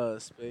played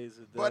spades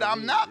with Dev. But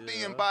I'm not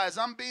being biased.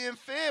 I'm being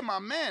fair, my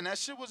man. That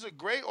shit was a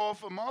great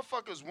offer.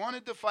 Motherfuckers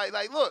wanted to fight.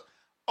 Like, look,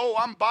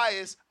 I'm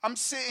biased. I'm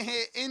sitting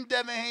here in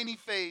Devin Haney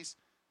face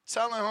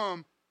telling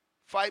him,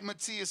 fight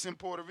Matais in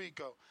Puerto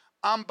Rico.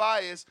 I'm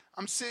biased.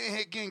 I'm sitting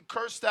here getting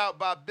cursed out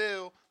by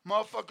Bill.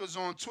 Motherfuckers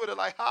on Twitter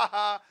like, ha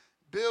ha,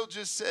 Bill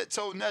just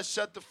told Ness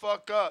shut the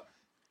fuck up.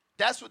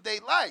 That's what they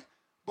like.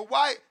 But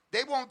why?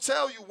 They won't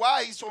tell you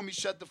why he told me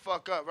shut the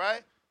fuck up,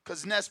 right?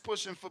 Because Ness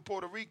pushing for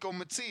Puerto Rico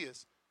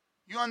Matias.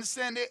 You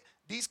understand it?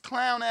 These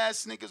clown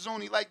ass niggas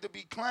only like to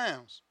be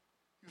clowns.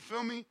 You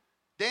feel me?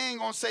 They ain't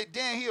gonna say,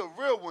 damn, he a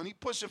real one. He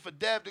pushing for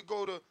Dev to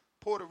go to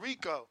Puerto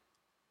Rico.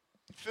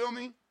 You feel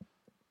me?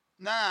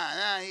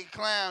 Nah, he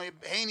clown.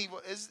 Haney,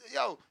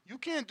 yo, you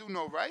can't do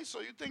no right.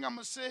 So you think I'm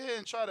gonna sit here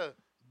and try to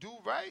do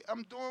right?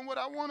 I'm doing what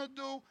I want to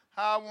do,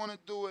 how I want to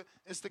do it.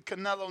 It's the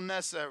Canelo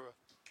Ness era.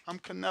 I'm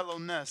Canelo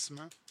Ness,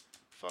 man.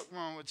 Fuck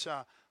wrong with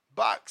y'all.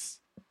 Box,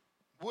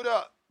 what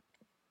up?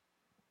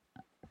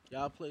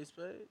 Y'all play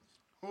spades?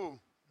 Who?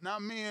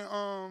 Not me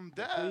and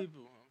The Dad.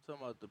 people. I'm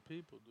talking about the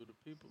people. Do the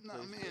people play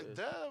Not me spades? and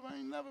Dad. I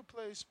ain't never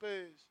played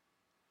spades.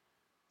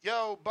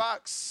 Yo,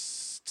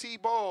 Box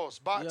T-Balls.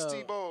 Box Yo,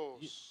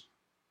 T-Balls.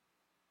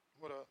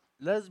 What up?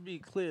 Let's be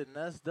clear.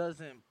 Ness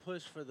doesn't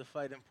push for the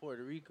fight in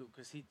Puerto Rico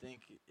because he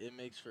think it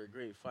makes for a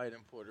great fight in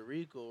Puerto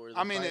Rico, or the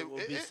fight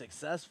will be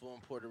successful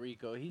in Puerto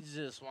Rico. He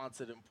just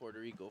wants it in Puerto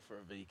Rico for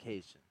a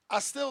vacation. I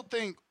still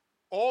think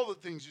all the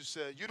things you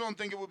said. You don't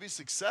think it will be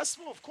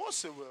successful? Of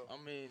course it will. I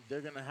mean, they're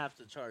gonna have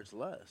to charge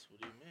less.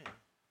 What do you mean?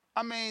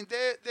 I mean,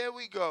 there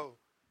we go.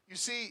 You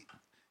see,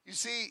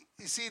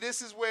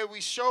 this is where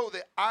we show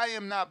that I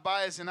am not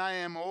biased and I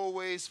am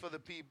always for the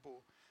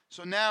people.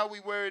 So now we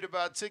worried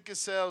about ticket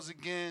sales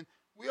again.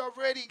 We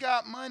already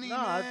got money,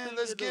 man.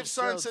 Let's give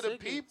something to the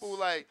people.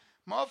 Like,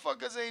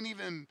 motherfuckers ain't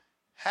even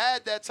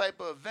had that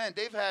type of event.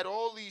 They've had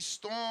all these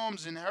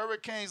storms and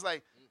hurricanes.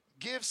 Like,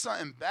 give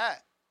something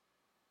back.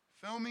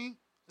 Feel me?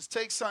 Let's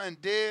take something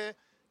there.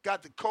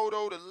 Got the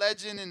Cotto, the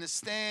legend in the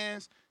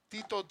stands.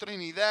 Tito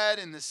Trinidad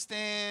in the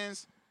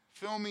stands.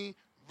 Feel me?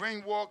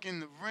 Ring walk in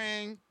the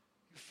ring.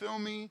 You feel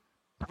me?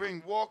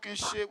 Ring walking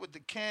shit with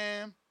the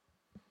cam.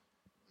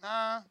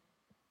 Nah.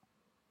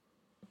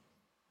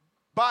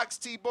 Box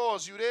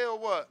T-Balls, you there or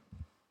what?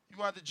 You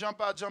want to jump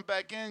out, jump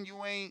back in?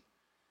 You ain't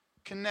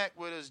connect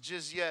with us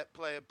just yet,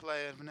 player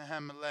from the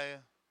Himalaya.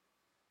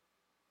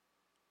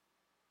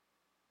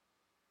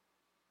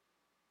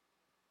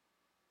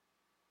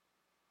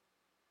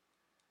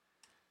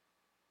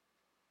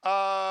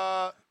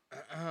 All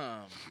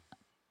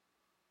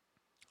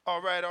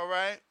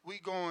right. We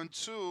going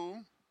to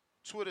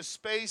Twitter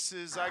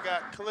Spaces. I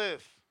got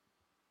Cliff.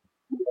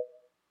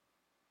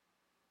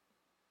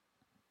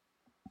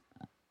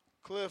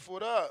 Cliff,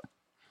 what up?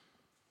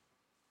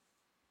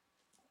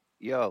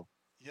 Yo.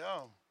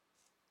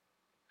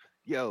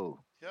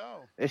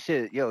 That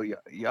shit,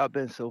 y'all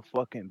been so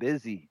fucking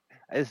busy.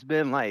 It's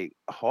been like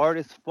hard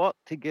as fuck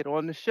to get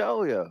on the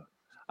show, yo.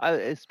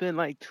 It's been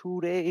like 2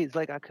 days,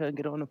 like I couldn't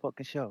get on the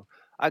fucking show.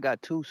 I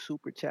got 2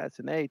 super chats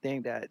and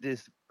everything that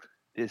just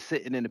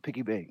sitting in the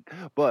piggy bank.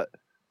 But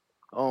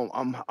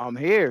I'm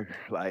here.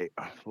 Like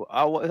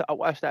I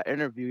watched that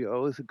interview. Yo,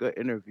 it was a good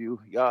interview.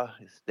 Y'all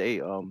stay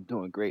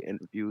doing great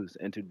interviews,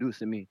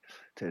 introducing me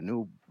to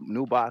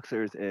new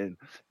boxers and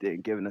then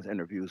giving us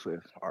interviews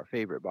with our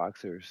favorite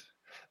boxers.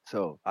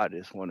 So I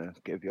just want to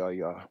give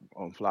y'all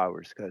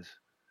flowers because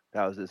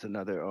that was just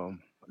another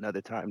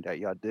time that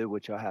y'all did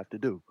what y'all have to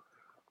do.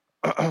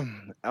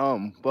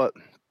 But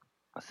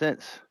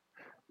since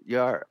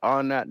you're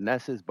on that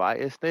Ness's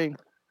bias thing,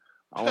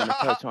 I want to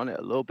touch on it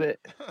a little bit.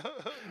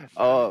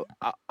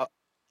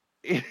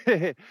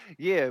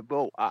 Yeah,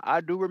 but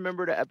I do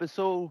remember the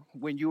episode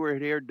when you were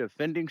there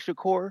defending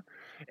Shakur,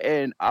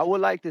 and I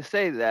would like to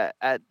say that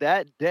at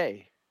that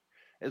day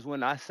is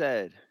when I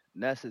said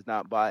Ness is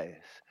not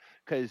biased,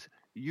 because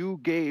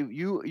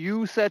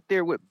you sat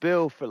there with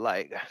Bill for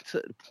like to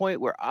the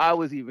point where I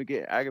was even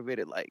getting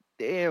aggravated. Like,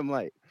 damn,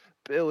 like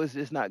Bill is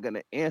just not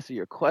gonna answer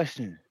your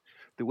question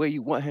the way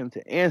you want him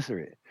to answer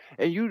it,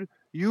 and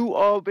you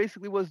all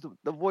basically was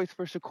the voice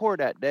for Shakur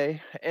that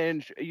day,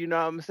 and you know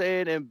what I'm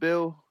saying, and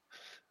Bill.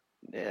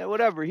 Yeah,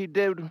 whatever he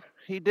did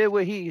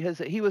what he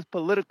was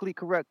politically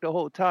correct the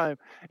whole time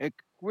and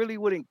really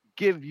wouldn't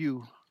give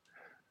you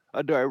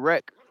a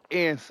direct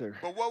answer.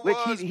 But what Which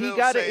was he Bill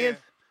got an saying?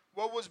 answer.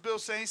 What was Bill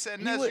saying? He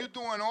said, Ness, you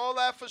doing all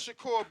that for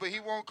Shakur, but he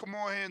won't come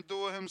on here and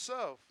do it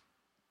himself.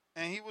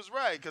 And he was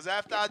right, because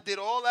after I did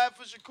all that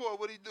for Shakur,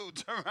 what'd he do?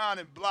 Turn around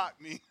and block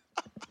me.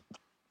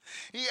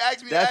 He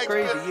asked me to ask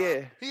crazy, Bill.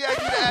 yeah. He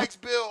asked me to ask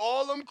Bill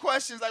all them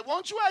questions. Like,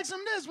 won't you ask him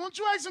this? Won't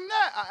you ask him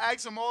that? I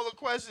asked him all the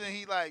questions, and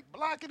he like,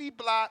 blockity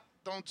block,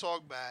 don't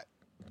talk back.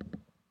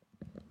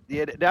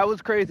 Yeah, that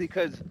was crazy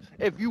because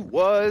if you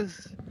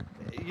was,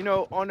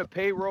 on the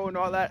payroll and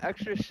all that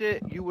extra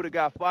shit, you would have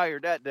got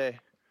fired that day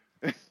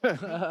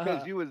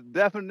because you was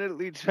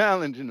definitely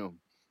challenging him.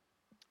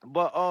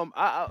 But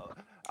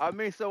I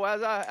mean, so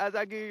as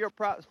I give you your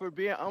props for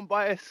being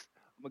unbiased,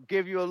 I'm gonna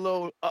give you a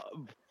little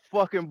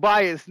fucking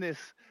biasness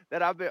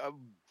that I've been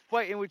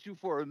fighting with you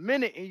for a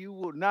minute, and you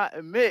will not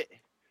admit.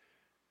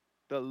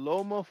 The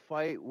Loma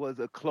fight was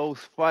a close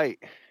fight,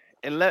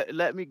 And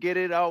let me get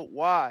it out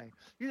why.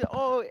 He said,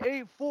 oh,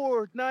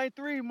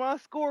 8493, my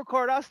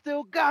scorecard. I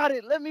still got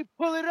it. Let me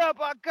pull it up.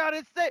 I got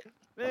it set.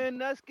 Man,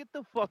 let's get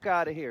the fuck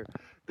out of here.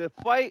 The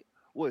fight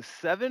was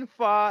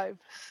 7-5,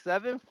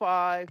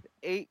 7-5,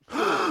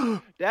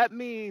 8-4. That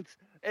means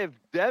if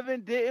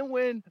Devin didn't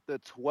win the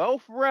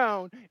 12th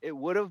round, it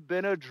would have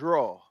been a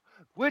draw,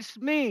 which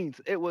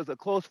means it was a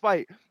close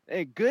fight.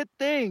 And good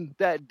thing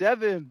that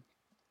Devin,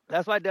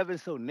 that's why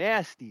Devin's so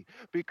nasty,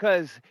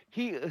 because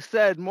he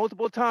said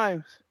multiple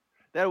times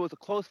that it was a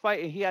close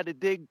fight and he had to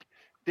dig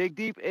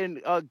deep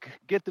and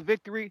get the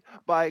victory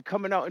by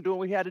coming out and doing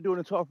what he had to do in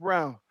the 12th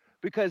round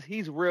because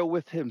he's real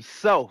with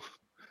himself.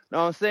 Know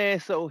what I'm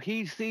saying? So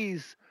he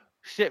sees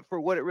shit for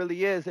what it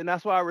really is, and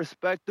that's why I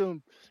respect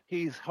him.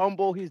 He's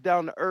humble, he's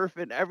down to earth,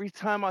 and every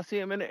time I see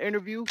him in an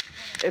interview,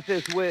 if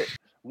it's with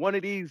one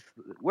of these,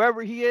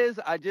 wherever he is,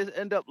 I just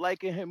end up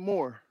liking him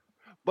more.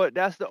 But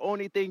that's the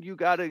only thing you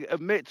got to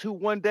admit to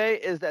one day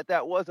is that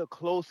that was a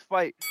close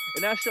fight.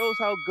 And that shows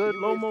how good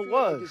You may Loma feel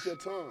like was. it's your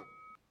time,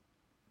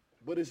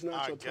 but it's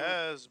not your time.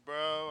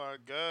 I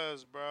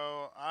guess,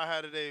 bro. I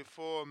had it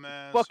 8-4,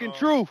 man. Fucking So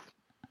truth.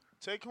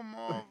 take him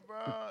off, bro.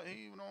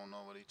 He don't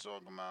know what he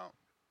talking about.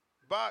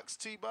 Box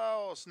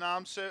T-Balls. Nah,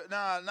 I'm serious.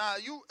 Nah.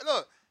 You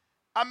look.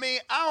 I mean,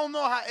 I don't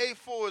know how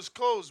 8-4 is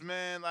close,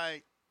 man.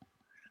 Like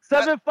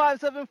 7-5,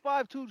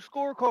 7-5, two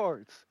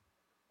scorecards.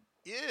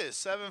 yeah,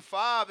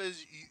 7-5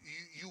 is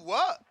you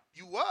up.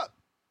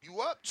 You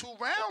up 2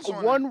 rounds on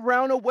him. One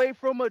round away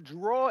from a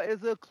draw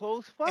is a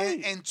close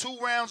fight. And 2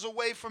 rounds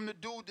away from the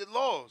dude that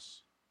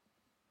lost.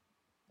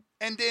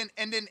 And then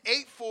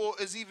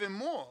 8-4 is even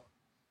more.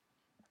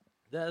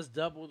 That's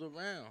double the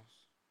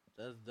rounds.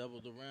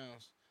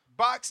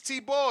 Box T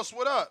Boss,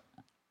 what up?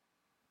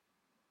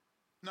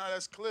 Nah,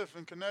 that's Cliff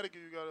in Connecticut.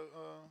 You gotta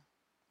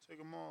take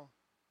him off.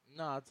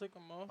 Nah, I took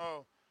him off.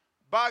 Oh,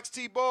 Box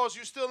T Balls,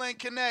 you still ain't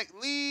connect.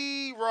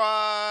 Lee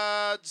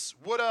Rods,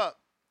 what up?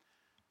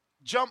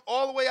 Jump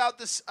all the way out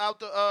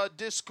the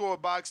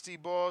Discord, Box T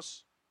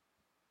Boss.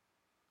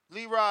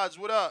 Lee Rods,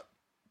 what up?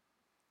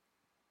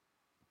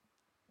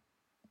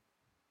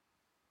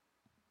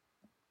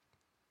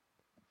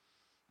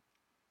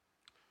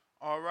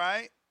 All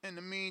right. In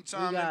the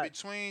meantime, in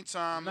between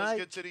time, let's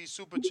get to these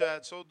super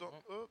chats. Hold on.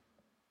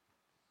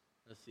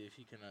 Let's see if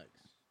he connects.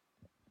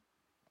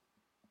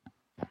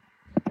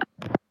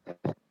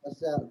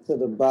 Shout out to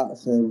the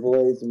boxing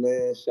voice,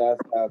 man. Shout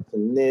out to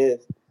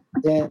Ness,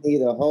 Danny,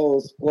 the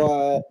whole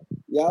squad.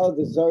 Y'all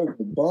deserve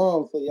a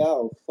bomb for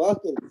y'all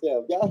fucking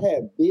self. Y'all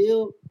had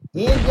Bill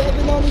and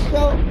Devin on the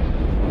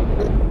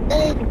show.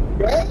 Hey,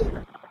 great.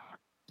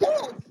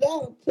 Shout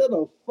out to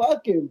the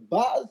fucking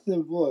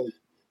boxing voice.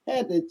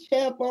 Had the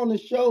champ on the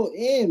show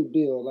and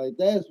Bill. Like,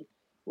 that's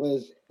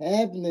what's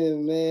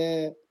happening,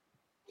 man.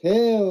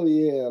 Hell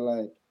yeah.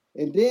 Like,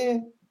 and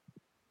then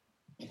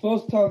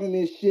folks talking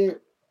this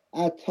shit.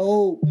 I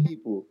told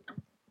people,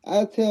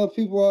 I tell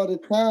people all the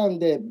time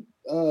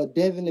that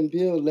Devin and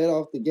Bill let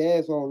off the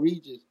gas on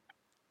Regis.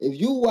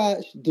 If you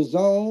watch the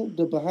zone,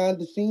 the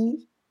behind the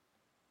scenes,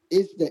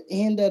 it's the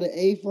end of the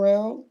 8th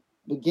round,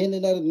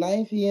 beginning of the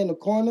 9th. He in the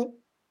corner.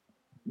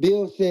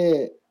 Bill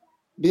said,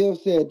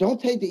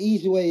 don't take the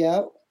easy way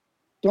out.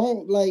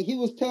 Don't, like, he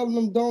was telling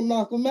them, don't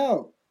knock him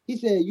out. He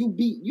said, you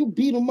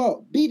beat him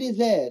up, beat his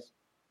ass,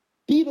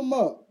 beat him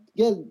up.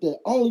 Guess the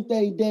only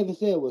thing Devin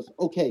said was,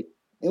 okay.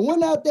 And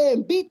went out there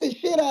and beat the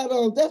shit out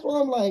of him. That's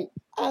why I'm like,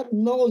 I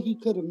know he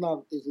could have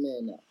knocked this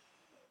man out.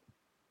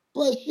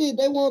 But shit,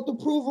 they want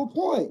to prove a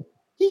point.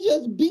 He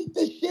just beat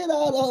the shit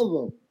out of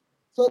him.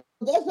 So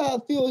that's how I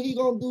feel he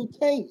gonna do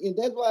Tank. And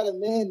that's why the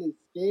man is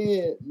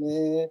scared,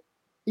 man.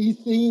 He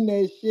seen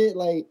that shit.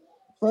 Like,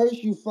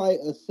 first you fight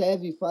a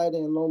savvy fighter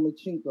in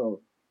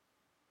Lomachenko.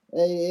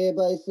 Hey,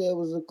 everybody said it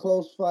was a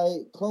close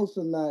fight. Close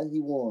or not, he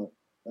won.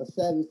 A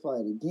savvy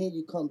fighter. Then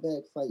you come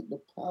back, fight the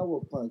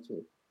power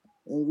puncher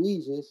and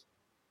Regis,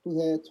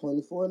 who had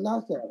 24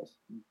 knockouts.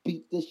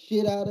 Beat the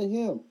shit out of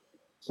him.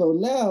 So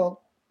now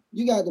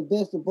you got the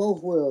best of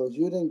both worlds.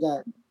 You done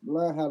got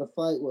learn how to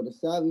fight with a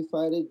savvy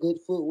fighter, good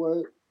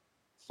footwork,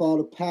 fought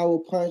a power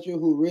puncher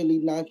who really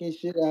knocking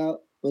shit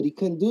out, but he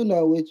couldn't do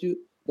nothing with you.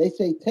 They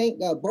say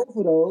Tank got both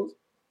of those.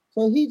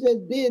 So he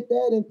just did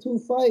that in 2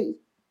 fights.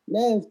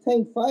 Now if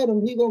Tank fight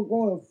him, he gonna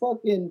go in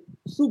fucking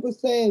Super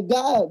Saiyan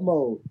God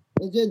mode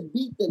and just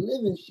beat the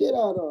living shit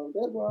out of him.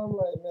 That's why I'm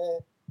like, man,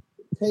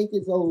 Tank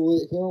is over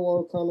with. He don't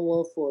want to come to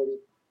 140.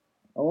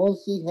 I want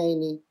to see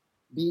Haney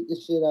beat the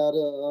shit out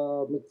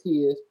of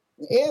Matais.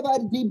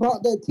 Everybody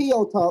debunked that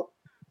T.O. talk.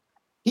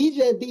 He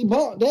just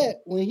debunked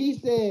that when he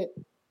said,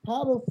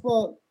 how the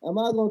fuck am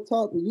I going to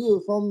talk to you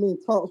if I'm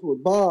in talks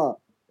with Bob?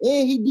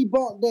 And he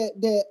debunked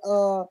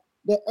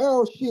that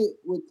Earl shit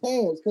with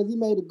Tans because he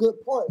made a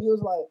good point. He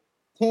was like,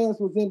 Tans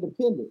was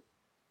independent.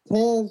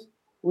 Tans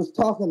was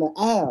talking to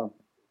Al.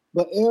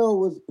 But Earl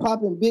was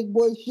popping big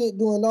boy shit,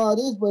 doing all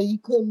this, but he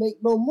couldn't make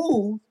no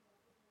moves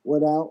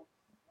without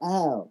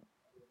Al.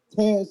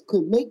 Terrence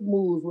could make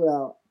moves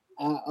without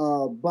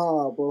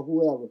Bob or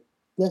whoever.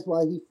 That's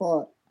why he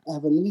fought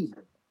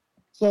Ebenezer.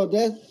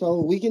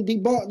 So we can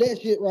debunk that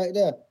shit right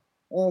there.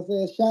 You know what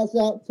I'm saying? Shouts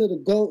out to the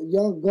GOAT,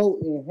 young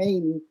GOAT in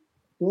Haney,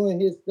 doing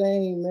his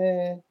thing,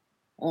 man.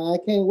 I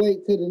can't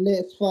wait till the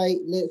next fight,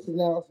 next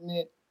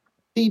announcement.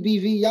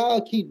 TBV,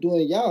 y'all keep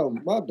doing y'all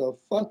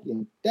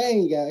motherfucking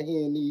thing out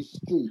here in these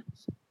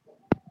streets.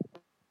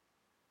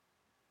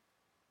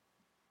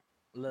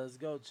 Let's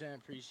go,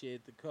 champ.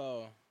 Appreciate the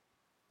call.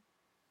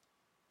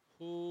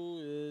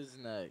 Who is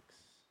next?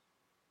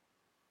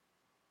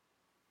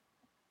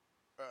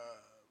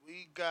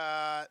 We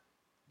got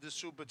the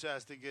super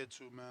chats to get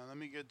to, man. Let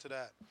me get to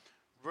that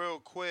real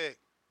quick.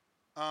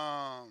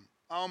 I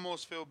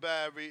almost feel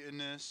bad reading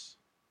this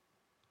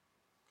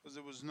because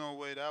there was no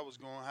way that was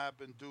going to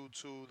happen due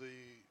to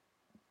the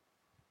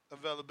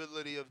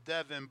availability of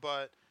Devin.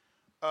 But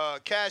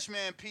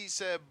Cashman P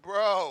said,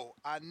 bro,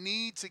 I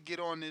need to get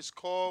on this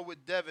call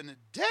with Devin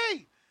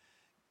today.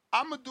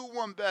 I'm going to do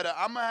one better.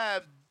 I'm going to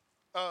have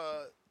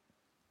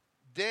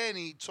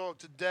Danny talk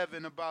to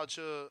Devin about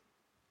your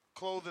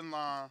clothing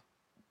line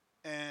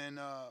and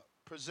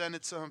present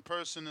it to him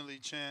personally,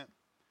 champ.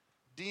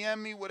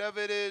 DM me whatever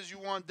it is you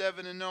want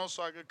Devin to know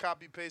so I can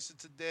copy paste it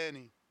to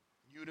Danny.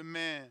 You the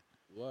man.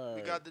 Word.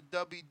 We got the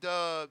W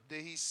dub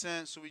that he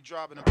sent, so we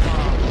dropping a bomb.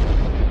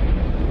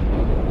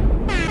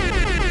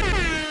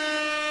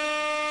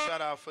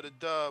 Shout out for the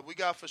dub. We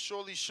got for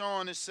Surely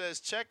Sean. It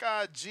says check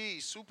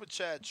IG super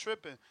chat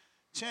tripping.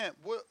 Champ,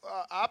 what?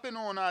 I've been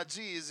on IG.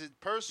 Is it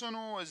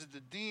personal? Is it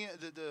the DM?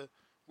 The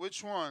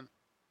which one?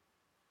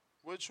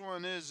 Which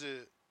one is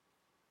it?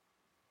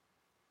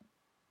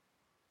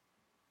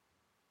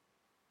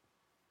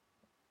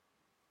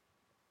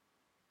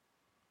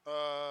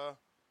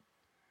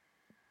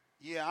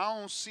 Yeah, I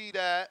don't see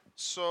that.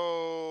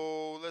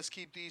 So let's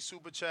keep these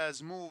super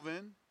chats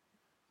moving.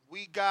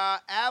 We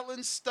got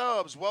Alan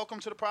Stubbs.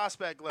 Welcome to the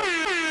prospect level.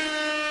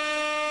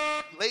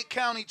 Lake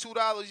County,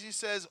 $2. He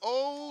says,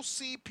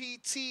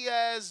 OCPT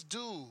as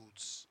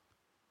dudes.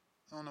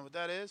 I don't know what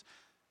that is.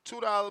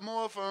 $2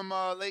 more from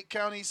Lake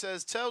County. He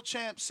says, tell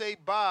Champ say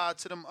bye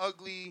to them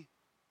ugly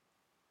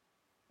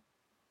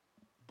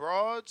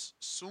broads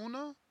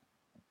sooner.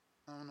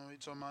 I don't know what you're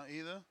talking about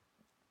either.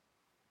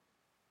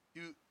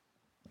 You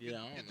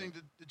think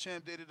the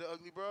Champ dated the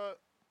ugly broad?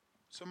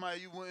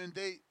 Somebody you wouldn't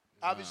date?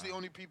 Nah. Obviously,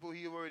 only people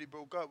he already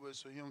broke up with,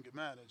 so he don't get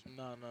mad at you.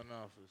 No,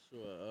 for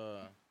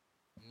sure.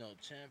 No,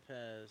 Champ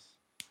has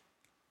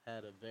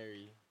had a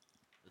very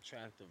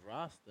attractive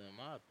roster, in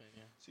my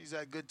opinion. She's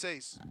had good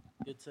taste.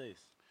 Good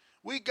taste.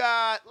 We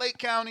got Lake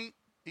County.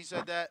 He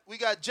said that. We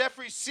got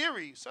Jeffrey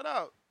Siri. Shout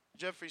out,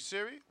 Jeffrey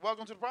Siri.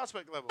 Welcome to the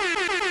prospect level.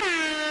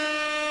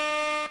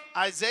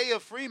 Isaiah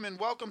Freeman.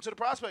 Welcome to the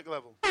prospect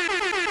level.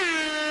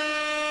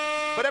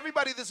 But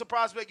everybody that's a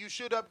prospect, you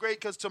should upgrade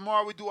because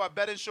tomorrow we do our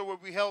betting show where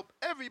we help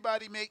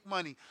everybody make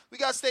money. We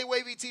got Stay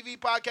Wavy TV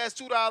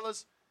podcast,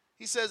 $2.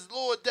 He says,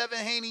 Lord Devin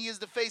Haney is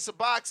the face of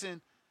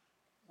boxing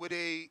with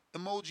a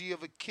emoji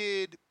of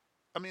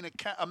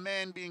a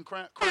man being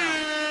crowned.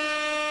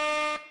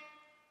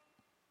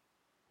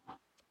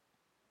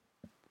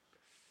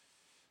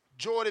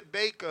 Jordan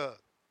Baker,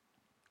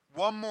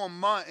 one more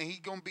month and he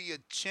going to be a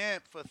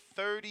champ for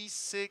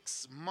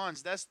 36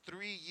 months. That's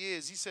 3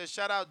 years. He says,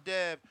 shout out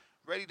Dev.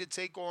 Ready to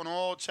take on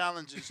all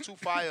challenges. 2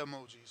 fire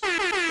emojis.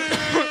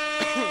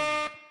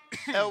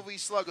 LV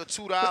Slugger,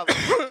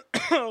 $2.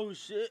 Oh,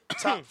 shit.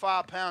 Top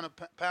 5 pound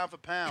for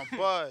pound.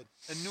 Bud,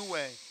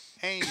 Inoue,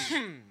 Haney,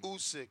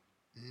 Usyk,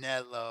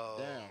 Nello.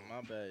 Damn,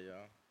 my bad,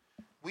 y'all.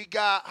 We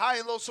got High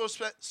and Low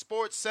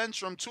Sports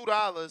Centrum,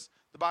 $2.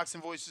 The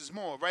Boxing Voice is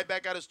more. Right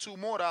back at us, $2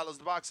 more.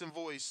 The Boxing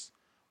Voice,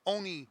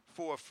 only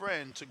for a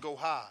friend to go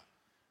high.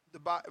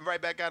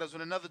 Right back at us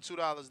with another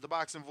 $2. The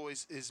Boxing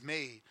Voice is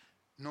made.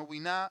 No, we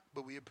not,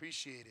 but we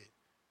appreciate it.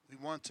 We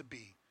want to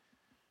be.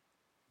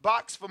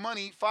 Box for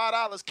money,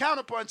 $5.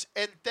 Counterpunch,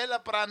 El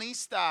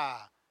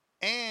Telepranista.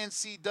 And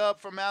C-Dub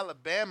from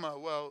Alabama.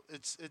 Well,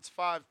 it's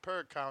 5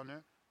 per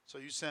counter, so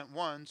you sent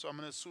 1. So I'm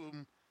going to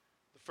assume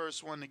the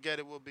first one to get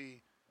it will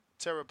be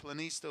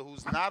Terraplanista,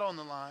 who's not on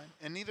the line,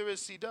 and neither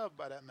is C-Dub,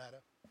 by that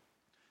matter.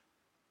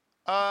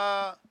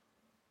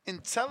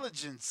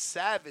 Intelligent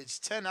Savage,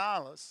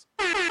 $10.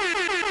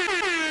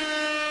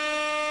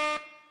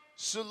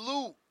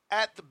 Salute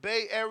at the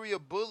Bay Area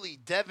Bully,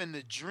 Devin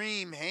the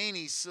Dream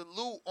Haney.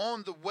 Salute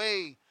on the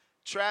way.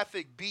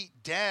 Traffic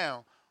beat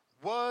down.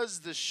 Was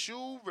the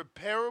shoe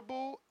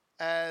repairable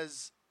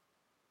as...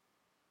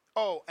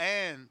 Oh,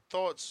 and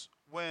thoughts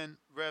when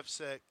ref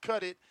said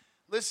cut it.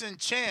 Listen,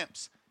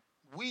 champs,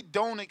 we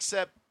don't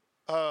accept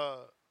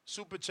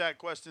super chat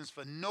questions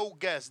for no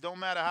guests. Don't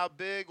matter how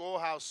big or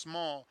how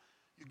small.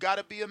 You got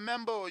to be a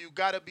member or you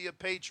got to be a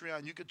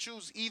Patreon. You could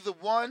choose either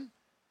one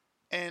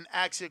and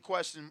ask your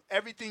question.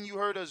 Everything you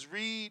heard us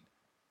read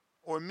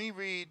or me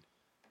read,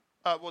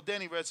 well,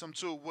 Danny read some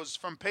too, was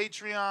from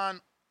Patreon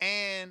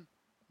and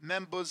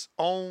members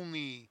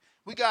only.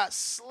 We got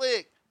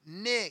Slick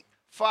Nick,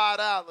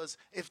 $5.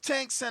 If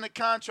Tank sent a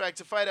contract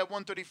to fight at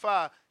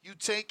 135, you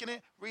taking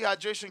it?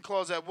 Rehydration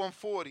clause at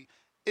 140.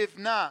 If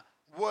not,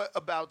 what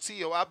about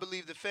Tio? I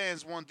believe the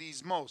fans want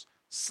these most.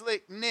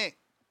 Slick Nick,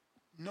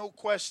 no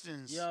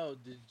questions. Yo,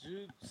 did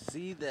you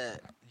see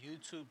that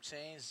YouTube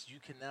changed. You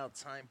can now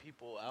time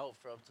people out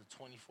for up to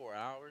 24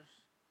 hours.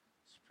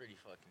 It's pretty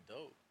fucking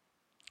dope.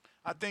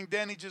 I think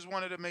Danny just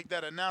wanted to make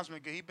that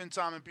announcement because he been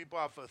timing people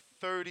out for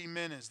 30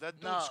 minutes. That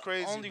dude's Nah,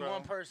 crazy, only bro.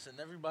 one person.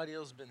 Everybody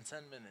else been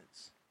 10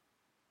 minutes.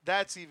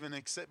 That's even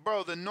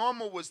bro. The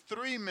normal was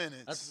 3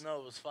 minutes.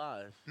 No, it was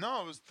 5.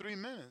 No, it was 3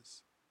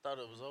 minutes. Thought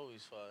it was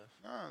always 5.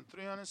 No,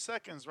 300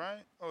 seconds,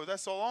 right? Oh,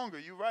 that's so longer.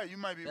 You right. You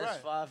might be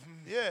That's right. 5.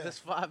 Yeah, That's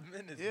 5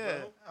 minutes. yeah.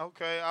 Bro.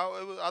 Okay.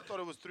 I thought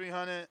it was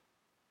 300.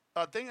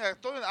 I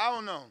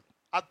don't know.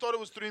 I thought it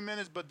was 3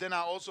 minutes, but then I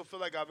also feel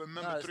like I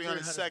remember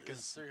 300 seconds.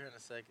 It's 300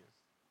 seconds.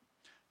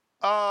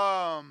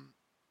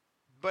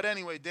 But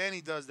anyway,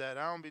 Danny does that.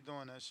 I don't be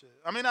doing that shit.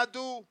 I mean, I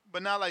do,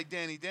 but not like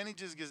Danny. Danny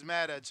just gets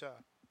mad at y'all.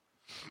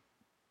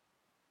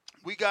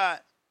 We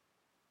got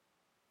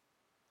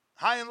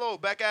High and Low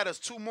back at us.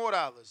 $2 more.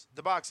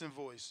 The Boxing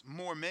Voice.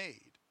 More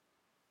made.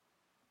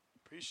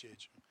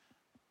 Appreciate you.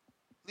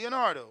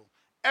 Leonardo.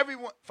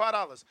 Everyone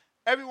 $5.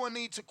 Everyone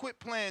needs to quit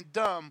playing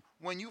dumb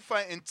when you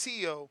fighting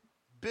Tio.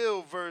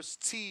 Bill versus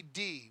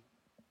TD.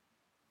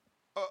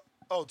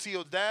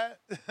 Tio's dad?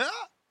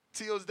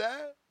 Tio's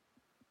dad?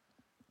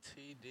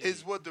 TD.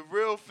 Is what the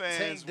real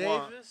fans Tank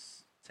want.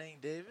 Davis?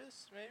 Tank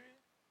Davis, maybe?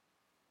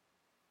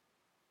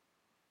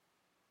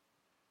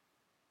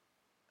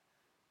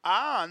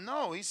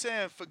 No. He's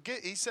saying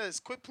he says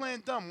quit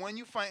playing dumb when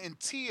you fighting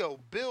Tio.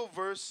 Bill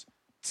versus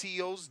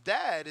Tio's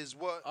dad is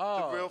what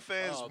the real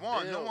fans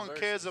want. Bill No one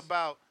cares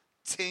about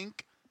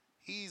Tink.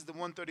 He's the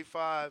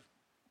 135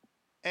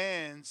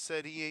 and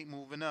said he ain't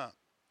moving up.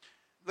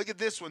 Look at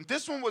this one.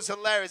 This one was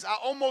hilarious. I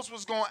almost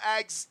was going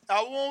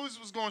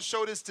to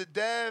show this to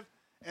Dev,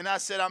 and I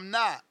said I'm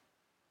not.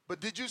 But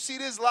did you see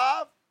this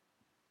live?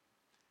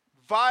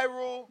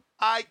 Viral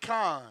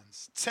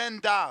icons,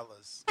 $10.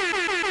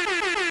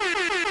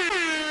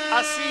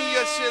 I seen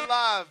your shit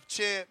live,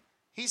 champ.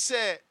 He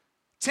said,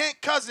 Tank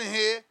Cousin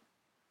here.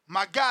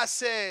 My guy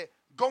said,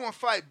 go and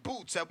fight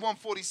Boots at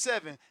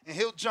 147, and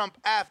he'll jump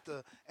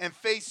after and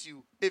face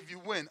you if you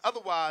win.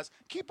 Otherwise,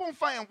 keep on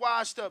fighting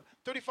washed up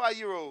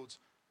 35-year-olds.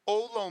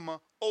 Old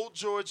Loma, Old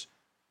George,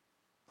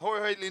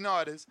 Jorge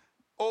Linares,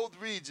 Old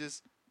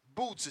Regis,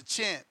 Boots a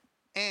champ,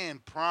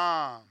 and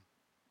Prom.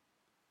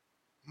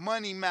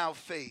 Money Mouth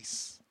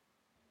Face.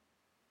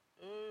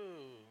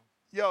 Ooh.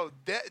 Yo,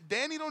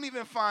 Danny don't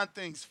even find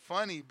things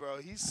funny, bro.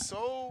 He's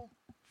so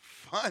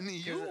funny.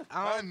 You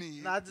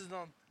funny. I just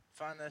don't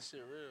find that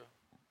shit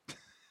real.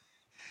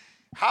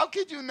 How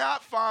could you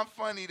not find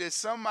funny that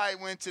somebody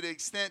went to the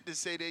extent to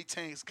say they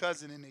Tank's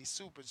cousin in a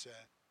super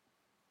chat?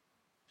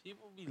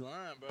 People be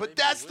lying, bro. But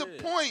that's the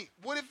point.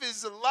 What if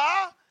it's a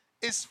lie?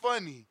 It's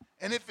funny.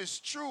 And if it's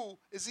true,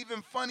 it's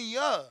even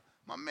funnier.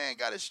 My man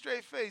got a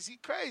straight face. He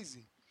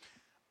crazy.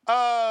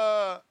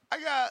 I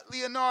got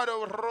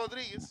Leonardo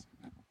Rodriguez.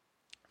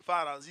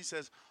 $5. He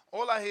says,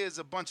 all I hear is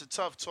a bunch of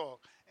tough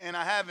talk, and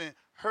I haven't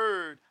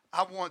heard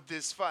I want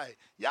this fight.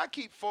 Y'all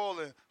keep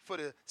falling for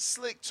the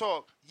slick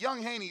talk.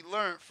 Young Haney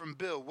learned from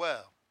Bill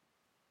well.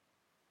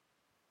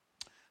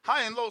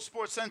 High and Low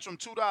Sports Centrum,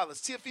 $2.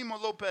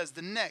 Teofimo Lopez,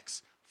 the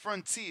next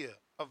frontier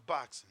of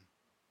boxing.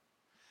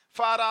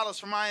 $5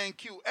 from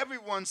INQ.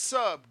 Everyone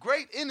sub.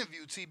 Great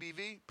interview,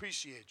 TBV.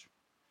 Appreciate you.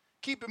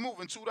 Keep it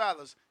moving,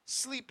 $2.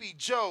 Sleepy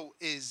Joe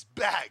is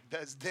back.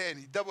 That's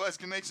Danny. Double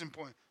exclamation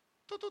point.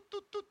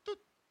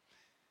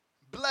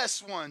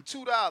 Bless one,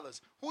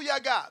 $2. Who y'all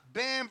got?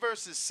 Bam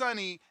versus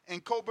Sonny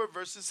and Cobra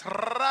versus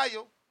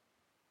Rayo.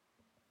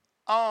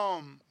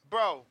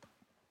 Bro.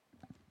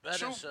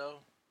 Better show.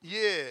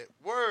 Yeah,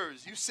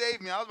 words. You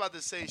saved me. I was about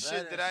to say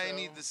shit that I ain't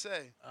need to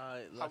say.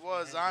 I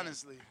was,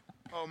 honestly.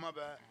 Oh, my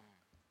bad.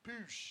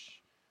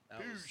 Poosh.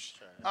 Poosh.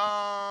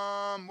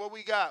 What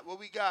we got? What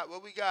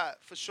we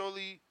got? For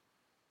surely.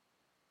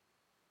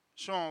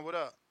 Sean, what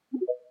up?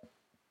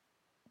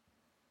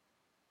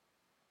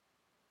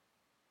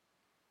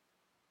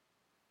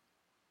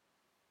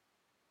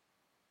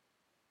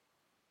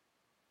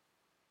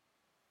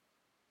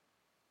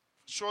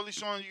 Surely,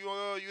 Sean,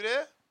 you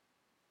there?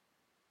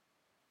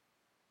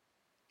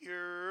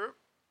 Yep.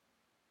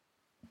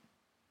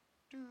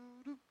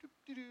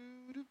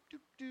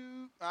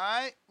 All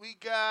right, we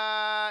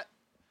got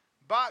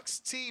Box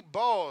T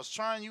Balls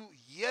trying you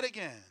yet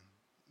again.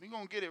 We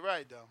gonna get it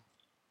right though.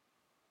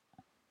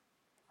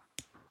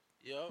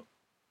 Yup.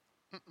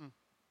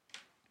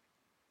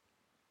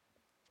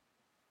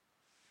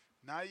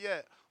 Not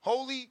yet.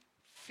 Holy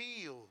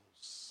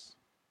Fields.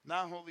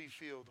 Not Holy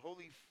Field.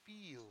 Holy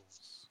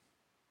Fields.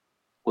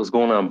 What's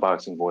going on,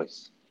 Boxing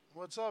Voice?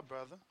 What's up,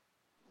 brother?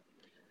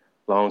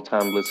 Long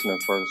time listener,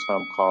 first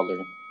time caller.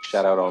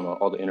 Shout out on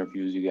all the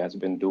interviews you guys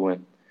have been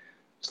doing.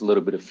 Just a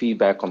little bit of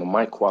feedback on the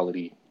mic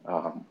quality.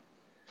 I'm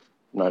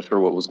not sure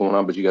what was going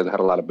on, but you guys had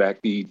a lot of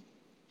backbeat.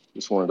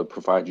 Just wanted to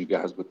provide you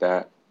guys with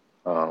that.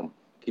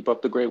 Keep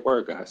up the great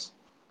work, guys.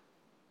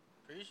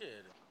 Appreciate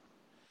it.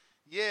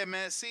 Yeah,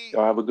 man. See,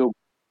 Y'all have a good one.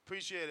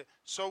 Appreciate it.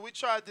 So we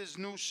tried this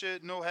new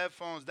shit, no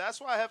headphones.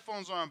 That's why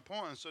headphones are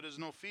important, so there's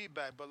no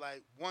feedback. But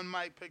like one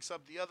mic picks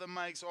up the other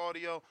mic's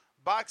audio.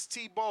 Box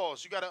T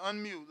Balls, you gotta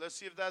unmute. Let's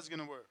see if that's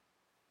gonna work.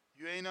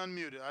 You ain't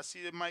unmuted. I see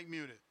the mic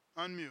muted.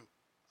 Unmute.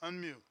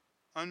 Unmute.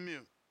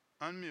 Unmute.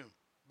 Unmute.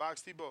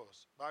 Box T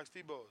Boss. Box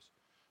T Boss.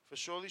 For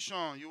Shirley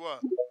Sean, you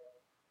up.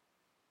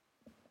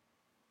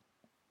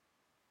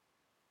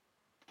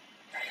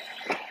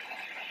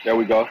 There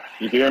we go.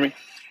 You can hear me?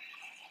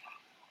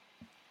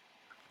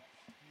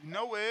 You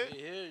know it. We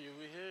hear you.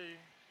 We hear you.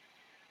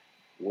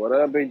 What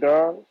up, big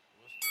dog? What's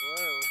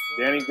the word? What's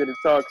the Danny, word? good to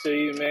talk to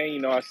you, man. You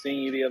know, I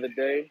seen you the other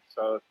day,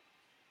 so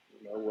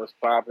you know what's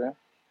popping.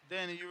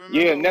 Danny, you remember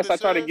Yeah, who Ness, I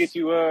this tried to is? get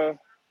you.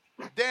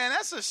 Dan,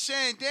 that's a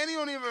shame. Danny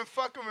don't even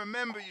fucking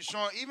remember you,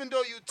 Sean. Even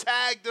though you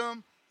tagged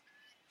him,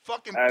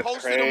 fucking That's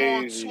posted him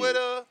on crazy.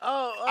 Twitter.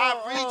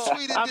 I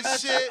retweeted the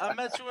shit. I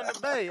met you in the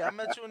Bay. I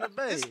met you in the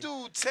Bay. This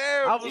dude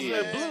terrible. I was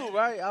with Blue,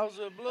 right? I was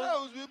with Blue. I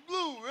was with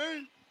Blue,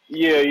 right?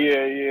 Yeah.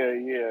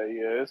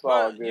 It's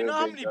all Bro, you know good,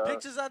 how big many dog.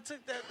 pictures I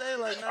took that day?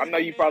 Like, not I know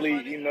even you being probably,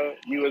 funny.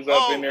 you was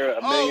up in there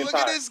a million look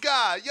at times. this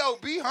guy. Yo,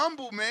 be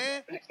humble,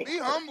 man. Be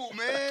humble,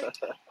 man.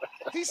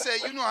 He said,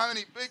 you know how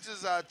many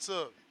pictures I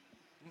took.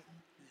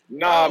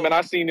 Nah, man,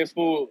 I seen this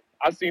fool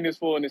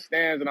in the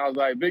stands, and I was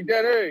like, Big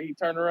Daddy. He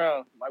turned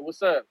around, like,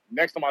 what's up?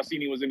 Next time I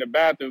seen he was in the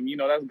bathroom. You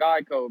know, that's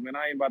guy code, man.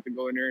 I ain't about to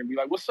go in there and be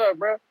like, what's up,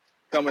 bro?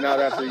 Coming out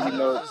after,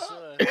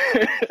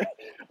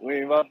 we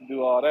ain't about to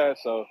do all that.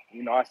 So,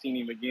 I seen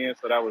him again,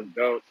 so that was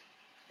dope.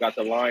 Got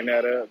to line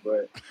that up,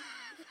 but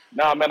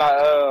nah, man,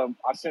 I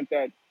sent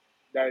that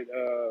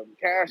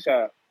cash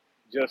app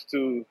just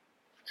to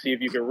see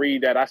if you could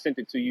read that. I sent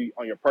it to you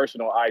on your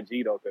personal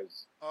IG though,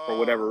 because for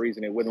whatever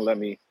reason it wouldn't let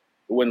me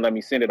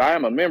send it. I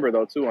am a member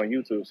though too on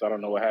YouTube, so I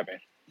don't know what happened.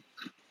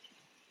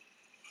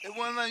 It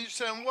wouldn't let you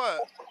send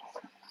what?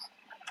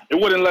 It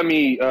wouldn't let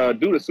me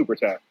do the super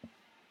chat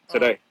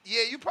today.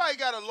 Yeah, you probably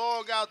got to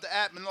log out the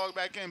app and log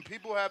back in.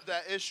 People have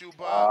that issue,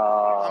 but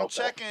I'm Okay.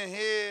 checking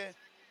here.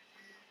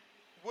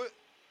 What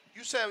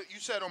you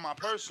said on my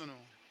personal?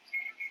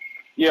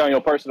 Yeah, on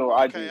your personal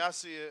IG. Okay, I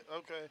see it.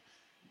 Okay.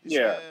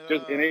 Yeah,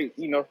 just and it,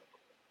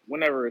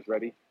 whenever it's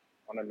ready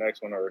on the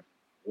next one or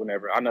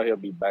whenever. I know he'll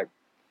be back,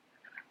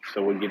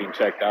 so we'll get him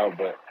checked out.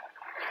 But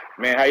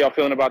man, how y'all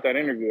feeling about that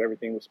interview?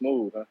 Everything was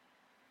smooth, huh?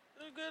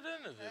 A good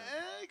interview.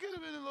 It could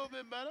have been a little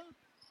bit better.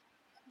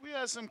 We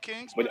had some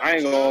kinks, But but I it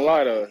ain't was gonna good.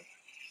 lie to.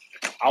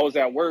 I was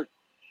at work.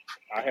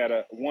 I had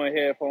one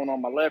headphone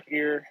on my left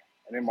ear,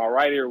 and then my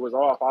right ear was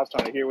off. I was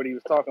trying to hear what he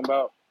was talking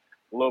about.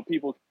 The little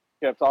people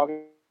kept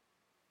talking.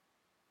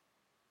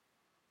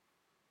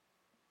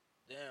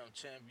 Damn,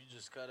 champ, you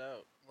just cut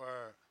out.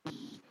 Word.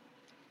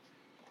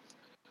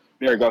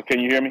 There you go. Can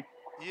you hear me?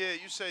 Yeah,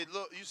 you said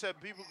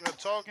people kept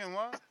talking.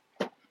 What?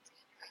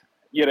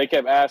 Yeah, they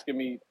kept asking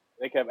me.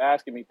 They kept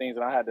asking me things,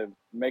 and I had to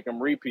make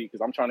them repeat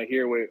because I'm trying to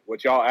hear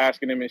what y'all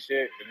asking them and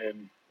shit. And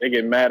then they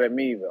get mad at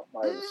me though.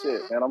 I'm like,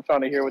 shit, man, I'm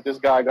trying to hear what this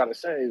guy got to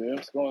say, man.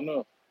 What's going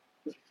on?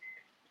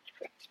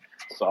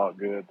 It's all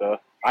good though.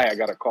 I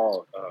got a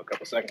call a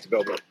couple seconds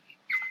ago, but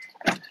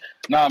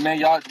nah, man,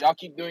 y'all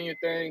keep doing your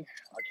thing.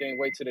 I can't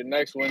wait to the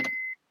next one.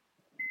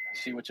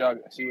 See what y'all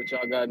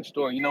got in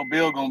store. You know,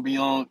 Bill gonna be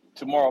on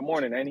tomorrow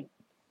morning, ain't he?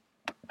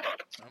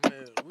 I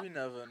mean, we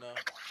never know.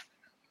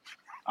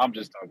 I'm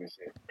just talking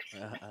shit.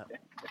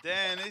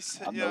 Dan, they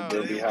said, I know yo,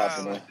 Bill they be wild.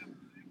 happening.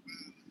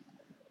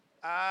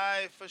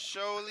 Alright, for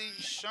surely,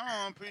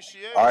 Sean,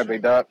 appreciate All right, you.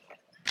 big dog.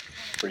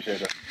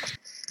 Appreciate it.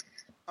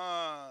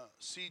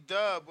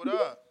 C-Dub, what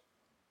up?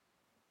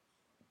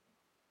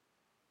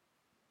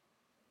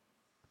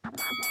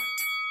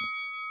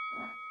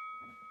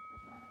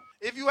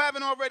 If you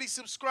haven't already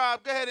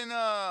subscribed, go ahead and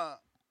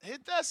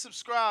hit that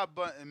subscribe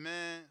button,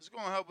 man. It's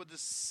gonna help with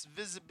the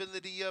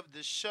visibility of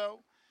the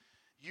show.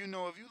 You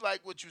know, if you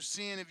like what you're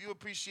seeing, if you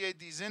appreciate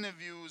these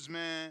interviews,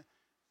 man,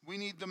 we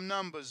need them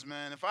numbers,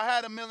 man. If I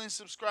had 1 million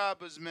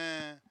subscribers,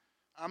 man,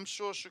 I'm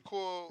sure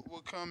Shakur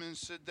would come and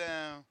sit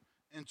down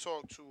and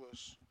talk to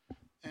us.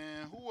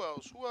 And who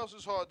else? Who else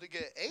is hard to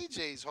get?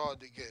 AJ's hard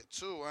to get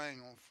too. I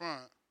ain't gonna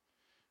front.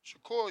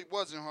 Shakur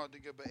wasn't hard to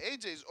get, but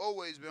AJ's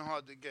always been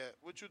hard to get.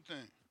 What you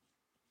think?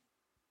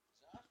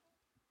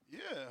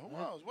 Yeah, who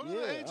else? What other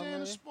AJ in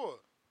the sport?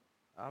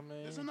 I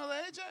mean, There's another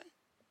AJ?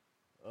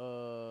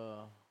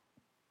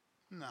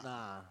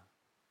 Nah.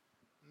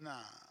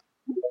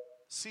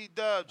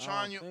 C-Dub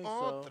trying you so.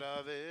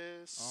 otra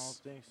vez. I don't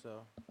think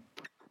so.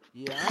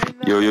 Yeah, I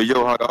ain't never.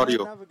 Yo, how the I ain't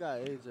audio? never got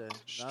AJ. Now that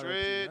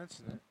Straight. you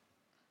mention it.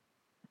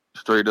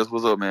 Straight, that's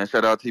what's up, man.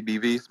 Shout out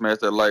TBV. Smash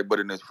that like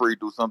button. It's free.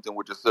 Do something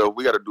with yourself.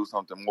 We got to do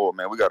something more,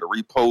 man. We got to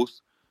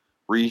repost,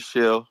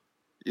 reshare.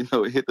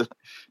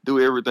 Do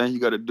everything you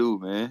got to do,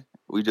 man.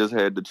 We just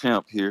had the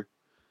champ here.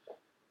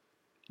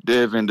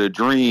 Devin the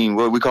Dream.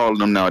 What we calling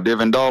them now?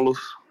 Devin Dollars?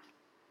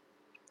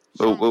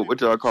 What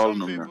y'all calling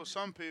them now?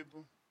 Some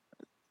people.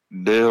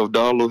 Dev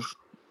Dollars.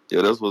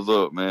 Yeah, that's what's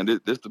up, man.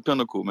 This the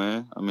pinnacle,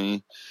 man. I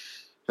mean,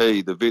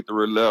 hey, the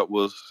victory lap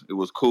was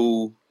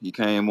cool. He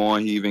came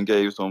on. He even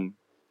gave some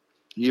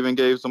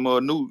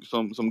news,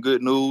 some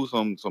good news,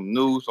 some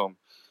news,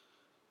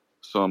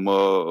 some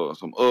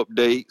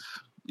updates.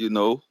 You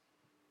know,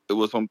 it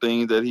was some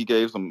things that he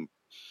gave some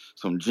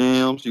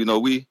gems. You know,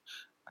 we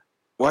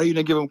why you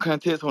didn't give him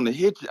contest on the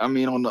hit? I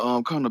mean, on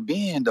the Conor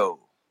Ben though.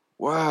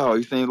 Wow,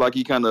 he seems like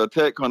he kind of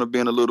attacked Conor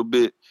Ben a little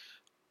bit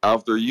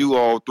after you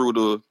all threw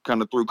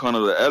Conor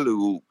the alley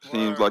oop.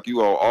 Seems like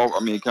you all I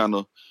mean, kind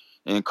of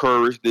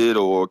encouraged it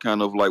or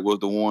kind of like was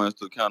the ones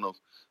to kind of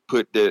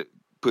put that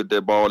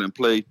ball in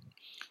play.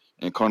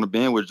 And Conor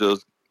Ben was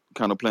just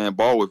kind of playing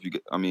ball with you.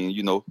 I mean,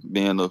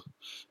 being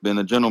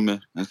a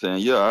gentleman and saying,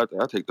 yeah,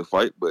 I take the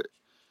fight, but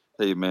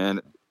hey,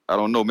 man, I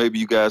don't know. Maybe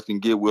you guys can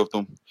get with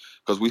him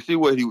because we see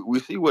what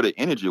the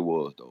energy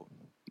was though.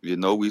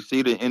 We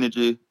see the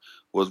energy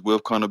was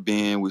with Conor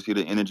Ben. We see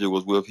the energy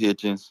was with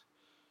Hitchens.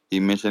 He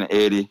mentioned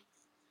Eddie,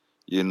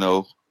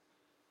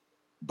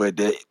 but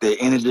the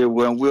energy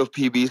wasn't with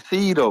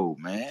PBC though,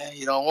 man.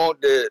 You don't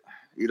want that.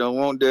 You don't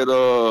want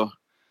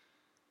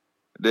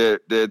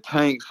that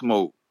tank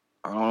smoke.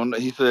 I don't know.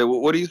 He said,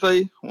 what do you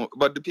say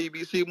about the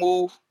PBC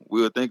move?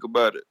 We'll think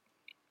about it.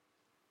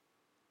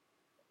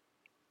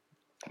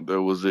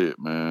 That was it,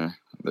 man.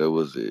 That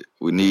was it.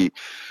 We need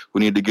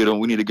to get on.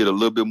 We need to get a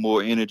little bit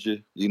more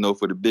energy,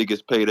 for the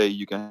biggest payday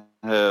you can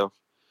have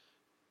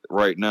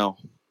right now,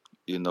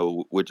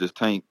 which is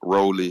Tank,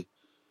 Rowley,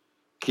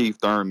 Keith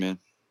Thurman.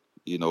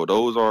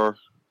 Those are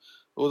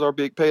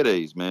big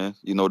paydays, man.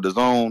 The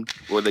zone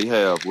where they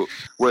have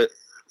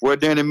where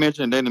Danny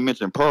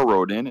mentioned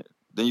Puro, didn't it?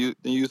 Didn't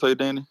you say,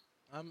 Danny?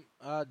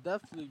 I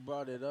definitely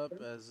brought it up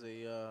as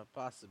a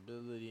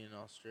possibility in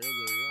Australia.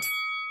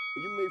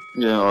 You may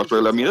feel Yeah, like it's your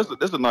Australia. I mean, time.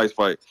 that's a nice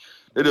fight.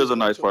 You It may is a feel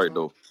like nice your fight, time.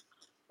 though.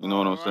 You know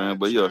what I'm saying? Right,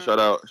 But yeah, champ. shout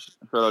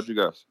out you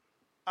guys.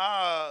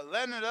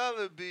 Leonard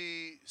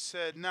Ellerby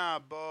said, nah,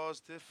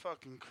 boss, they're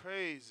fucking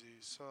crazy.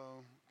 So,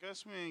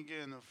 guess we ain't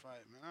getting a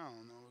fight, man. I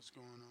don't know what's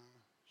going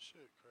on.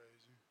 Shit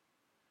crazy.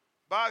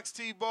 Box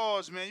T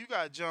balls, man, you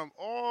gotta jump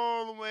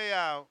all the way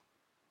out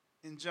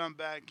and jump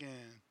back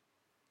in.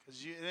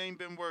 Cause it ain't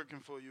been working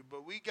for you.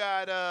 But we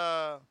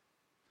got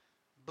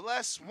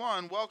Bless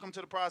One. Welcome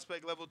to the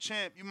prospect level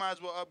champ. You might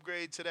as well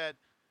upgrade to that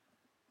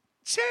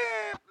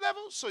champ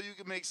level so you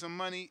can make some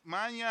money.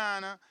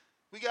 Mañana.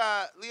 We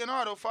got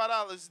Leonardo,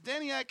 $5.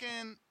 Danny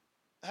acting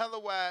hella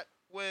whack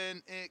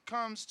when it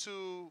comes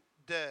to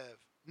Dev.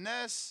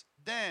 Ness,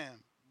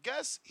 damn.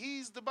 Guess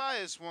he's the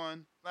biased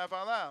one. Laugh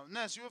out loud.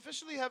 Ness, you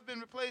officially have been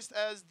replaced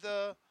as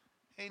the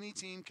Haney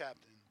team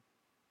captain.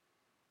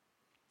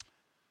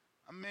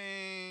 I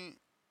mean,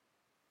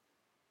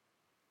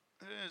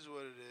 it is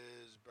what it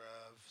is,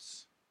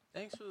 bruvs.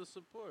 Thanks for the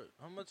support.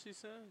 How much he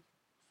said?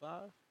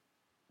 5?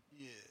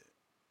 Yeah.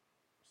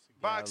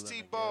 Box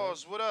T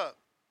Balls, what up?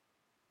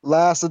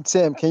 Last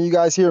attempt. Can you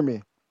guys hear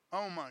me?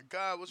 Oh my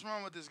God, what's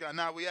wrong with this guy?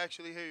 Nah, we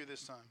actually hear you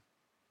this time.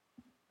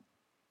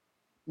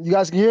 You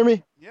guys can hear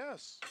me?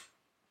 Yes.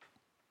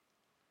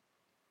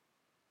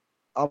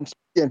 I'm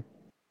speaking.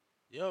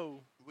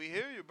 Yo. We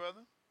hear you,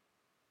 brother.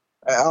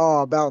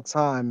 Oh, about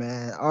time,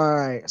 man. All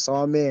right, so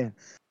I'm in.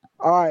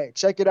 All right,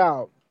 check it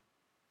out.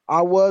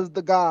 I was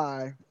the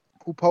guy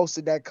who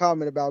posted that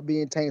comment about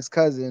being Tank's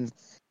cousin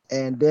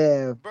and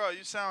Dev. Bro,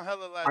 you sound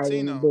hella I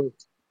Latino.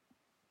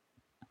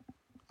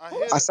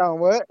 I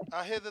sound what?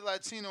 I hear the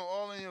Latino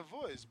all in your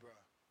voice, bro.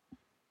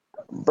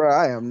 Bro,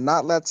 I am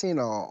not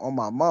Latino on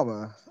my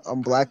mama.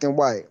 I'm black and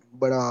white.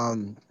 But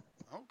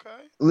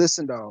Okay.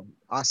 Listen though,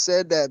 I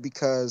said that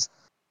because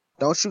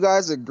don't you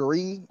guys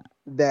agree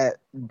that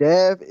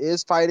Dev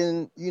is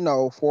fighting,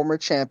 former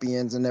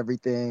champions and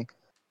everything,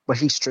 but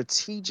he's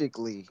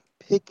strategically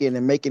picking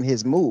and making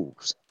his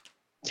moves.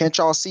 Can't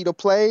y'all see the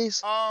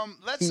plays?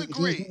 Let's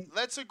agree.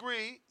 Let's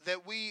agree that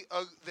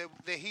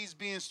that he's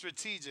being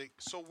strategic.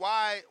 So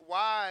why?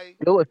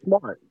 Bill is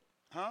smart.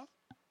 Huh?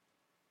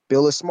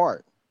 Bill is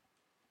smart.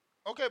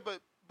 Okay,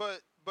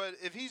 but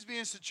if he's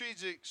being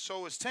strategic,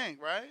 so is Tank,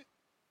 right?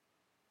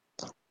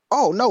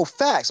 Oh no,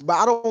 facts. But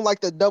I don't like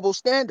the double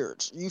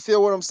standards. You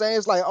feel what I'm saying?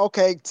 It's like,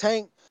 okay,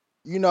 Tank,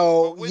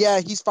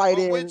 he's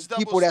fighting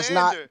people that's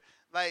not.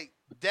 Like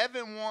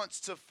Devin wants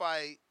to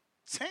fight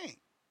Tank.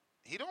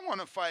 He don't want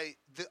to fight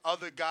the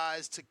other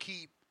guys to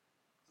keep,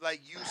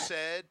 like you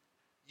said,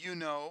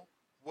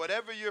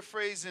 whatever you're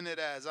phrasing it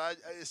as.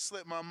 It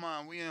slipped my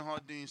mind. We in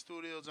Jardin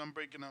Studios. I'm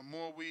breaking up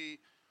more weed,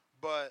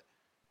 but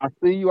I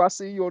see you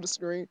on the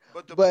screen.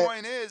 But the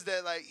point is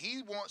that like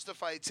he wants to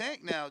fight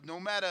Tank now. No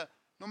matter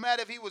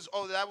if he was,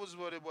 that was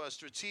what it was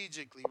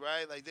strategically,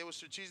 right? Like they were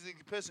strategically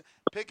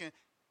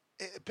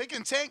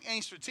picking Tank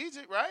ain't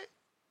strategic, right?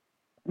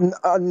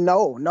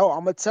 No,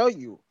 I'm gonna tell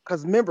you,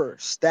 cause remember,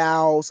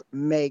 styles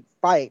make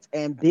fights,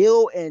 and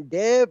Bill and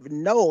Dev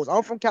knows.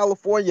 I'm from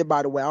California,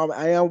 by the way.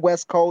 I am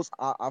West Coast.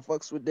 I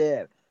fucks with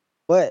Dev,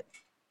 but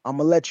I'm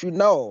gonna let you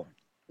know,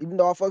 even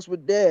though I fucks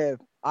with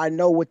Dev, I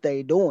know what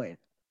they doing.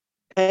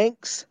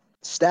 Tank's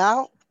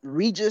style,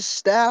 Regis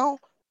style,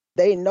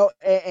 they know,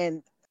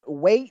 and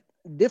weight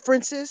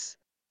differences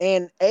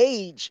and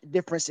age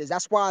differences.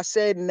 That's why I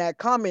said in that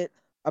comment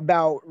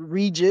about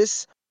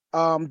Regis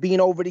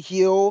being over the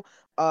hill,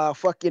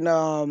 Jorge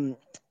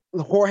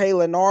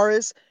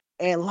Linares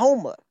and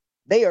Loma.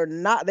 They were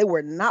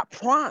not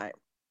prime.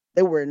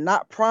 They were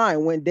not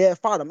prime when Dev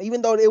fought him.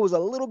 Even though it was a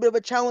little bit of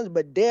a challenge,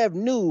 but Dev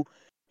knew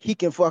he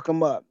can fuck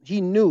him up.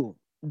 He knew.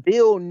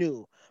 Bill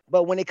knew.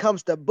 But when it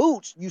comes to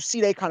Boots, you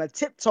see they kind of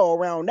tiptoe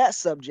around that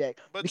subject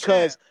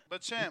because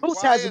Champ,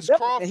 Boots why has a is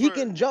belt and he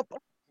Crawford? can jump.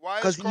 Why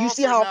is Because you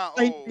see Crawford how not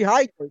he old?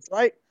 dehydrates,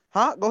 right?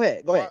 Huh? Go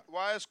ahead. Go ahead.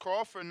 Why is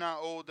Crawford not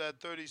old at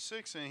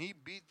 36 and he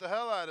beat the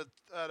hell out of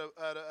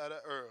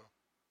Earl?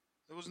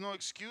 There was no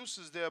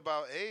excuses there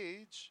about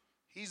age.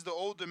 He's the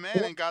older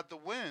man and got the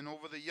win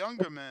over the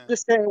younger man.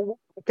 Just saying,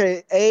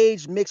 okay,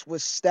 age mixed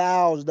with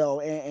styles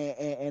though,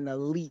 and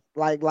elite.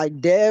 Like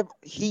Dev,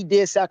 he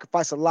did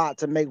sacrifice a lot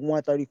to make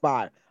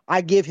 135.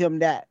 I give him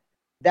that.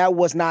 That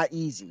was not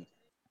easy.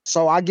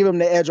 So I give him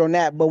the edge on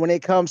that. But when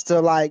it comes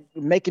to like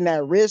making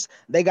that risk,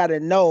 they got to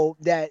know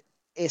that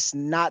it's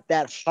not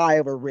that high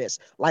of a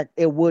risk, like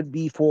it would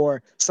be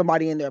for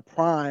somebody in their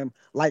prime,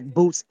 like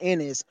Boots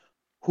Ennis,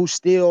 who's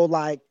still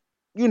like,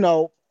 you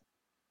know,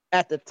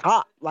 at the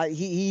top. Like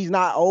he's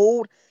not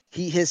old.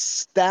 His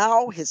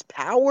style, his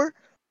power.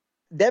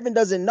 Devin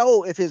doesn't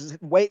know if his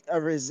weight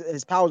or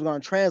his power is going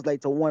to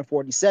translate to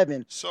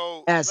 147.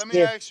 So As let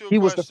me if ask you a he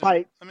was to question.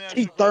 fight Let me ask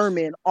you Keith a question.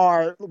 Thurman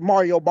or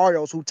Mario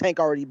Barrios, who Tank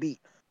already beat.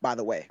 By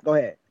the way, go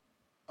ahead.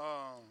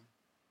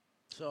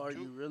 So are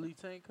you really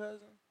Tank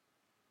cousin?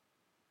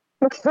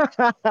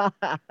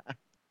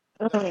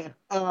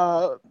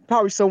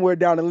 Probably somewhere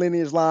down the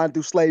lineage line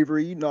through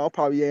slavery. You know, I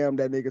probably am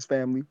that nigga's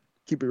family.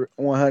 Keep it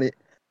 100.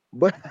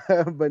 But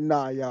but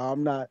nah, y'all,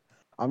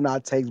 I'm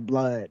not Take's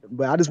blood.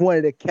 But I just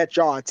wanted to catch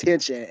y'all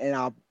attention, and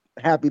I'm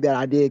happy that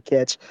I did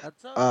catch I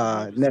told you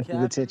was Ness's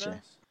capping attention.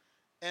 us.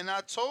 And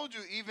I told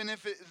you, even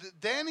if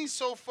Danny's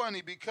so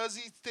funny because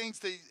he thinks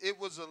that it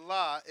was a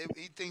lie.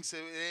 He thinks it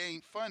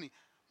ain't funny.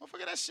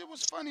 Motherfucker, that shit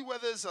was funny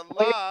whether it's a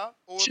lie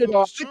or if Shit, it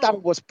was I thought true.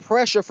 it was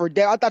pressure for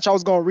Dev. I thought y'all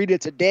was gonna read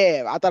it to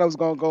Dev. I thought I was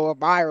gonna go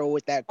viral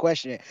with that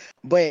question.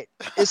 But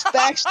it's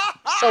facts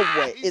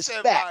somewhat. He It's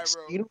said facts.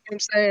 viral. You know what I'm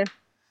saying?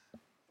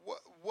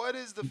 What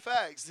is the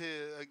facts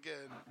here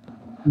again?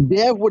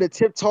 Dev would have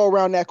tiptoed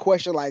around that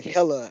question like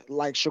hella,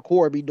 like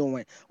Shakur be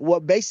doing.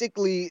 What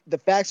basically the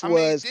facts I mean,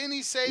 was, didn't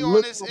he say on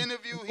look, this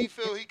interview he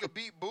feel he could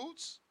beat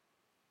Boots?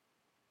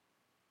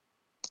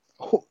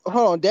 hold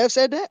on, Dev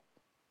said that?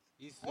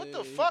 What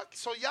the fuck?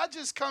 So y'all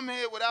just come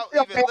here without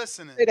Yeah, even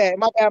listening. say that.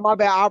 My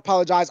bad. I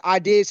apologize. I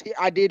did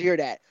hear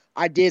that.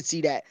 I did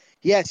see that.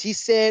 Yes, he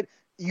said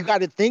you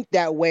got to think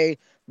that way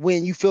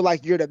when you feel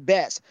like you're the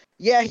best.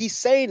 Yeah, he's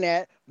saying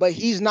that, but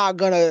he's not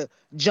gonna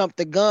jump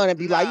the gun and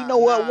be like, you know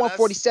what,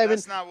 147,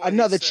 that's not what he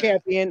another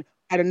said. champion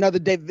at another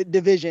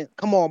division.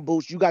 Come on,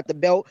 Boots, you got the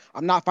belt.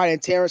 I'm not fighting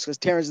Terrence because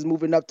Terrence is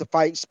moving up to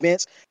fight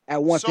Spence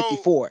at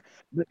 154.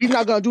 But he's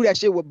not gonna do that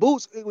shit with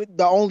Boots, with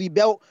the only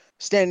belt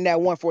standing at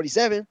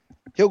 147.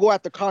 He'll go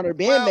after Connor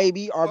Ben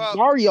maybe or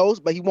Barrios,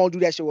 but he won't do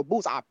that shit with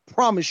Boots. I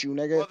promise you,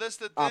 nigga. Well, that's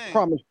the I thing.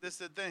 promise. That's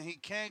the thing. He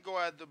can't go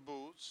after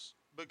Boots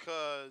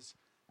because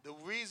the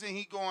reason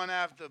he going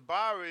after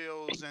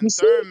Barrios and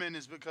Thurman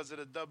is because of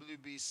the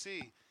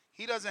WBC.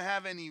 He doesn't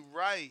have any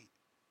right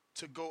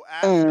to go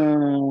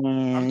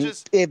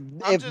after.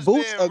 If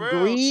Boots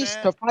agrees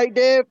to fight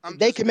Dev,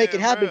 they can make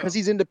it happen because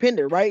he's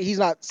independent, right? He's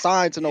not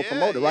signed to no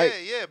promoter, right?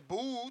 Yeah.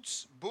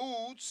 Boots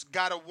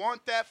gotta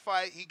want that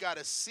fight. He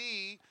gotta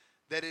see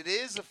that it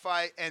is a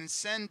fight and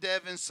send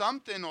Devin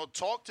something or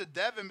talk to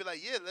Devin, be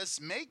like, yeah,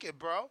 let's make it,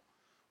 bro.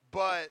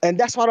 And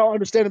that's what I don't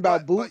understand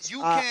about Boots.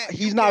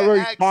 He's not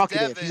very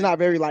talkative. Devin, he's not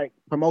very like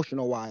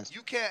promotional wise.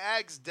 You can't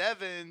ask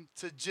Devin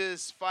to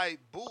just fight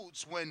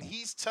Boots when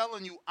he's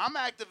telling you, I'm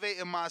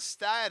activating my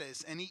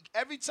status. And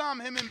every time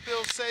him and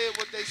Bill say it,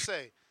 what they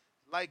say,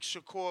 like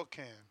Shakur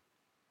can.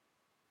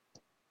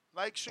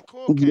 Like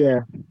Shakur can.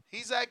 Yeah.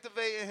 He's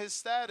activating his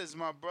status,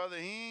 my brother.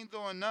 He ain't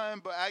doing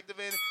nothing but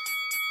activating.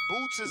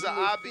 Boots is an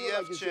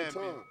IBF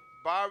champion.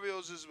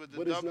 Barrios is with the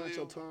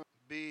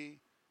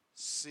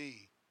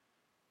WBC.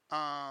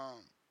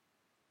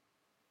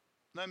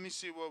 Let me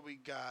see what we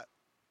got.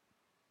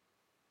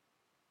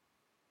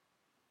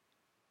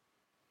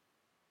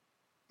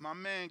 My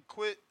man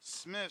Quit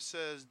Smith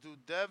says,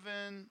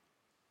 Devin,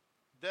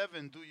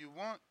 do you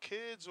want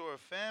kids or a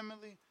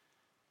family?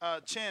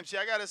 Champs,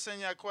 y'all gotta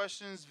send y'all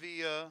questions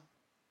via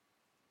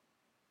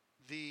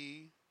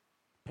the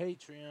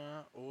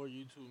Patreon or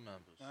YouTube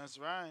members. That's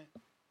right.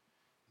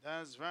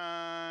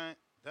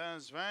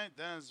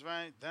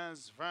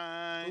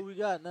 Who we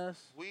got,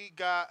 Ness? We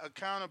got a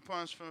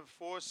counterpunch from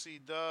 4C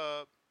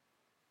Dub.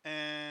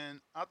 And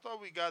I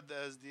thought we got the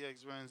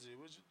SDX Renzi.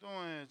 What you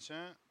doing here,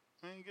 champ?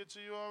 We didn't get to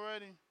you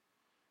already?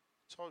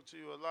 Talked to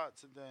you a lot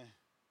today.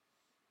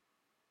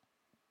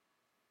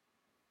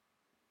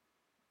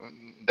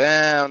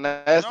 Damn,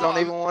 Ness don't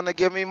even want to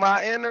give me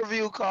my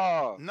interview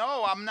call.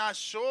 No, I'm not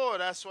sure.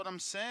 That's what I'm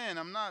saying.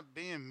 I'm not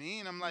being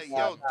mean. I'm like,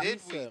 yo, did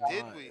we?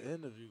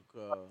 Interview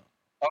call.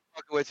 I'm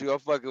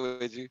fucking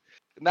with you.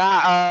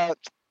 Nah,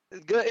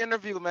 good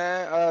interview,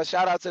 man.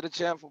 Shout out to the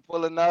champ for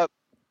pulling up.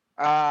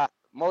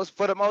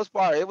 For the most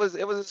part, it was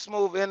a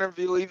smooth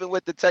interview, even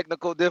with the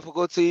technical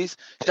difficulties.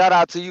 Shout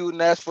out to you,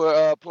 Ness,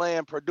 for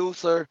playing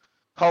producer,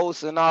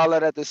 host, and all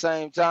that at the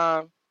same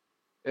time.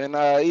 And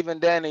even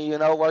Danny,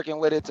 working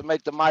with it to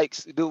make the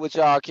mics do what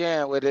y'all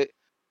can with it.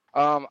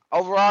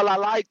 Overall, I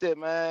liked it,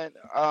 man.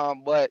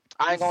 But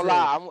I He ain't gonna said.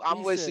 lie, I'm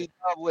He with said. C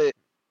Dub with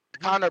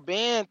Connor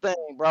Ben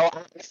thing, bro.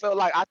 I feel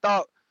like I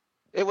thought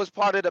it was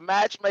part of the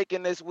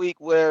matchmaking this week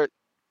where,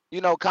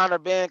 Connor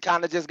Ben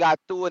kind of just got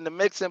threw in the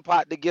mixing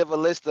pot to give a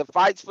list of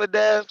fights for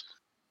Dev.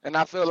 And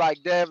I feel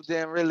like Dev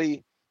didn't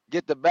really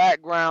get the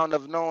background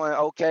of knowing,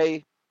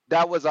 okay,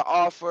 that was an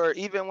offer.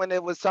 Even when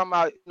it was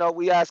somehow,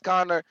 we asked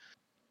Connor,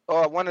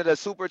 or one of the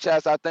super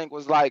chats, I think,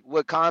 was like,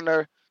 would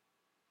Connor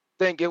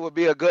think it would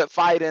be a good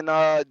fight in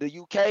the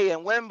UK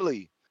and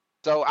Wembley?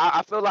 So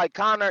I feel like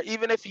Connor,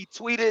 even if he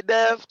tweeted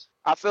Dev,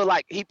 I feel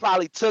like he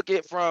probably took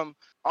it from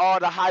all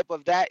the hype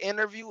of that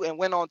interview and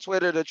went on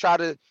Twitter to try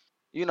to,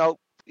 you know,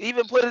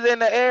 even put it in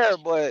the air.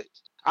 But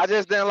I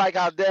just didn't like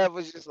how Dev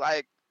was just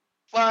like,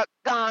 fuck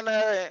Connor,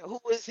 and who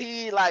is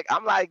he? Like,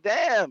 I'm like,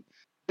 damn,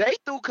 they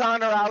threw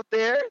Connor out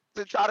there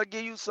to try to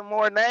give you some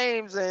more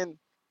names, and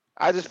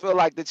I just feel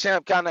like the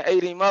champ kind of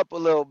ate him up a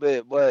little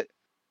bit. But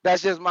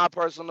that's just my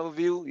personal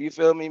view. You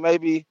feel me?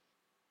 Maybe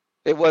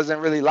it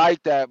wasn't really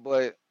like that,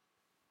 but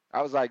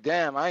I was like,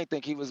 damn, I didn't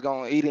think he was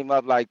gonna eat him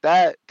up like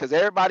that. Cause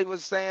everybody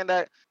was saying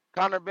that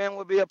Conor Ben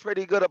would be a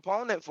pretty good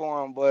opponent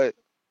for him. But,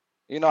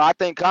 I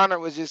think Conor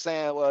was just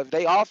saying, well, if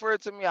they offer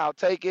it to me, I'll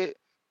take it.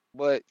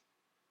 But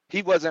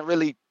he wasn't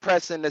really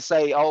pressing to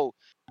say, oh,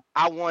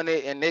 I want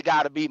it and they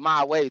gotta be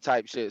my way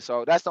type shit.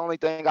 So that's the only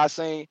thing I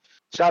seen.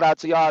 Shout out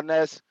to y'all,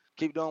 Ness.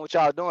 Keep doing what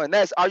y'all doing.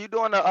 Ness, are you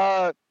doing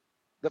the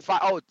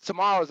fight? Oh,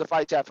 tomorrow is the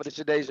fight chat for the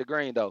Shadeja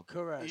Green though.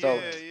 Correct. So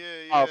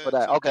for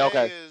that. Okay, Today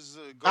okay. is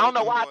I don't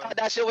know Golden why I Boy. thought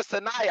that shit was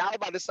tonight. I was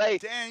about to say,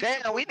 Damn,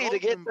 damn, we need to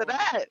get to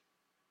that.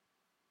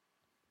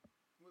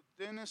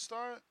 Didn't it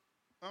start?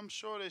 I'm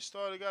sure they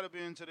started. Got to be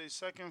into their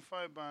second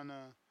fight by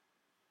now.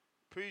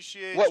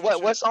 Appreciate you.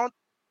 What's on?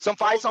 Some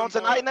fights Golden on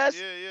tonight, Boy. Ness?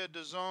 Yeah,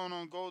 the zone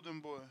on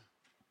Golden Boy.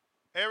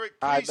 Eric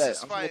I Priest bet.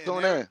 is I'm finna fighting.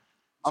 tune in.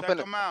 Check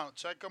him out.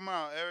 Check him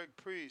out. Eric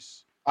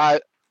Priest.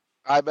 I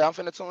bet I'm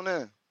finna tune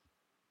in.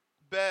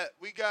 Bet.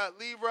 We got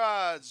Lee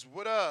Rods.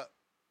 What up?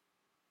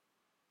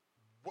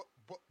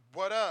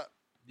 What up?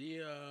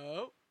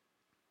 Yo.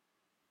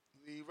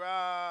 Lee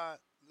Rod.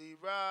 Lee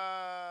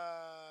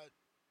Rod.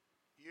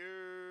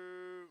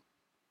 You.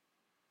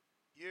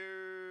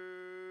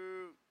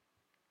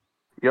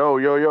 Yo,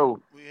 yo, yo.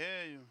 We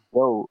hear you.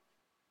 Yo.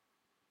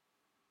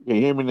 You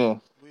hear me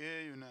now? We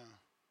hear you now.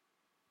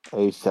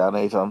 Hey, son,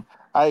 hey, son.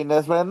 Hey,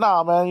 Ness, man.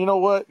 Nah, man. You know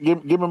what?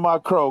 Give me my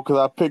crow, because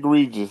I picked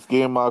Regis.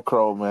 Give me my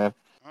crow, man.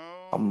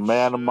 I'm a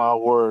man of my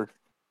word.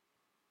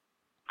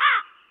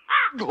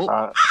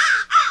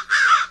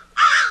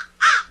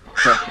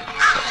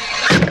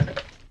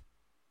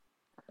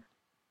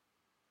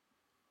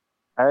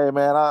 Hey,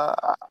 man,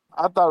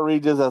 I thought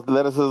Regis'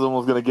 athleticism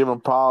was going to give him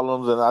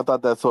problems, and I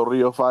thought that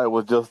Subriel fight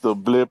was just a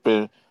blip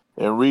in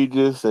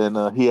Regis,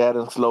 and he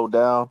hadn't slowed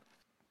down.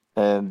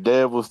 And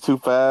Dev was too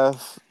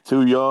fast,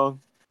 too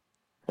young.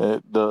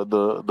 And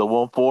the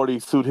 140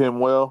 suit him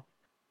well.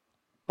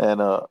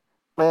 And,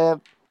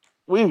 man,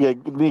 we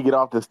need to get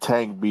off this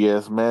tank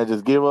BS, man.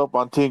 Just give up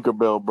on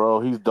Tinkerbell,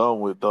 bro. He's done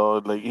with,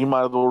 dog. Like, he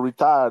might as well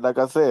retire. Like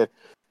I said, if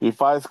he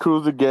fights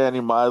Cruz again,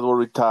 he might as well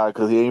retire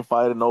because he ain't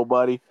fighting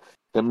nobody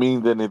that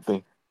means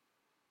anything.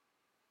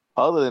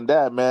 Other than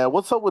that, man,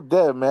 what's up with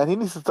Dev, man? He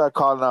needs to start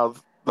calling out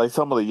like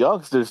some of the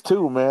youngsters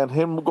too, man.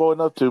 Him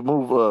going up to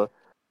move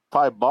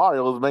fight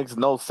Barrios makes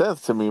no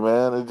sense to me,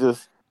 man. It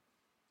just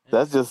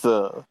that's just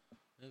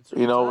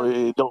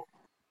it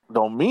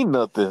don't mean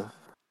nothing.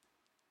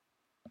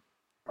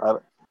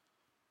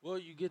 Well,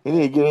 you get He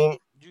need to get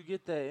you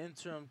get that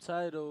interim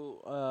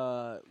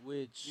title,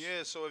 which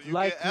So if you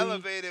likely, get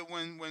elevated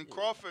when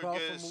Crawford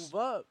gets move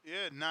up,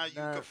 now you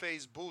can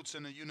face Boots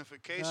in the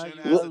unification you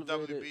as the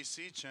elevated.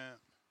 WBC champ.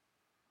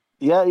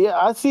 Yeah,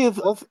 I see it.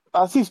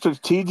 I see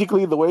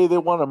strategically the way they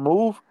want to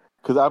move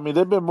because I mean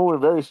they've been moving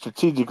very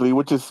strategically,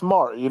 which is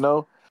smart,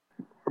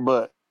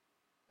 But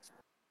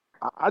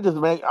I just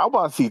man, I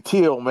want to see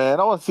Teal, man.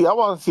 I want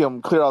to see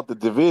him clear out the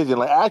division,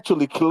 like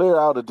actually clear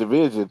out a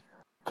division,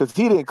 because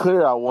he didn't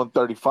clear out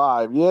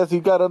 135. Yes, he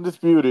got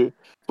undisputed,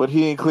 but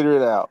he didn't clear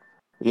it out.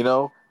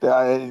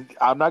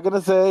 I'm not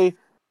gonna say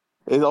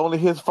it's only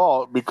his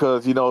fault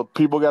because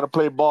people got to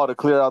play ball to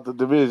clear out the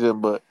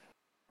division, but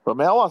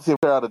man, I want to see him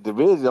clear out the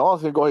division. I want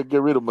to see him go ahead and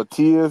get rid of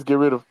Matais, get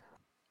rid of,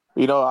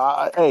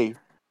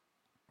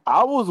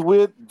 I was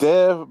with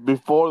Dev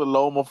before the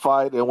Loma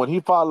fight, and when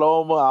he fought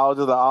Loma, I was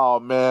just like, oh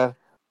man,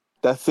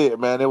 that's it,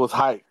 man. It was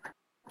hype.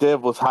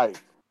 Dev was hype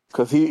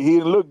because he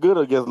didn't look good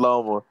against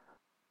Loma,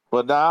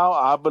 but now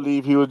I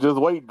believe he was just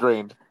weight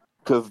drained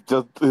because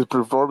just his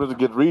performance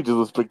against Regis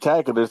was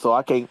spectacular. So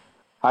I can't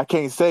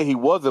say he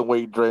wasn't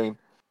weight drained.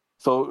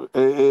 So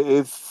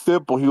it's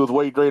simple. He was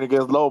weight drained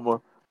against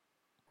Loma,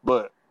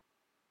 but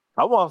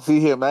I want to see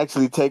him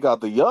actually take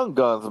out the young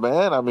guns,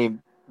 man. I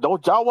mean,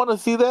 don't y'all want to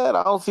see that?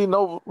 I don't see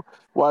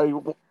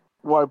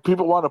why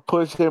people want to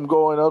push him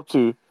going up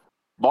to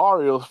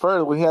Barrios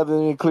first when he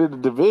hasn't even cleared the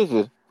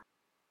division.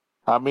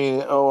 I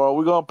mean, or are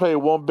we gonna play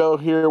one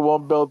belt here,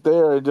 one belt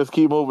there, and just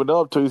keep moving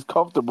up till he's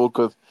comfortable?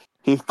 Because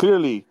he's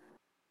clearly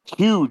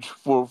huge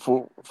for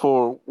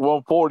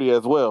 140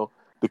 as well.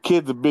 The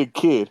kid's a big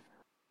kid,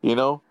 you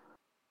know.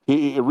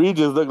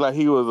 Regis looked like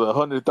he was a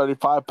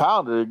 135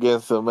 pounder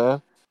against him,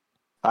 man.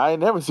 I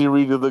ain't never seen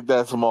Regis look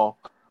that small.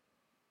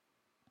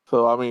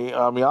 So I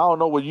don't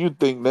know what you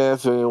think,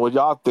 Nance, and what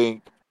y'all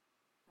think,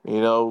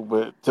 you know.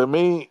 But to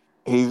me,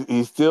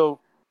 he's still.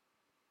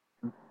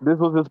 This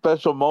was a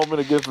special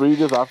moment against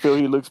Regis. I feel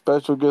he looked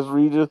special against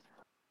Regis,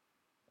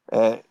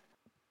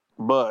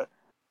 but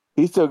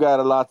he still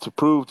got a lot to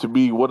prove to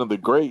be one of the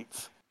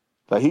greats.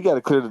 Like, he got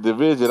to clear the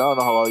division. I don't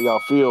know how y'all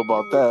feel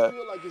about that.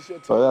 Feel like it's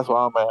your So time, that's where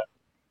I'm at.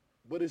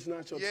 but it's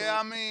not your Yeah, I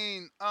time.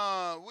 mean,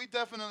 we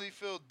definitely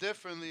feel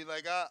differently.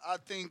 Like I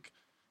think,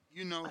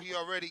 you know, he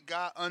already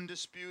got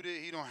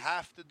undisputed. He don't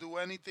have to do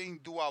anything.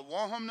 Do I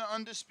want him to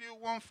undispute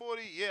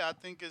 140? Yeah, I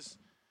think it's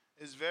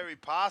very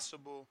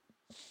possible.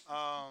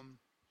 Um,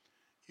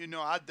 you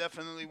know, I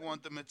definitely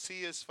want the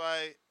Matias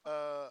fight.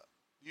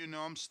 You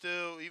know, I'm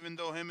still, even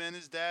though him and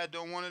his dad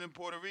don't want it in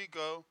Puerto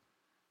Rico,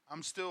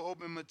 I'm still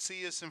hoping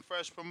Matias and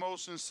Fresh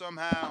Promotions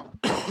somehow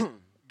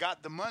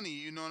got the money.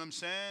 You know what I'm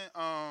saying?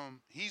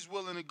 He's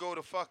willing to go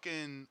to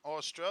fucking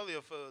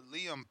Australia for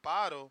Liam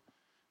Pato.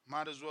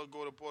 Might as well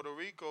go to Puerto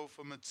Rico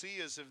for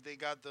Matias if they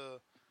got the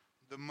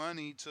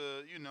money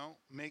to, you know,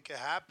 make it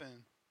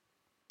happen.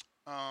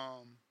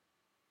 Um,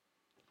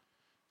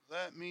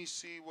 Let me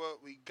see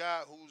what we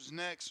got. Who's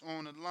next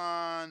on the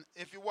line?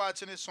 If you're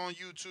watching this on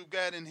YouTube, go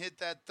ahead and hit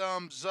that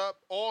thumbs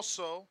up.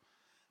 Also,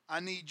 I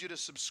need you to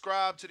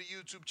subscribe to the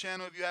YouTube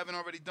channel if you haven't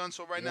already done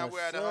so. Right now, Yes,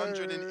 we're at sir.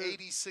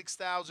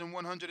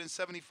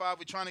 186,175.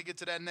 We're trying to get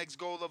to that next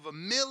goal of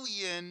 1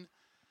 million.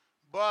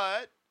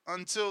 But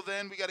until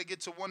then, we got to get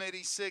to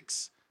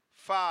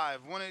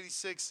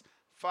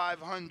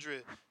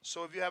 186,500.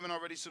 So if you haven't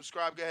already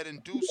subscribed, go ahead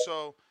and do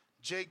so.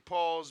 Jake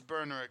Paul's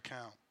burner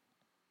account.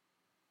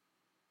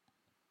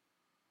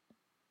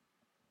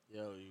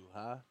 Yo, you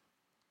high?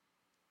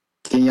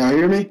 Can y'all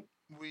hear me?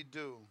 We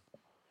do.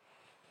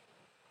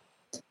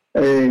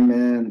 Hey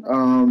man.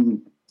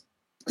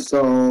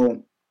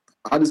 So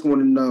I just want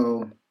to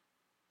know,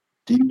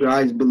 do you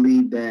guys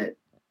believe that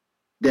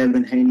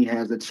Devin Haney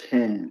has a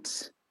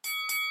chance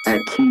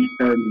at Keith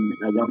Thurman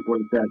at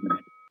 147?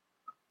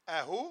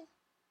 At who?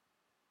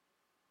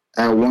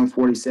 At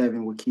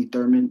 147 with Keith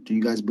Thurman, do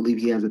you guys believe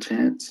he has a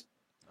chance?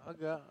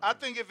 I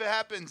think if it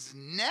happens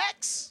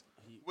next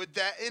with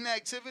that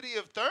inactivity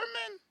of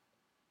Thurman,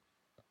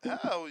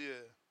 hell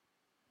yeah.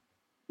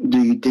 Do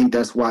you think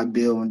that's why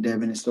Bill and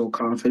Devin is so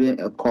confident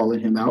of calling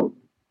him out?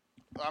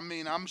 I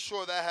mean, I'm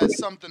sure that has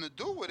something to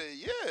do with it.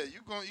 Yeah,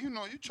 you're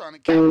trying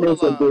to And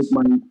it's a big capitalize.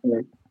 money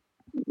play.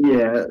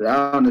 Yeah,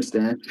 I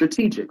understand.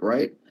 Strategic,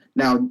 right?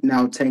 Now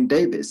Tank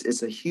Davis,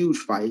 it's a huge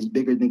fight. It's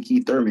bigger than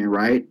Keith Thurman,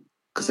 right?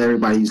 Because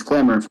everybody's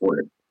clamoring for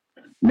it.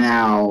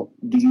 Now,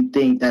 do you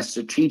think that's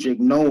strategic,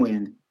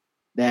 knowing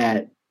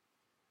that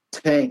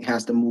Tank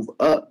has to move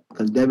up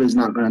because Devin's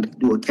not going to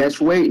do a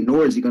catch weight,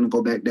 nor is he going to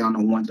go back down to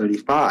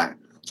 135.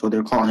 So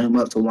they're calling him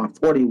up to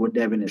 140 where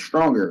Devin is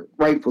stronger,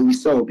 rightfully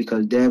so,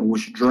 because Devin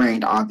was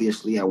drained,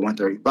 obviously, at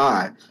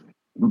 135.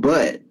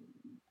 But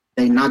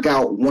they knock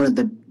out one of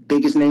the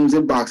biggest names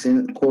in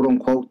boxing, quote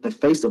unquote, the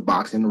face of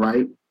boxing,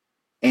 right?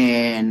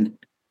 And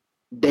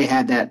they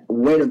had that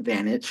weight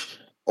advantage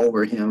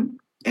over him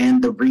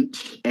and the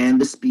reach and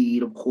the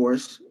speed, of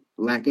course,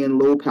 lacking a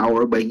little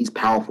power, but he's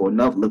powerful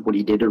enough. Look what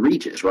he did to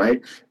Regis,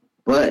 right?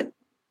 But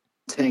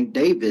Tank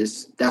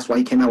Davis, that's why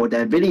he came out with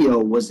that video,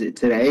 was it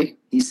today?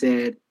 He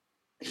said,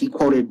 he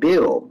quoted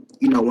Bill,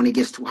 when it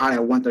gets too high at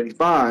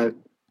 135,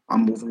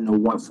 I'm moving to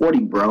 140,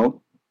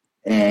 bro.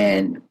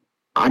 And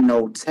I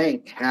know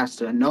Tank has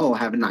to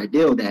have an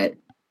idea that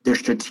they're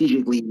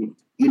strategically,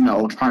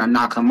 trying to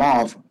knock him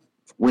off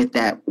with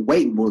that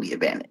weight bully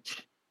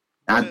advantage.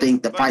 I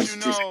think the fight's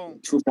just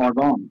too far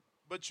gone.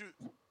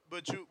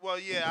 Well,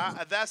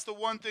 yeah, that's the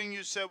one thing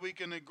you said we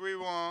can agree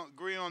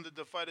on that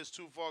the fight is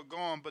too far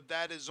gone, but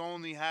that has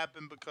only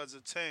happened because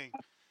of Tank.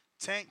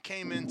 Tank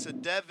came into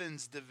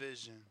Devin's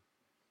division.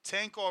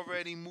 Tank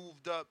already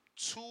moved up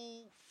 2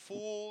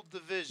 full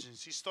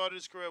divisions. He started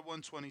his career at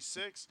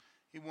 126.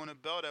 He won a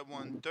belt at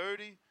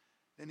 130.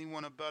 Then he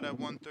won a belt at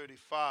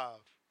 135.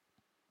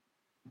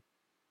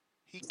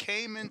 He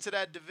came into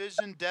that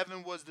division.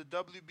 Devin was the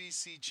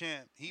WBC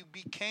champ. He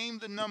became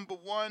the number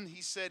 1.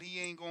 He said he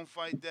ain't going to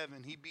fight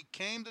Devin. He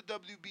became the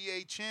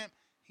WBA champ.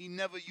 He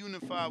never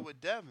unified with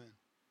Devin.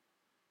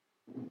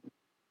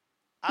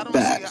 I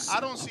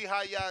don't see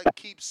how y'all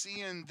keep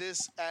seeing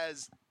this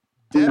as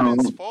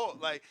Devin's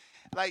fault. Like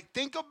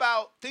think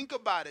about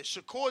it.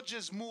 Shakur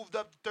just moved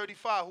up to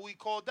 35. Who he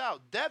called out?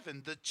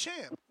 Devin, the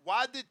champ.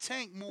 Why did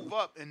Tank move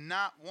up and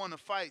not want to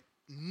fight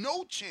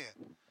no champ?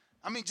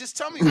 I mean, just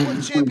tell me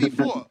what champ he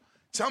fought.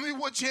 Tell me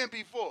what champ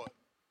he fought.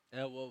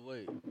 At what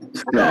weight?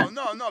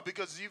 No,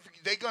 because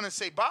they're going to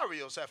say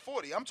Barrios at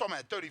 40. I'm talking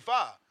at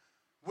 35.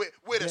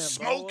 Where the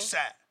smoke's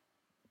at.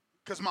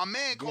 Because my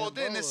man called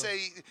in and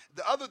say,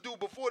 the other dude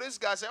before this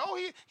guy said, oh,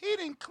 he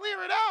didn't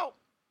clear it out.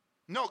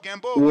 No,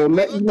 Gamboa,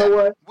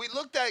 we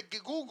looked at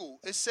Google.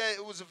 It said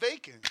it was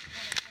vacant.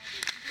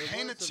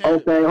 Ain't a was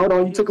champ. Okay, hold on.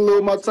 You he a took a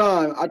little former more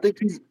time. I think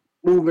he's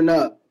moving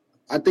up.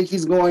 I think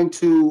he's going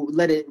to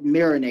let it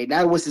marinate.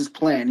 That was his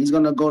plan. He's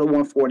going to go to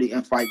 140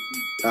 and fight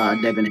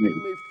Homie, Devin Haney.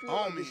 You may feel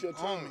like it's your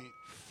time, homie,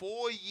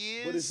 4 but it's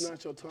years?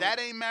 not your time. That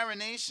ain't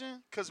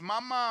marination? Because my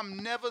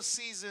mom never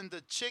seasoned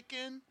a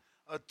chicken,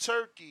 a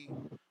turkey,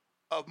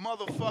 a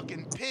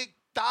motherfucking pig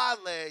thigh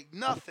leg,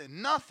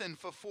 nothing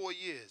for 4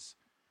 years.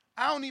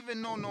 I don't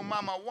even know no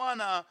mama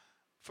Juana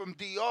from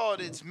DR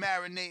that's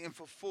marinating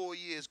for 4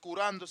 years,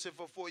 curándose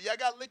for 4 years. Y'all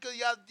got liquor,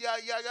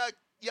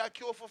 y'all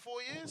cure for 4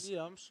 years?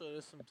 Yeah, I'm sure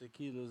there's some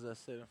tequilas that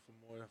sit in for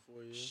more than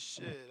 4 years.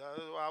 Shit,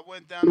 I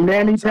went down the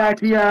Manny wrong topic.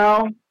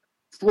 Pacquiao,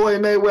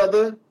 Floyd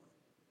Mayweather.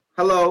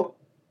 Hello.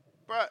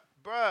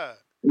 Bruh.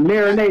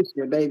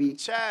 Marination, baby.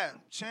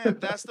 Champ,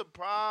 that's the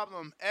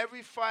problem.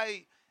 Every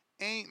fight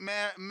ain't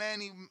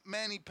Manny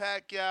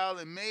Pacquiao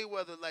and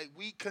Mayweather. Like,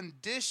 we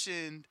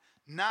conditioned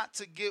not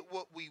to get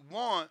what we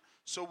want,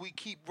 so we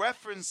keep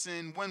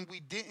referencing when we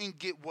didn't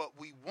get what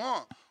we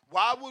want.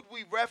 Why would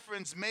we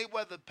reference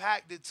Mayweather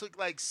Pac that took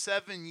like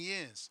 7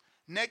 years?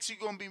 Next, you're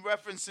gonna be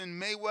referencing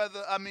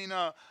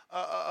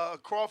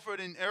Crawford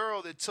and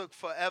Earl that took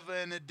forever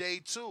and a day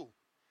too.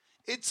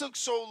 It took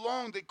so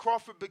long that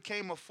Crawford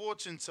became a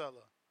fortune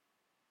teller.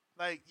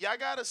 Like, y'all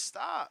gotta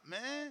stop,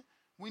 man.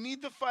 We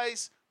need the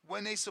fights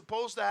when they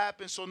supposed to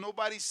happen, so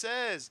nobody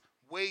says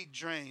weight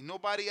drain.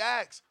 Nobody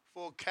asks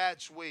for a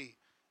catch weight.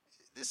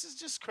 This is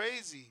just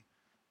crazy.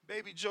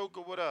 Baby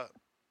Joker, what up?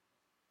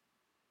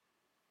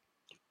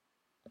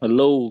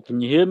 Hello,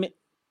 can you hear me?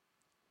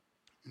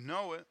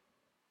 Know it.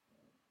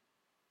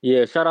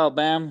 Yeah, shout out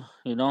Bam,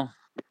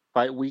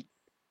 fight week.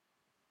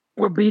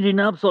 We're beating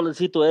up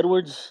Solicito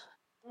Edwards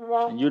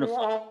in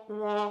uniform.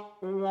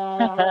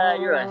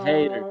 You're a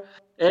hater.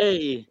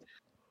 Hey,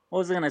 what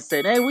was I gonna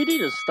say? Hey, we need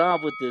to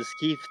stop with this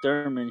Keith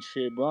Thurman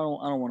shit, bro.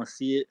 I don't want to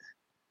see it.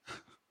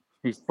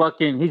 He's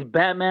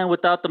Batman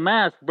without the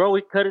mask, bro.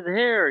 He cut his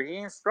hair. He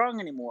ain't strong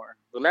anymore.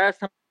 The last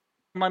time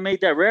I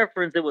made that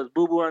reference, it was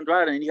Boo Boo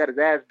Andrade, and he got his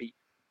ass beat.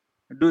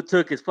 The dude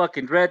took his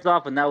fucking dreads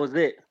off, and that was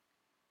it.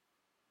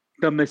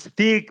 The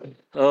mystique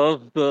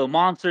of the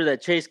monster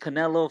that chased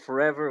Canelo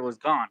forever was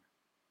gone.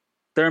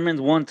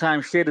 Thurman's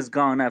one-time shit is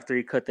gone after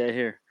he cut that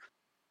hair.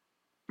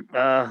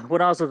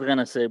 What else was I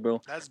gonna say,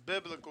 bro? That's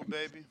biblical,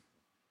 baby.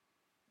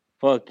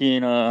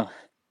 Fucking shout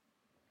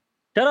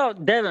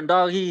out Devin,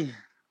 dog.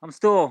 I'm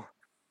still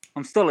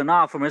in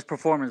awe from his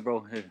performance,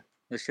 bro.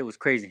 This shit was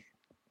crazy.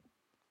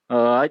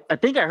 I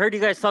think I heard you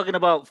guys talking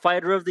about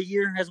fighter of the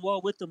year as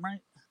well with him,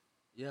 right?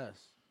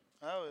 Yes.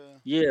 Oh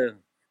yeah. Yeah.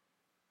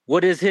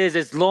 What is his?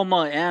 It's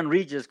Loma and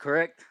Regis,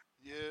 correct?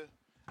 Yeah.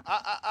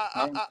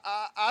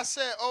 I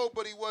said,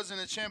 but he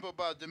wasn't a champ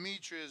about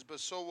Demetrius, but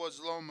so was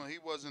Loma. He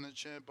wasn't a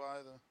champ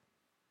either.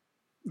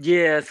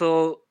 Yeah,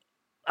 so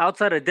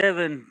outside of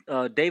Devin,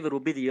 David will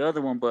be the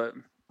other one, but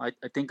I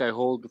think I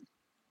hold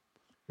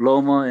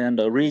Loma and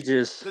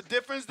Regis. The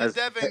difference that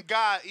Devin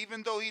got,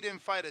 even though he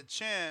didn't fight a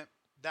champ,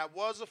 that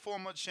was a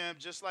former champ,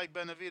 just like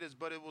Benavidez,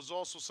 but it was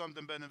also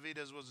something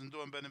Benavidez wasn't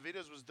doing.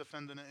 Benavidez was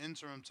defending an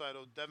interim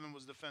title. Devin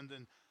was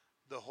defending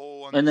the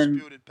whole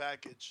undisputed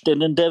package. And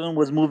then Devin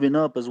was moving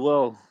up as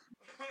well,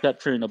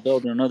 capturing a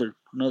belt in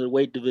another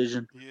weight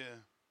division.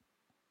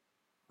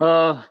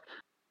 Yeah.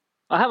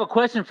 I have a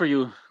question for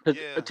you.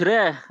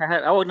 Today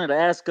I wanted to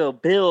ask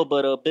Bill,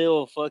 but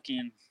Bill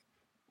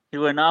he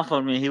went off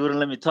on me. He wouldn't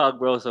let me talk,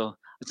 bro. So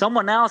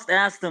someone else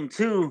asked him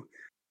too,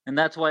 and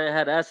that's why I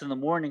had asked in the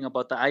morning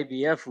about the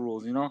IBF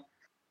rules.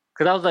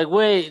 Because I was like,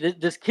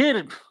 wait, this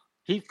kid,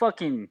 he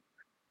fucking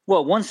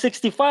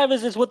 165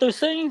 is this what they're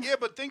saying? Yeah,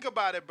 but think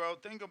about it, bro.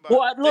 Think about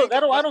it. it. Look,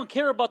 I don't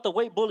care about the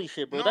weight bully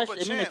shit, bro. No,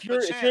 That's, if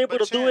you're able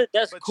to do it,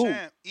 that's cool.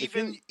 Champ,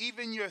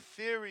 even your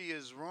theory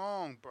is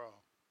wrong, bro.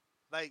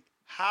 Like,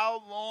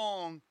 how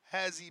long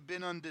has he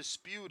been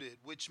undisputed?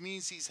 Which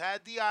means he's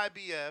had the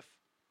IBF.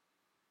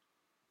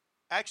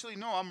 Actually,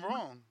 no, I'm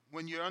wrong.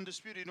 When you're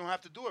undisputed, you don't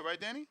have to do it, right,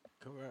 Danny?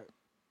 Correct.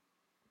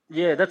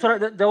 Yeah, that's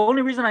what. The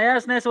only reason I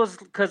asked Ness was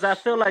because I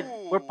feel like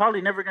we're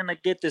probably never gonna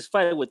get this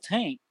fight with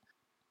Tank.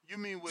 You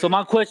mean with? So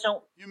my question.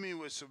 You mean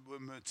with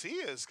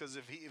Matias? Because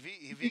if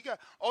he got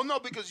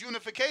because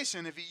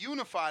unification. If he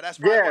unified, that's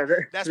probably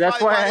that's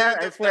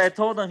why I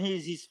told him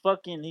he's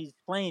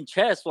playing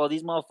chess while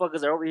these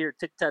motherfuckers are over here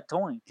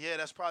tic-tac-toeing. Yeah,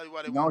 that's probably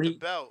why they want the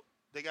belt.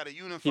 They got to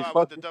unify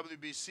with the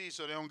WBC,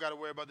 so they don't got to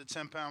worry about the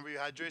 10-pound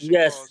rehydration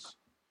clause.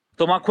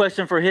 So my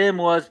question for him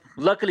was,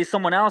 luckily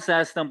someone else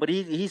asked him, but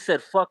he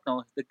said fuck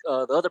no.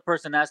 The other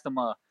person asked him,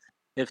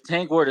 if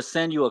Tank were to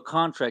send you a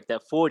contract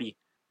at 40,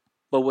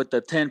 but with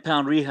the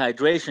 10-pound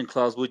rehydration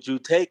clause, would you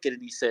take it?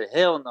 And he said,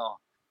 hell no.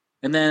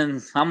 And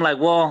then I'm like,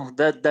 well,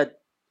 that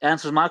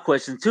answers my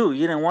question too.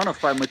 You didn't want to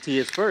fight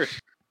Matias first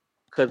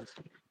because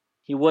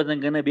he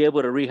wasn't going to be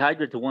able to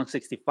rehydrate to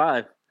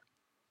 165.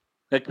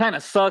 It kind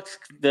of sucks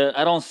that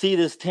I don't see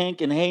this Tank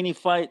and Haney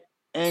fight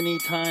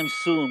anytime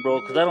soon, bro,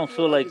 because I don't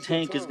feel like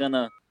Tank is going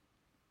to.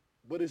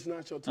 But it's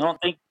not your time. I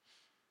don't think.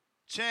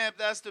 Champ,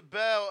 that's the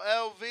bell.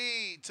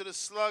 LV to the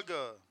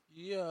slugger.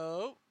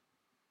 Yo.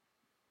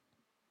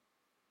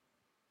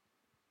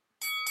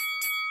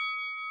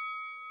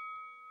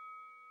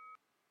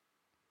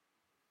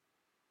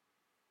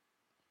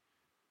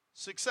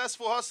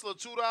 Successful Hustler,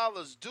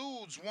 $2.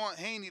 Dudes want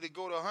Haney to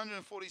go to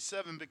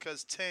 147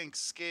 because Tank's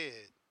scared.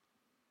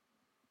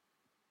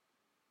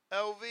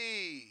 LV.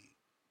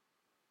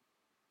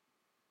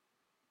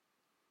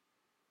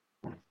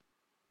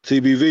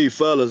 TBV,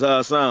 fellas, how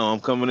I sound? I'm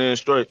coming in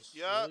straight.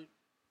 Yup.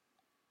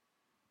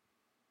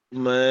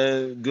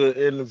 Man, good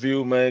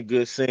interview, man.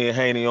 Good seeing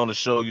Haney on the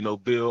show.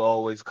 Bill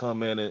always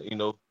come in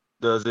and,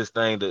 does this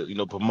thing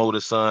to, promote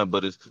his son,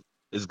 but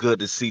it's good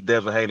to see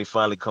Devin Haney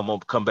finally come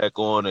back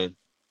on and,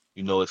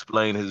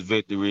 explain his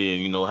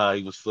victory and, how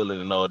he was feeling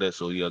and all that.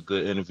 So yeah,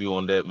 good interview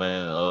on that,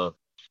 man.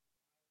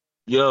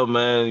 Yeah,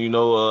 man,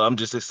 I'm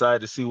just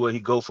excited to see where he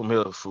go from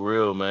here for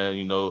real,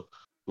 man.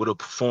 With a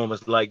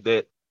performance like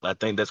that, I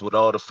think that's what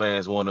all the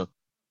fans wanna,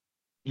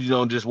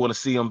 just want to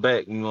see him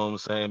back, you know what I'm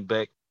saying?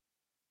 Back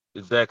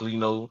exactly,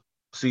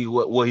 see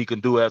what he can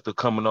do after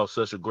coming off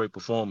such a great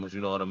performance,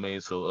 you know what I mean?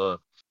 So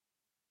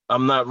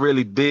I'm not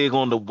really big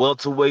on the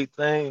welterweight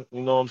thing,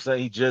 you know what I'm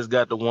saying? He just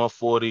got the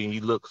 140 and he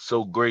looks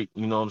so great,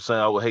 you know what I'm saying?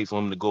 I would hate for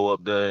him to go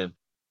up there and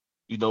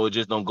it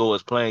just don't go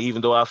as planned.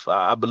 Even though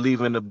I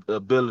believe in the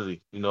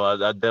ability,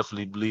 I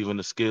definitely believe in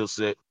the skill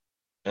set,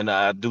 and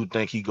I do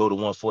think he go to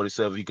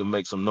 147. He can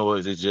make some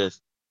noise. It's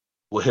just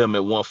with him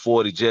at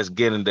 140, just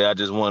getting there. I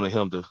just wanted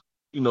him to,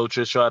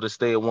 just try to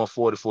stay at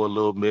 140 for a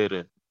little bit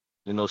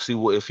and, see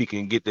what if he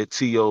can get that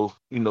TO,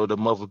 the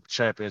mother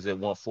champions at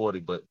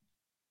 140. But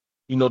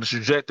the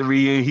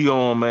trajectory he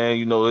on, man,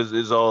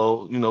 is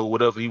all,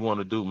 whatever he want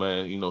to do,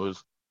 man.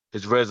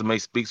 His resume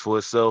speaks for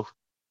itself.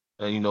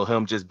 And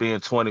him just being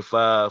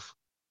 25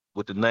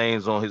 with the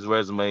names on his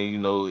resume,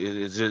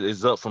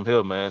 it's up from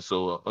here, man.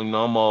 So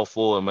I'm all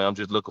for it, man. I'm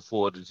just looking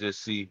forward to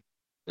just see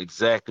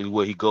exactly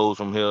where he goes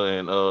from here,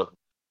 and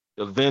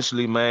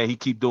eventually, man, he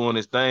keep doing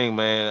his thing,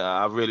 man.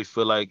 I really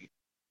feel like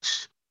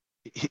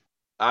he,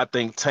 I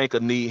think Tank will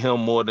need him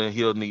more than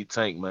he'll need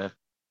Tank, man.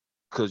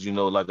 Because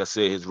like I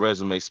said, his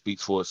resume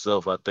speaks for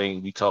itself. I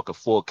think we talking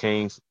four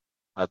kings.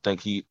 I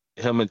think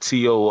him and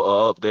T.O.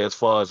 are up there as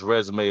far as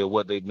resume of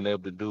what they've been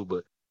able to do,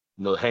 but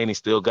Haney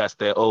still got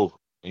that O,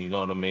 you know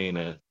what I mean?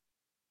 And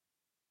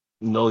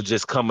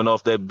just coming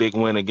off that big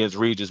win against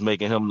Regis,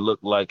 making him look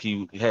like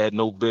he had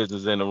no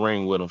business in the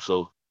ring with him.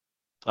 So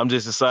I'm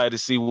just excited to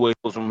see where he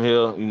goes from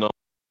here,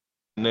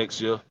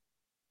 next year,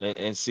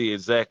 and see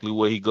exactly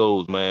where he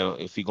goes, man.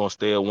 If he gonna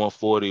stay at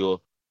 140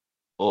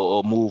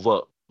 or move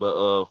up.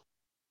 But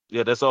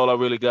yeah, that's all I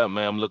really got,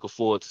 man. I'm looking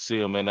forward to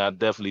seeing him, and I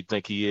definitely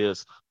think he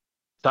is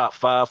top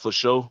five for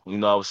sure.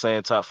 I was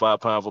saying top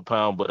five pound for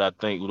pound, but I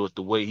think with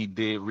the way he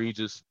did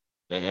Regis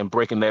and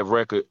breaking that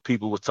record,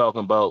 people were talking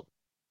about.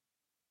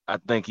 I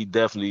think he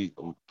definitely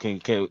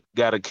can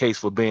got a case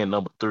for being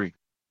number three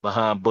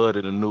behind Bud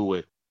and the New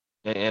Way,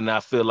 and I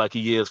feel like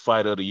he is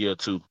fighter of the year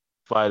too,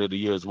 fighter of the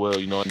year as well.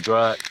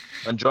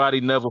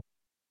 Andrade never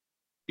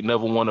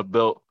won a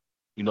belt.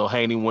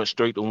 Haney went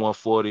straight to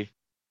 140,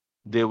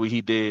 did what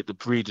he did the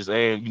Regis,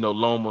 and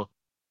Loma,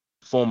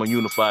 former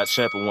unified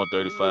champion You may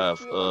 135.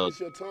 feel like it's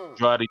your time,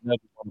 Andrade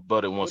never won a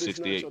belt at but it's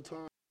not 168. your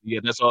time. Yeah,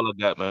 that's all I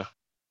got, man.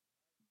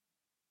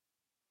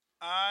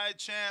 All right,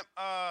 champ.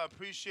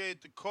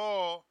 Appreciate the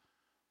call.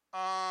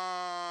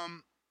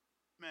 Man,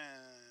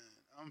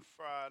 I'm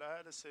fried. I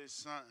had to say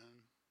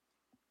something,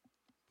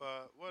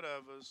 but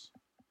whatever's.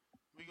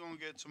 We gonna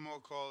get to more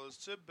callers.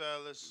 Tip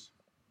Bellis.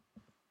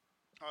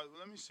 All right,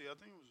 let me see. I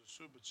think it was a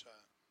super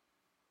chat.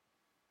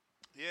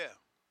 Yeah,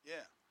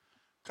 yeah.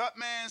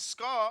 Cutman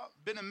Scar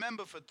been a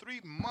member for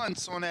 3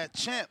 months on that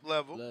champ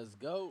level. Let's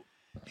go.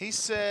 He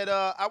said,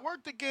 I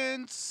worked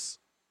against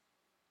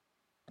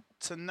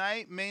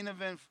tonight main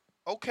event.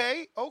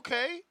 Okay.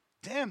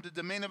 Damn, did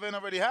the main event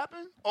already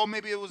happen? Or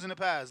maybe it was in the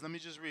past. Let me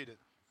just read it.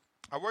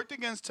 I worked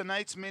against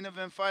tonight's main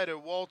event fighter,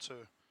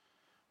 Walter,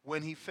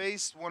 when he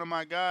faced one of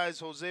my guys,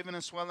 Jose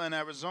Venezuela in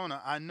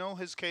Arizona. I know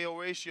his KO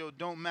ratio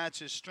don't match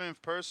his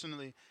strength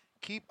personally.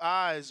 Keep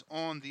eyes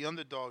on the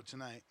underdog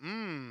tonight.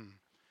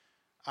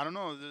 I don't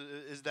know.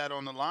 Is that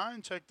on the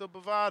line? Check the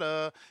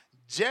Bovada.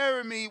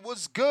 Jeremy,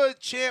 what's good,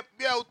 champ?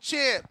 Yo,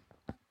 champ.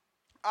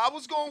 I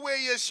was going to wear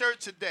your shirt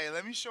today.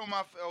 Let me show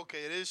my... Okay,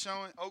 it is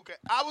showing? Okay.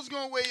 I was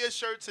going to wear your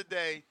shirt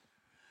today,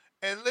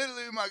 and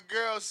literally my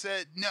girl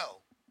said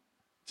no.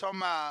 Talking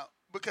about...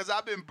 Because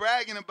I've been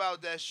bragging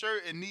about that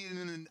shirt and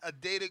needing a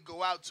day to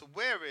go out to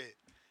wear it.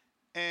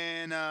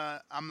 And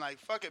I'm like,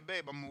 fuck it,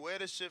 babe. I'm going to wear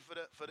this shit for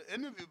the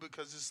interview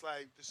because it's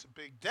like, it's a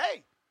big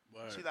day.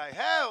 Word. She's like,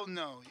 hell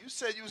no. You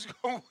said you was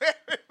going to wear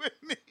it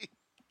with me.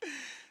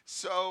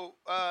 So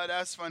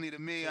that's funny to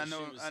me. I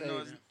know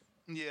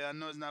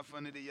it's not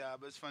funny to y'all,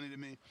 but it's funny to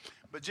me.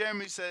 But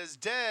Jeremy says,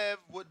 Dev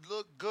would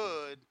look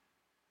good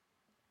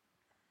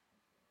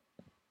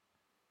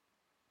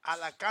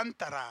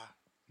Alcantara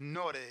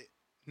Nore.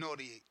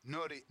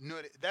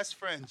 That's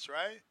French,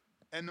 right?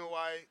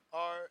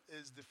 Noir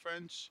is the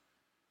French.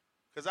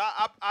 Because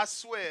I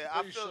swear,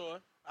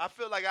 I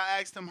feel like I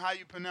asked him how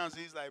you pronounce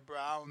it. He's like, bro,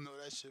 I don't know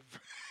that shit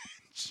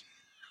French.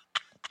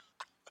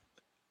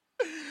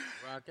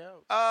 Rock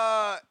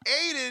out.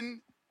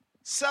 Aiden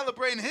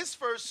celebrating his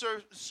first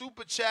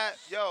super chat.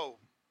 Yo,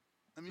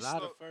 let me slow.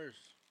 Of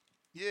first.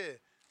 Yeah.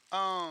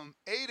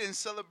 Aiden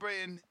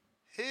celebrating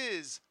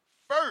his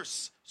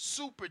first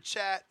super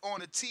chat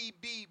on a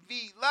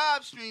TBV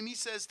live stream. He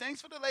says,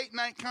 "Thanks for the late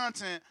night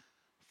content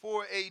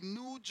for a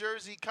New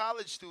Jersey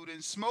college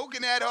student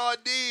smoking at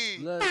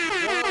Jardin." Let's go.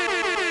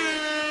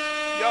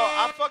 Yo,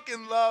 I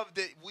fucking love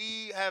that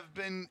we have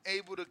been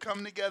able to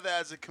come together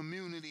as a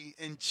community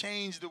and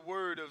change the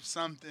word of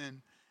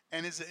something,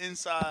 and it's an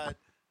inside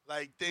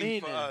like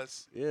thing for Meaning.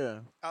 us. Yeah.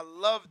 I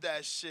love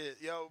that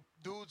shit. Yo,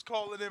 dudes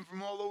calling in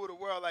from all over the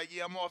world like,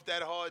 yeah, I'm off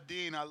that hard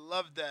Dean. I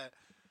love that.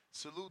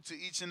 Salute to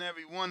each and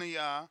every one of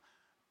y'all.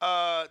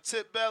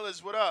 Tip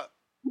Bellas, what up?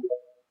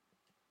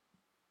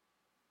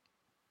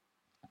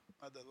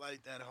 I'd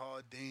like that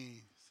hard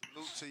Dean.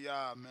 Salute to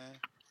y'all, man.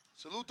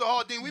 Salute to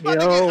hard Dean. We about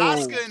to get Yo.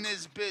 Oscar in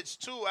this bitch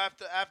too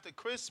after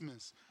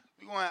Christmas.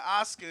 We gonna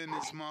have Oscar in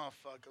this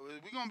motherfucker.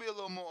 We gonna be a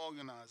little more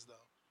organized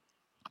though.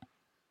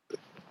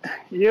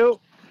 Yo.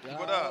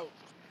 What up?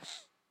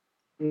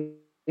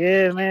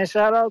 Yeah, man.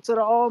 Shout out to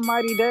the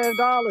almighty Dev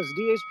Dollars,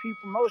 DHP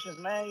Promotions,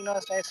 man. You know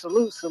what I'm saying?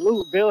 Salute,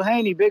 salute. Bill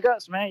Haney, big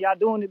ups, man. Y'all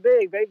doing it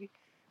big, baby.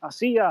 I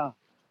see y'all.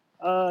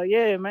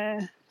 Yeah,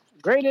 man.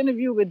 Great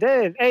interview with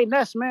Dev. Hey,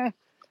 Ness, man.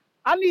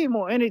 I need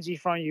more energy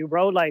from you,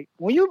 bro. Like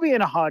when you be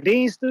in a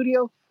Jardin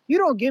studio, you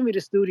don't give me the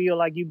studio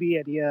like you be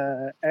at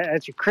the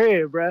at your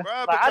crib, bro.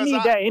 Bruh, Like I because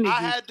need that energy. I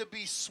had to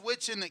be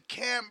switching the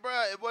camp,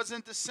 bruh. It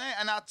wasn't the same.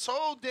 And I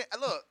told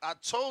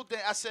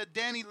I said,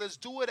 Danny, let's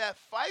do it at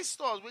Fight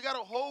Stars. We got a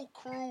whole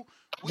crew.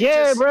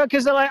 Yeah, bro,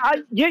 cause like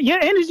your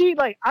energy,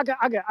 like I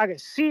can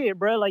see it,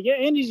 bro. Like your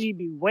energy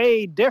be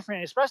way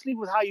different, especially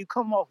with how you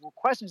come off with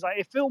questions. Like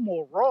it feel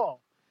more raw.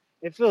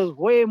 It feels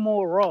way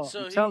more raw.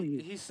 So I'm telling you.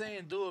 he's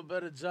saying do a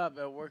better job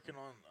at working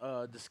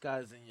on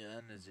disguising your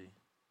energy.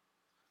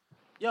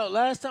 Yo,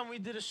 last time we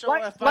did a show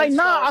at Fight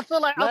Stars. I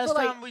feel like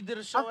we did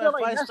a show at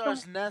Fight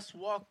Stars, Ness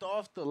walked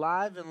off the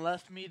live and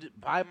left me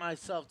by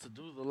myself to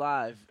do the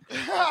live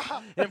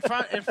in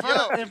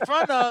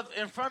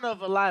front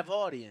of a live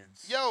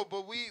audience. Yo,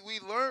 but we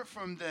learned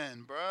from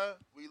then, bruh.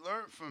 We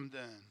learned from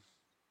then.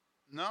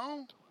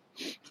 No?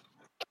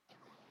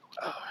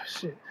 Oh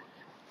shit.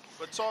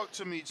 But talk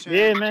to me, champ.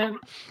 Yeah, man.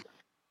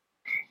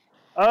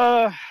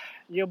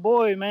 Your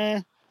boy,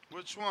 man.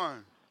 Which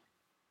one?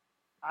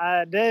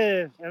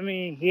 Dev. I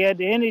mean, he had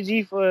the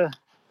energy for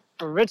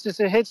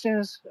Richardson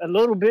Hitchens, a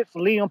little bit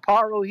for Liam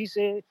Paro. He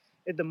said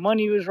if the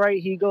money was right,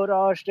 he'd go to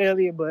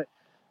Australia, but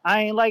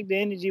I ain't like the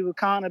energy with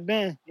Connor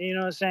Ben, you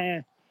know what I'm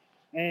saying?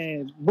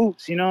 And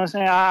Boots, you know what I'm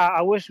saying?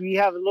 I wish we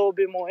have a little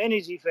bit more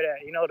energy for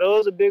that. You know,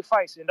 those are big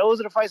fights, and those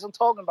are the fights I'm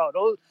talking about.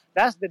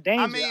 That's the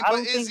danger. I mean, I but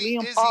don't think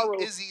Liam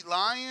Paro is he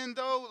lying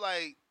though?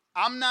 Like,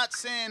 I'm not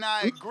saying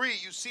I agree.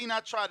 You seen I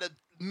tried to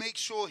make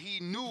sure he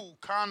knew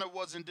Connor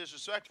wasn't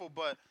disrespectful,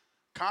 but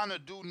Connor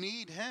do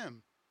need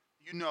him.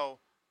 You know,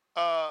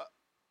 I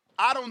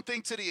don't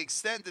think to the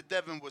extent that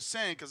Devin was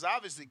saying, because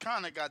obviously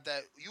Connor got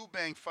that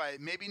Eubank fight.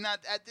 Maybe not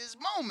at this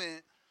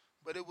moment,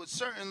 but it would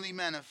certainly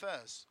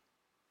manifest.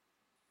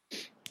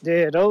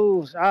 Yeah,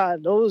 those are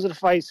the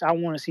fights I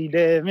want to see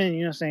Dev in. You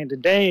know what I'm saying? The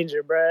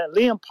danger, bro.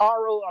 Liam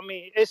Paro, I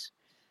mean, it's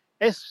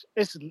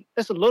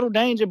a little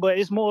danger, but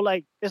it's more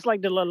like it's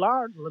like the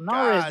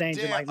Linares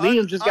danger. Like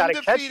Liam just gotta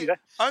catch you.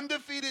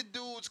 Undefeated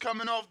dudes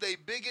coming off their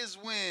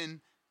biggest win,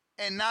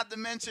 and not to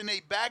mention they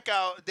back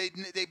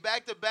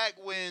back to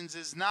back wins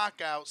is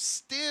knockouts.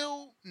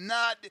 Still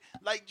not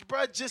like,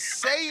 bro. Just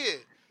say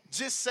it.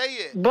 Just say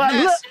it. But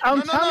Ness, look, I'm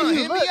no. telling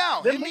you, Hear me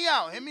out. look,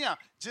 Hear me out.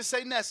 Just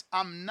say, Ness,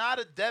 I'm not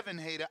a Devin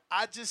hater.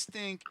 I just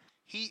think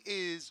he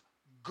is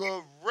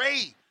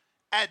great.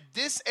 At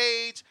this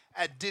age,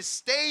 at this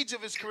stage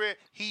of his career,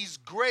 he's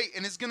great.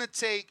 And it's going to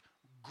take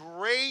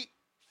great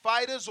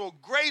fighters or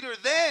greater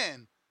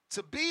than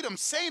to beat him.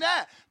 Say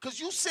that. Because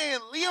you saying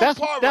Liam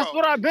Paro. That's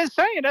what I've been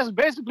saying. That's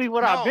basically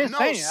what I've been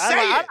saying.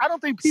 I don't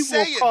think people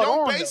have caught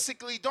on.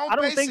 I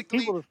don't think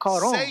people have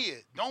caught on. Say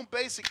it. Don't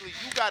basically.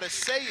 You got to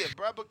say it,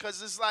 bro,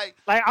 because it's like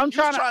I'm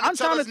trying to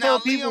tell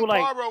people Liam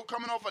like Paro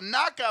coming off a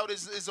knockout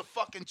is a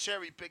fucking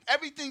cherry pick.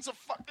 Everything's a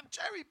fucking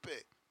cherry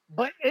pick.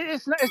 But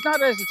it's not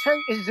as a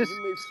cherry. It's just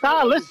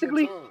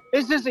stylistically,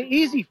 it's just an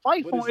easy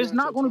fight for him. It's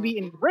not going to be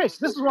any risk.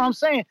 This is what I'm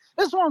saying.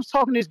 This is what I'm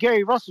talking this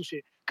Gary Russell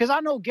shit. Because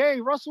I know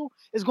Gary Russell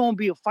is going to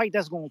be a fight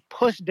that's going to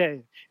push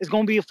Dev. It's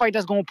going to be a fight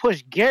that's going to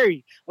push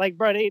Gary. Like,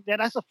 bro,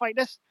 that's a fight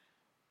that's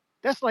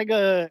like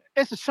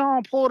it's a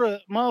Sean Porter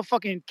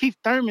motherfucking Keith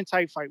Thurman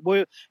type fight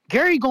where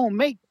Gary going to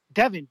make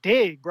Devin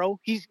dig, bro.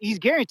 He's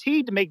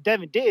guaranteed to make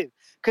Devin dig.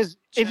 Because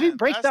if he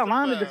breaks that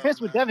line of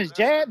defense with Devin's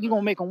jab, he's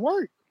going to make him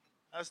work.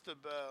 That's the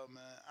bell,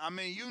 man. I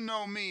mean, you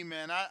know me,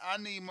 man. I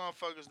need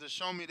motherfuckers to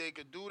show me they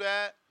could do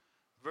that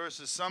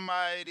versus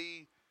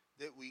somebody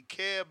that we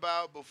care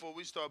about before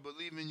we start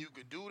believing you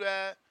could do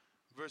that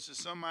versus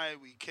somebody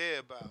we care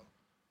about.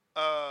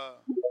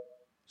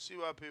 See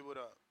what people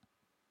up.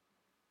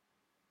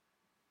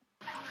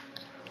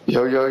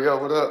 Yo,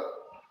 what up?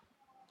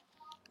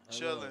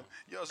 Chilling.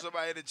 Yo,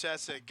 somebody in the chat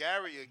said,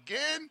 Gary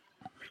again?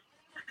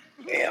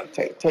 Yeah, I'm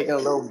taking a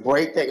little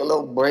break. You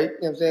know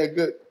what I'm saying?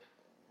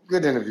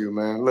 Good interview,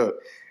 man.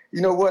 Look,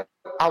 you know what?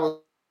 I was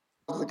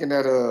looking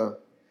at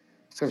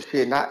some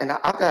shit, and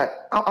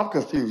I'm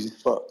confused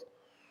as fuck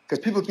because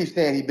people keep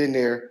saying he's been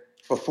there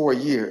for 4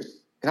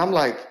 years, and I'm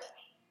like,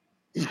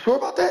 you sure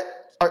about that?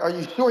 Are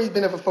you sure he's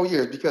been there for 4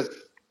 years? Because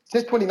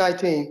since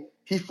 2019,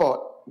 he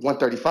fought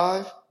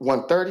 135,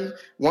 130,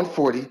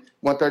 140,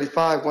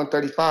 135,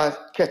 135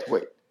 catch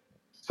weight.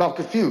 So I'm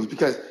confused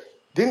because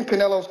didn't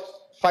Canelo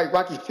fight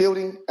Rocky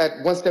Fielding at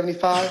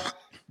 175?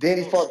 Then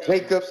he fought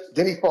Jacobs.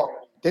 Then he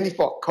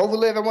fought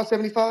Kovalev at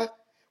 175.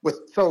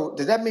 So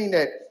does that mean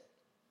that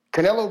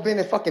Canelo been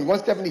in fucking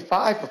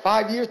 175 for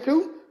 5 years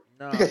too?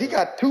 Nah, Because Because he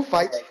got 2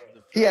 fights.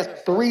 He has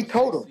Fielding fight 3 was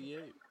total.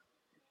 68.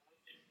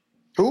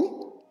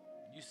 Who?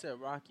 You said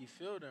Rocky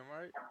Fielding,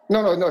 right?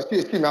 No.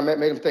 Excuse me. I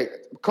made a mistake.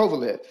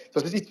 Kovalev. So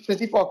since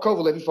he fought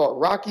Kovalev, he fought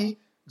Rocky,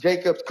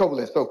 Jacobs,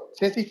 Kovalev. So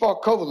since he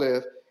fought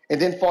Kovalev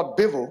and then fought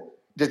Bivol,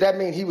 does that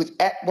mean he was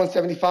at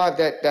 175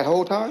 that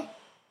whole time?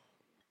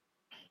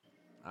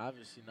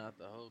 Obviously not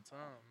the whole time,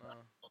 no.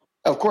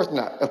 Of course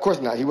not. Of course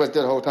not. He wasn't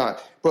there the whole time.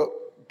 But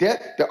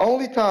the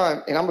only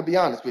time, and I'm gonna be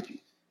honest with you,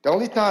 the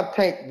only time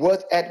Tank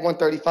was at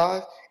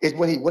 135 is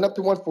when he went up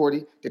to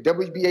 140. The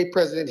WBA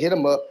president hit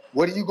him up.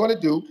 What are you gonna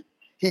do?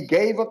 He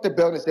gave up the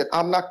belt and said,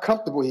 "I'm not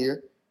comfortable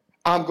here.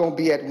 I'm gonna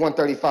be at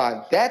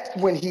 135." That's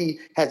when he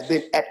has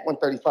been at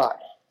 135.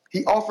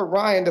 He offered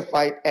Ryan to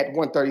fight at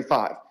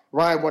 135.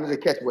 Ryan wanted to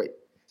catch weight.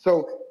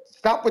 So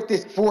stop with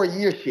this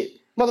 4-year shit.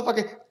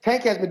 Motherfucker,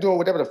 Tank has been doing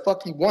whatever the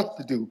fuck he wants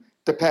to do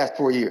the past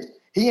 4 years.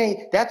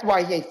 That's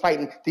why he ain't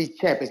fighting these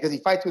champions, because he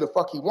fights who the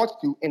fuck he wants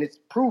to, and it's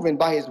proven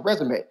by his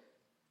resume.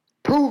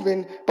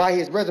 Proven by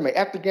his resume.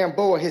 After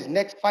Gamboa, his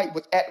next fight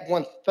was at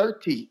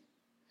 130.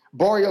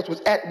 Barrios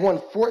was at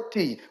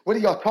 140. What are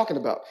y'all talking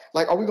about?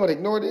 Like, are we gonna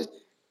ignore this?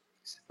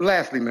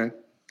 Lastly, man,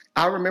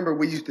 I remember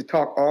we used to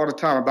talk all the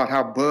time about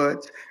how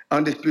Bud's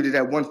undisputed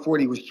at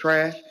 140 was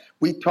trash.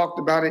 We talked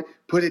about it,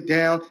 put it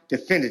down,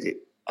 defended it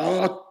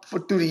all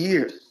through the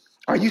years.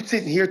 Are you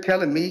sitting here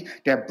telling me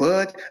that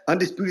Bud's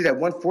undisputed at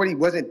 140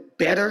 wasn't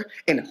better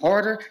and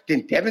harder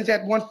than Devin's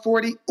at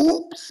 140?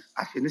 Oops,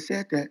 I shouldn't have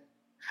said that.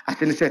 I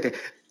shouldn't have said that.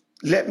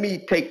 Let me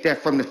take that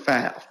from the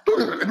fouls.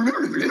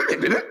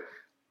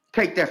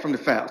 Take that from the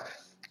fouls.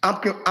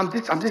 I'm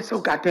just so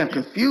goddamn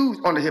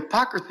confused on the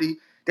hypocrisy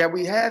that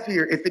we have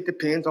here if it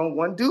depends on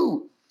one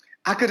dude.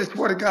 I could have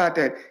swore to God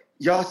that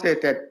y'all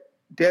said that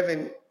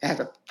Devin has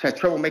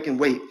trouble making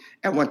weight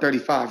at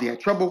 135. He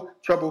had trouble.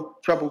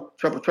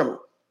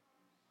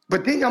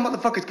 But then y'all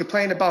motherfuckers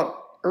complain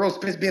about Earl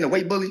Spence being a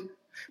weight bully.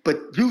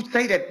 But you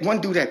say that one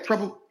dude had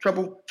trouble.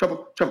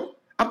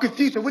 I'm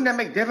confused. So wouldn't that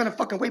make Devin a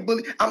fucking weight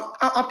bully?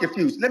 I'm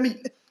confused. Let me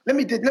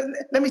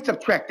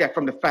subtract that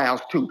from the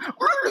fouls too.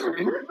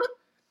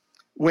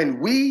 When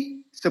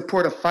we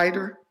support a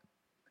fighter,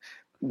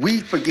 we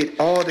forget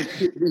all the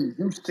shit we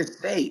used to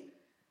say.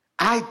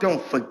 I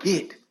don't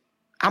forget.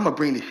 I'm going to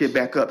bring the shit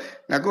back up.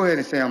 Now go ahead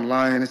and say I'm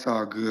lying. It's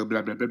all good.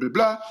 Blah, blah, blah, blah,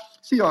 blah.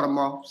 See y'all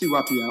tomorrow. See YP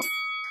out.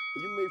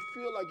 You may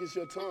feel like it's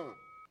your time,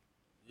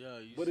 Yo,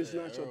 you but said it's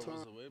not your Earl time.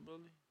 was a weight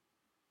bully?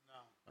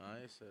 No. I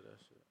ain't said that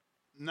shit.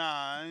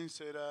 Nah, I ain't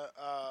say that.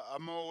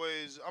 I'm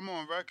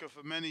on record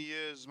for many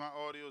years. My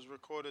audio is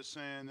recorded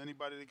saying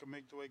anybody that can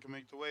make the weight can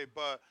make the weight.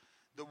 But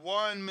the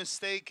one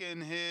mistake in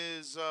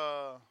his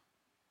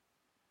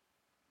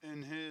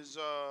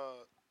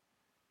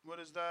what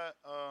is that?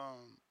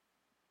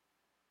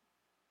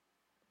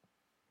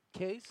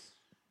 Case?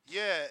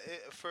 Yeah,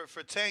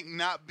 for Tank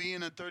not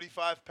being a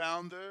 35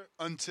 pounder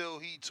until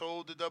he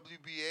told the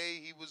WBA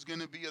he was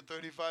gonna be a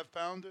 35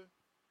 pounder,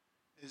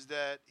 is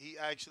that he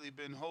actually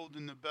been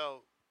holding the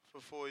belt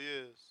for 4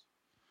 years.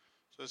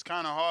 So it's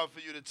kind of hard for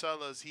you to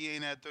tell us he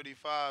ain't at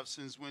 35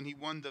 since when he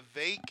won the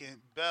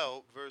vacant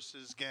belt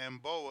versus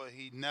Gamboa,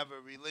 he never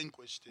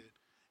relinquished it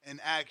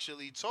and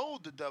actually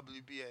told the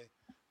WBA,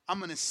 I'm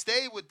going to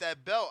stay with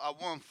that belt I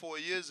won 4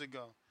 years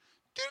ago.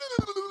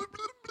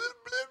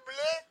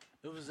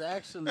 It was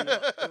actually on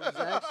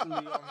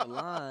the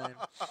line.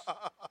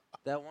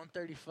 That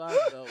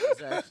 135 belt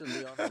was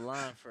actually on the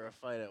line for a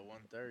fight at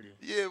 130.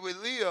 Yeah, with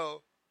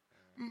Leo.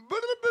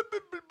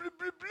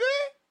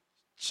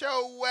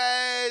 Cho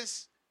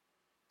ass.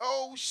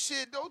 Oh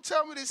shit, don't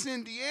tell me this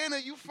Indiana.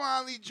 You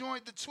finally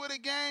joined the Twitter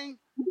gang?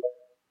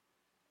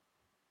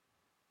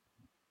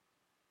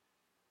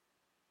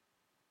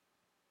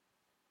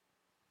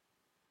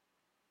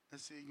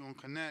 Let's see, you gonna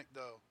connect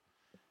though.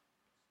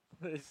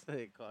 They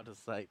say it called a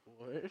psych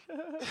ward.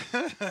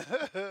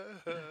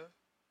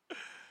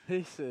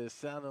 He said it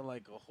sounded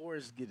like a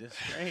horse getting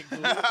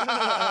strangled.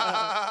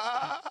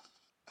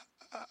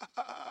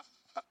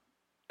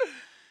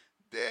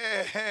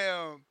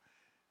 Damn.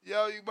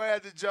 Yo, you might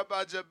have to jump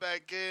out, jump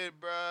back in,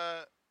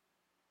 bruh.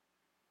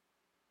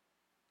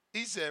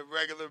 He said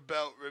regular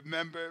belt,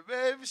 remember?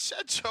 Man,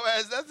 shut your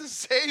ass. That's the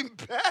same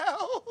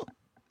belt.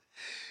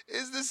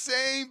 It's the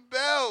same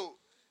belt.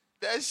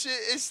 That shit,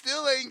 it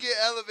still ain't get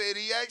elevated.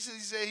 He actually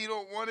said he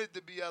don't want it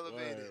to be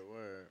elevated.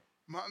 Word.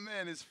 My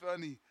man is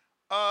funny.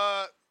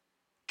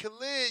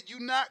 Khalid, you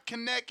not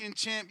connecting,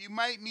 champ. You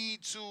might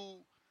need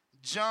to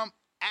jump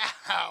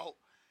out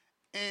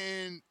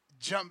and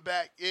jump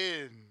back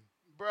in.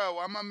 bro,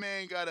 why my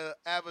man got an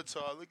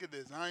avatar? Look at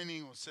this. I ain't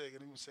even gonna say it.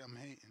 I'm gonna say I'm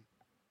hating.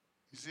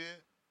 You see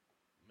it?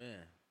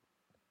 Man.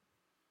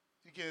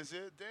 You can't see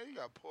it? Damn, you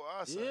got poor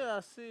eyesight. Yeah, I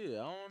see it.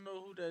 I don't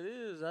know who that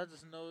is. I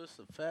just know it's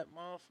a fat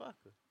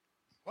motherfucker.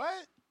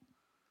 What?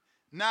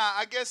 Nah,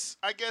 I guess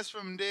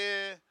from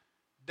there,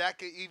 that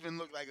could even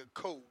look like a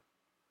coat.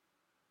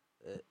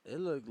 It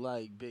looked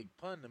like Big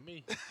Pun to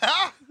me.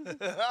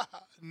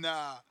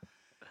 Nah.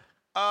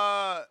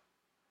 Uh,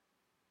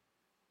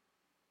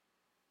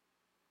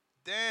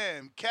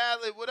 damn,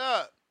 Khaled, what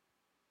up?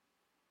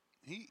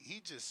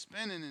 He just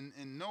spinning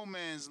in no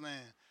man's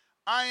land.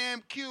 I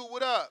am Q,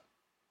 what up?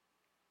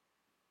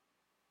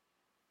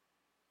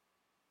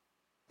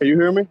 Can you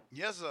hear me?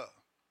 Yes, sir.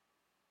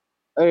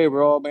 Hey,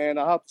 bro, man,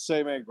 I have to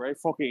say, man, great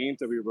fucking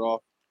interview,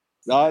 bro.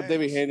 David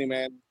Thanks. Haney,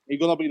 man, he's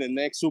gonna be the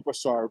next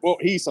superstar. Well,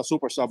 he's a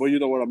superstar, but you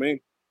know what I mean.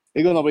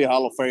 He's gonna be a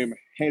Hall of Fame,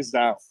 hands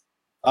down.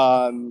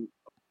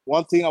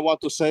 One thing I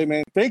want to say,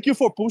 man, thank you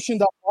for pushing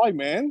that fight,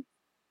 man.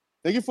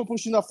 Thank you for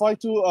pushing that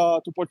fight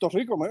to Puerto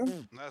Rico,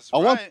 man. That's I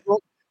want,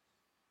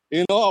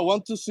 right. I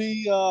want to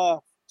see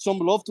some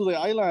love to the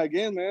island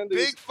again, man.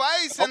 Big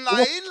fights en la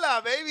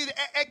isla, baby.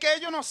 Es que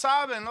ellos no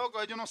saben, loco.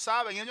 Ellos no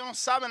saben. Ellos no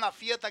saben la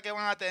fiesta que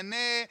van a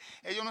tener.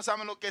 Ellos no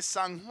saben lo que es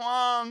San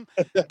Juan.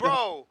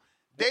 Bro,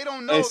 they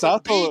don't know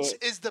the beach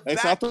is the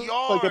exacto.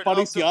 Hay que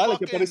backyard of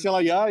the pariciar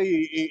fucking... allá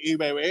y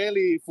beber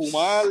y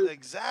fumar.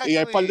 Y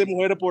hay un par de Exactly.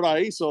 mujeres por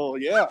ahí, so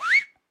yeah.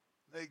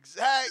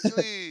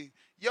 Exactly.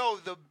 Yo,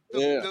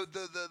 Yeah.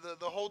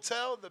 the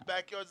hotel, the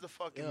backyard's the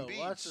fucking Yo, beach.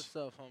 watch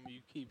yourself, homie.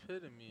 You keep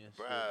hitting me and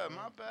shit. Bruh, Man.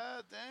 my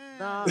bad,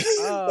 damn.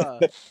 Nah,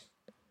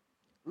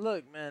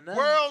 look, man.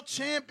 World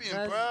champion,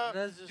 bruh.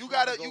 Nez You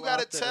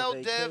gotta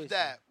tell Dev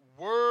that.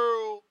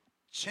 World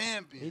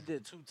champion. He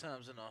did 2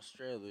 times in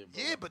Australia,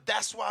 bro. Yeah, but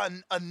that's why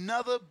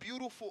another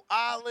beautiful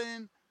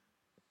island,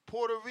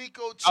 Puerto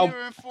Rico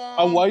cheering for him.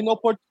 And why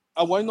not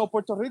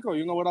Puerto Rico?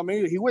 You know what I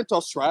mean? He went to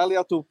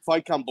Australia to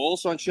fight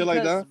Camboso and shit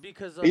like that.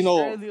 Because You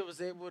know, Australia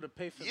was able to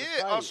pay for the fight.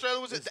 Yeah,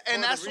 Australia was,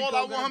 and that's all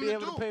I want him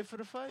to do. Pay for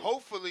the fight?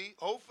 Hopefully,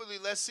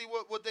 let's see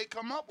what they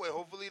come up with.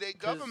 Hopefully, their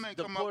government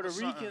come up with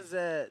something.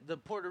 The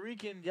Puerto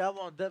Rican, y'all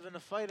want Devin to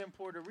fight in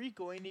Puerto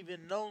Rico, ain't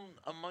even known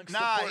amongst the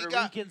Puerto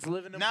Ricans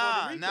living in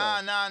Puerto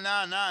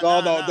Rico.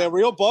 No, the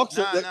real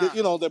boxing,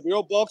 the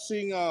real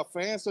boxing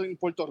fans in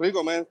Puerto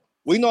Rico, man.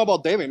 We know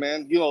about Devin,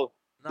 man. You know,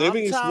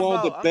 Devin is one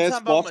of the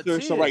best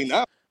boxers right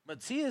now.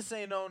 Matais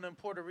ain't known in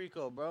Puerto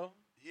Rico, bro.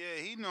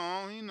 Yeah, he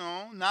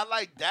know. Not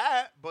like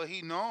that, but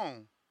he know.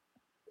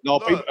 No,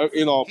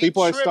 Look,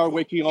 people start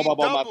waking up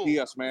about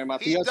Matias, man.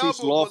 Matias is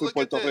love in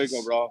Puerto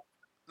Rico, bro.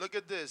 Look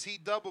at this. He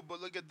doubled,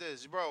 but look at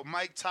this, bro.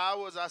 Mike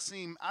Towers, I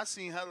seen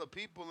hella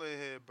people in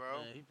here, bro.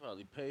 Man, he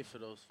probably paid for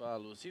those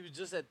followers. He was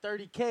just at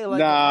 30K like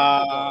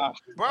nah. a month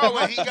ago. Bro,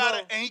 and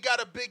he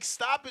got a big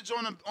stoppage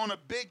on a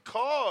big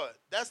card.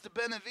 That's the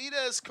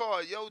Benavidez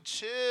card. Yo,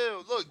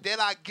 chill. Look, De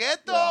La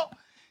Ghetto. Yeah.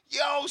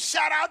 Yo,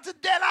 shout out to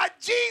De La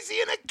Jeezy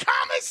in the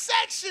comment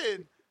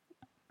section.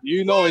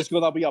 You know it's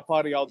gonna be a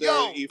party out there.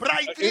 Yo,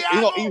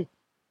 Braithiago in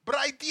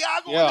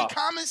the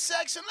comment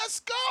section. Let's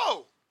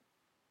go.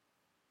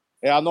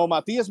 Yeah, I know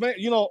Matias, man.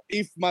 You know,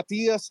 if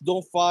Matias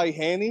don't fight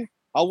Haney,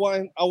 I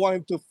want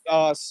him to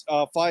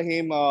fight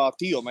him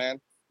Tio, man.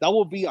 That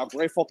would be a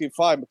great fucking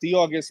fight.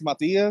 Tio against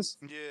Matias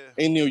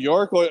in New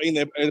York or in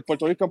the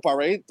Puerto Rican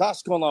parade.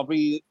 That's gonna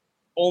be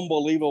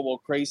unbelievable,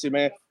 crazy,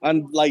 man.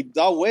 And like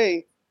that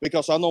way,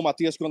 because I know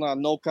Matias gonna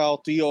knock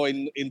out Tio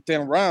in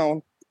 10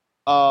 rounds.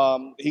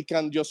 He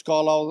can just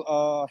call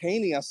out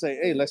Haney and say,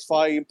 "Hey, let's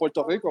fight in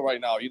Puerto Rico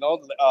right now." You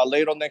know,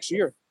 later next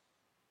year.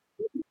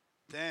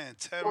 Damn,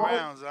 10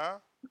 rounds, huh?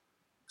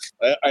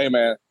 Hey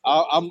man,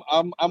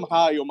 I'm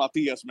high on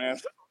Matias, man.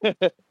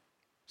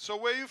 So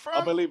where you from?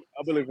 I believe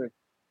it.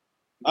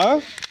 Huh?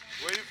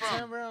 Where you from?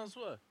 10 rounds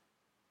what?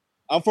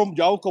 I'm from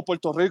Yauco,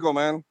 Puerto Rico,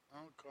 man.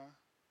 Okay.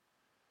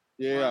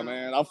 Yeah,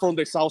 man. I'm from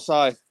the south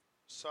side.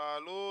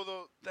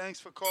 Saludo. Thanks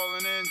for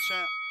calling in,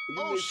 champ.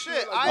 Oh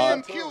shit, I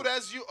am Q.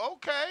 That's you.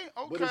 Okay.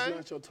 But it's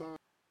not your time.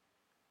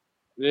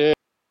 Yeah.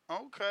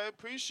 Okay,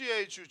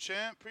 appreciate you,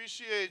 champ.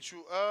 Appreciate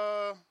you.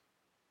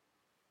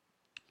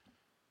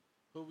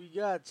 Who we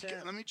got,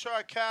 champ? Let me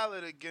try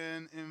Khaled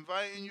again,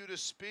 inviting you to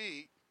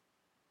speak.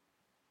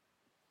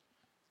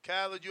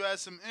 Khaled, you had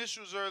some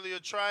issues earlier.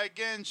 Try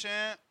again,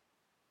 champ.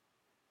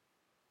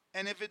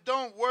 And if it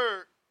don't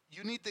work,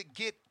 you need to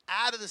get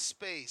out of the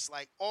space,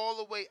 like all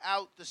the way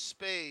out the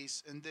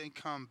space, and then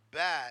come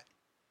back.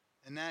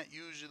 And that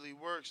usually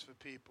works for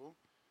people.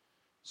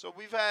 So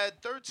we've had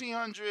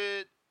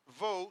 1,300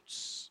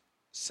 votes.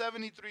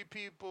 73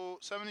 people,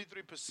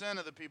 73%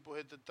 of the people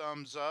hit the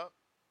thumbs up.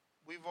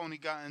 We've only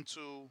gotten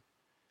to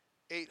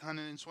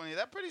 820.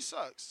 That pretty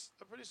sucks.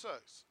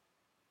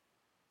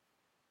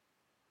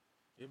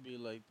 It be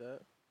like that.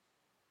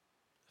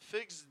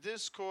 Fix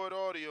Discord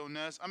audio,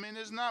 Ness. I mean,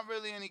 there's not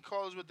really any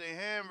callers with their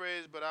hand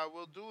raised, but I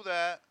will do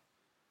that.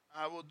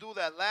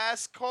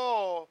 Last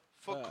call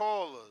for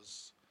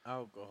callers.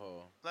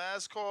 Alcohol.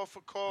 Last call for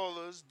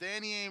callers.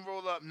 Danny ain't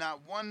roll up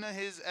not one of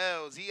his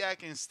L's. He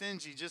acting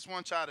stingy. Just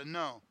want y'all to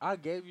know. I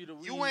gave you the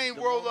weed. You ain't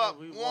the roll moment up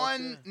we walked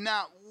in.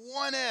 not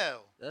one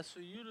L. That's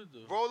for you to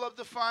do. Roll up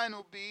the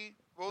final, B.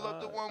 Roll up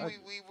the one I,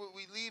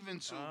 we leaving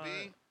to, B.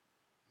 I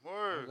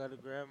Word. gotta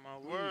grab my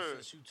weed Word.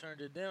 since you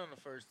turned it down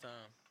the first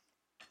time.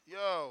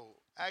 Yo,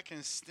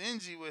 acting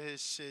stingy with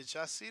his shit.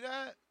 Y'all see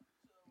that?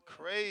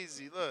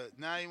 Crazy. Look,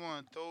 now he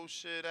want to throw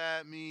shit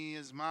at me.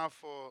 It's my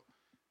fault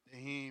that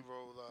he ain't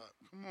roll up.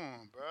 Come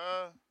on,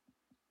 bruh.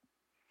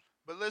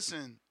 But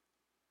listen,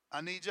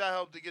 I need y'all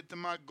help to get to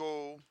my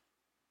goal.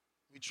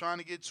 We trying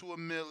to get to a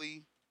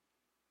milli,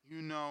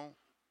 you know.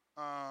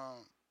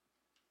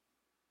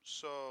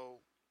 So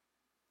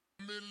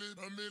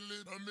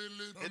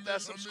hit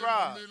that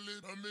subscribe.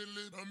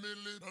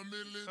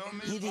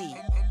 Feel me?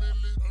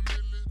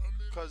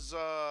 Cause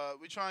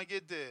we trying to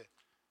get there.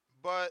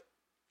 But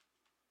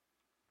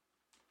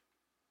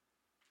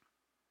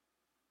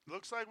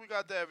looks like we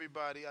got to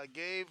everybody. I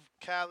gave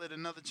Khaled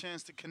another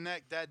chance to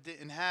connect. That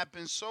didn't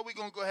happen. So we're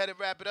going to go ahead and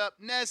wrap it up.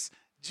 Ness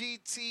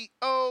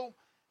GTO,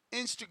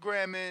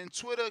 Instagram and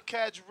Twitter.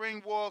 Catch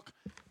Ringwalk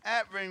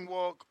at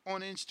Ringwalk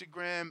on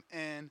Instagram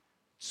and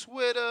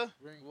Twitter.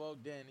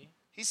 Ringwalk Danny.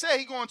 He said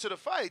he going to the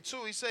fight,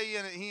 too. He said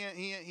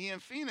he in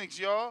Phoenix,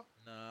 y'all.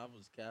 Nah, I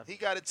was capping. He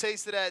got a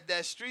taste of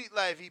that street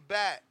life. He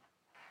back.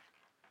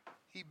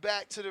 He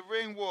back to the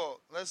Ringwalk.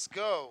 Let's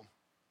go.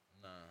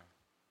 Nah.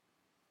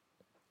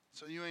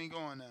 So you ain't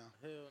going now?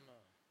 Hell no.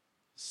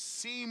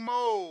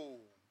 C-Mo.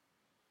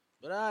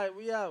 But all right,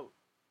 we out.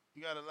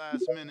 You got a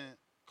last minute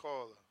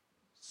caller.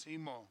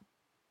 C-Mo.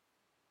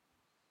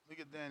 Look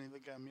at Danny.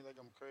 Look at me like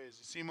I'm crazy.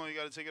 C-Mo, you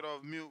got to take it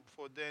off mute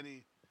before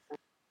Danny.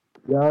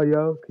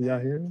 Yo, can y'all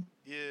hear me?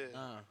 Yeah.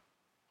 Nah.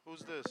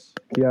 Who's this?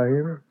 Can y'all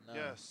hear me? Nah.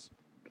 Yes.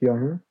 Can y'all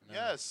hear me? Nah.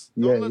 Yes.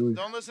 Yeah,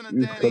 Don't listen to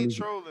Danny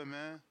trolling,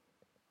 man.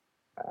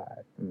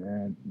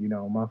 Man,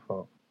 my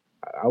fault.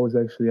 I had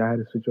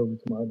to switch over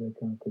to my other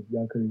account because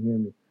y'all couldn't hear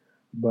me.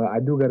 But I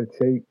do got to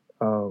take,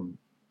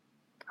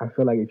 I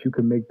feel like if you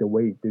can make the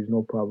weight, there's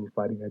no problem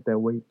fighting at that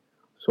weight.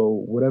 So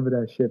whatever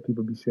that shit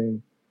people be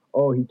saying,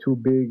 oh, he too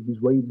big, he's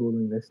weight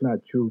bullying, that's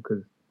not true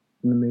because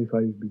MMA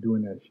fighters be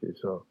doing that shit.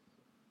 So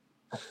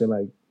I feel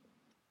like,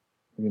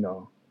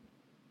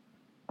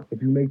 if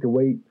you make the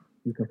weight,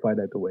 you can fight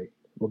at the weight,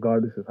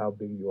 regardless of how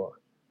big you are.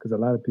 Because a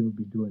lot of people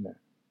be doing that.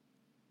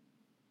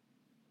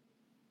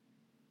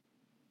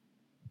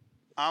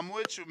 I'm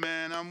with you,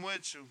 man. I'm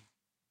with you.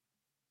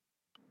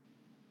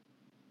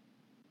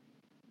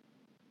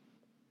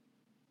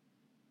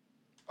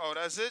 Oh,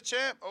 that's it,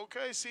 champ?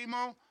 Okay,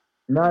 Simo.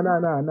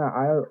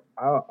 No.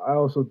 I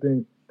also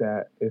think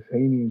that if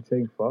Haney and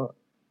Tank fought,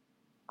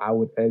 I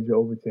would edge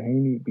over to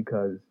Haney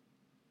because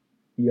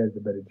he has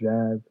the better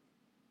jab.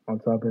 On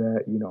top of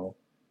that,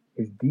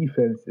 his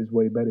defense is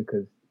way better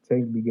because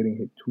Tank be getting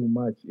hit too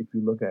much if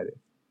you look at it.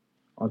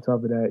 On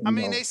top of that,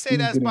 they say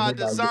that's by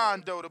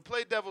design, though. To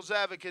play devil's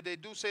advocate, they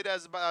do say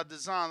that's by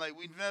design. Like,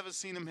 we've never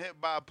seen him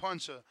hit by a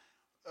puncher.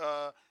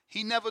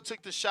 He never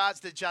took the shots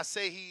that y'all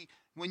say he...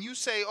 When you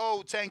say,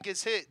 oh, Tank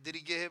gets hit, did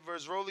he get hit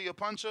versus Rolly a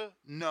puncher?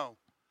 No.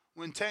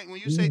 When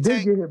you say Tank...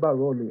 He did get hit by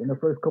Rolly in the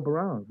first couple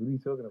rounds. What are you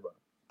talking about?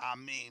 I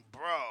mean,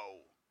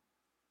 bro.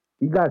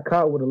 He got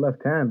caught with a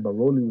left hand, but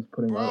Rolly was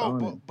putting a lot on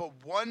him.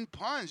 But one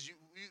punch, you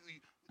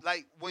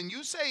like, when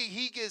you say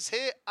he gets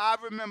hit, I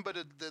remember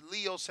the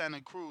Leo Santa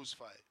Cruz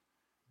fight.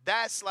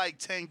 That's like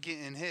Tank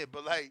getting hit.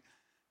 But, like,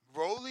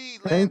 Rolly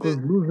landed...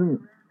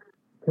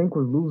 Tank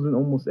was losing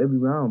almost every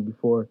round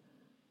before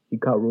he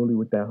caught Rolly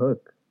with that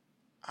hook.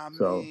 I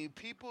mean,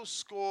 people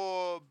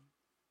score,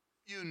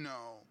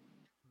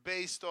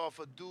 based off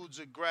a dude's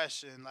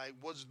aggression. Like,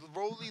 was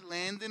Rolly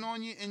landing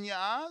on you in your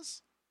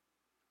eyes?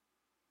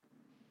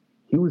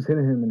 He was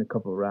hitting him in a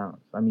couple of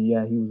rounds. I mean,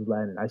 yeah, he was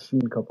landing. I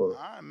seen a couple. All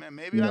right, man.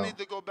 Maybe I need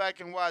to go back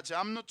and watch it.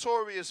 I'm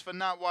notorious for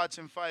not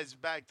watching fights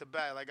back to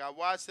back. Like, I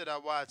watched it.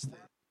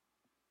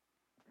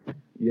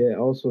 Yeah,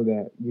 also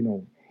that,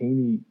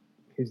 Haney,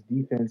 his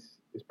defense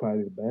is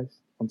probably the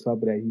best. On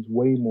top of that, he's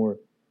way more...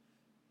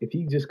 If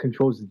he just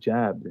controls the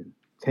jab, then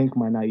Tank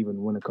might not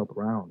even win a couple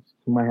rounds.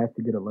 He might have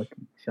to get a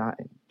lucky shot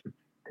in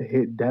to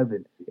hit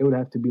Devin. It would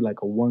have to be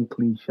like a one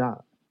clean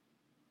shot.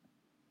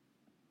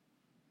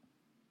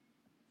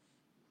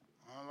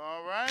 Well,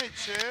 all right,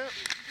 champ.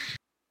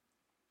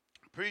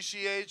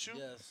 Appreciate you.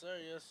 Yes, sir.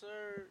 Yes,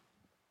 sir.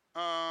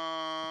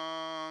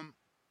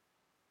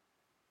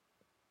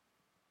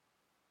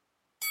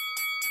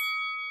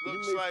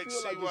 Looks like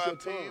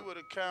CYP with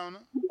a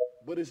counter.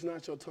 But it's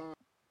not your time.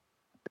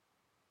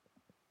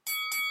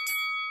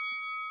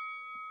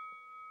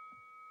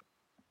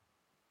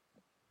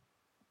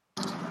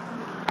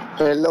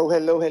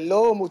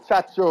 Hello,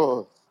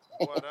 muchachos.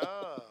 What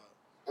up?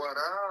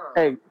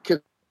 Hey,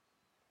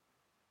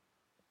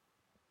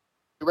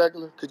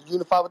 regular, could you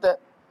unify with that?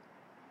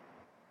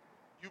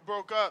 You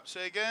broke up.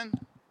 Say again?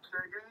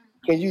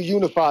 Can you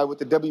unify with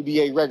the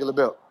WBA regular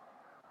belt?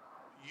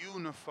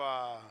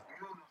 Unify.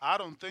 I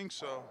don't think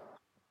so.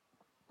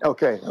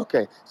 Okay.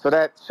 So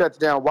that shuts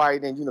down why he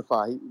didn't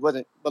unify. He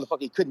wasn't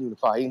motherfucker. He couldn't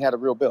unify. He didn't have a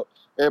real belt.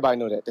 Everybody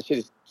know that. That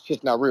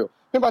shit's not real.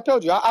 Remember I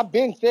told you I've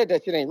been said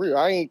that shit ain't real.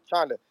 I ain't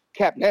trying to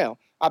cap now.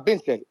 I've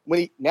been said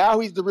it. Now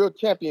he's the real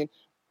champion,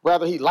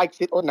 whether he likes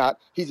it or not.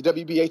 He's a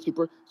WBA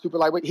super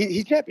lightweight.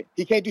 He's champion.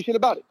 He can't do shit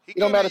about it. He It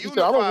don't couldn't matter if he said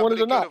I don't unify, want but it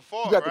he or could not. have You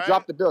fought, got to right?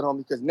 drop the belt, homie,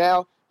 because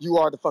now you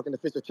are the fucking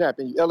official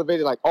champion. You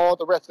elevated like all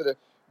the rest of the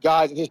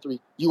guys in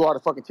history. You are the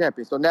fucking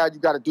champion. So now you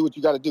got to do what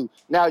you got to do.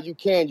 Now you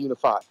can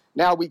unify.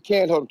 Now we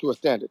can hold him to a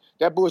standard.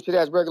 That bullshit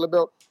ass regular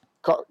belt,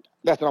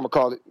 that's what I'm gonna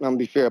call it. I'm gonna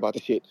be fair about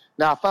the shit.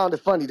 Now I found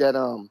it funny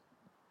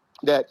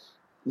that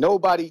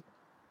nobody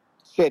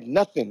said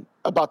nothing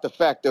about the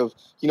fact of,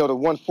 the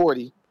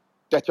 140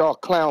 that y'all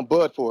clown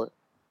Bud for,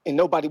 and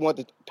nobody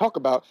wanted to talk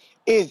about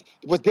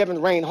was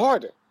Devin Rain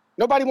harder?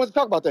 Nobody wants to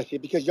talk about that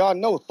shit because y'all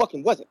know it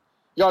fucking wasn't.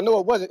 Y'all know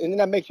it wasn't, and then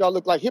that makes y'all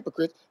look like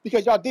hypocrites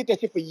because y'all did that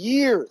shit for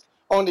years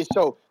on this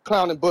show,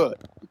 clowning Bud.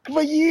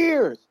 For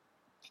years.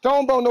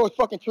 Stonebone know it's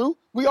fucking true.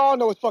 We all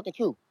know it's fucking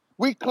true.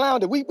 We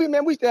clowned it. We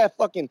used to have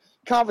fucking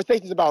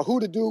conversations about who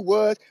the dude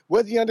was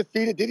he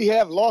undefeated, did he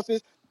have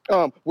losses?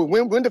 We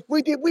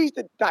used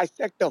to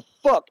dissect the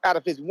fuck out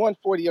of his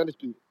 140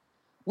 undisputed.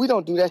 We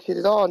don't do that shit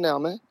at all now,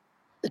 man.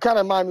 It kind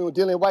of reminds me when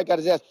Dillian White got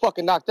his ass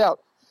fucking knocked out,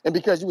 and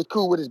because you was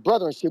cool with his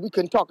brother and shit, we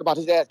couldn't talk about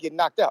his ass getting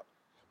knocked out.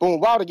 But when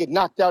Wilder get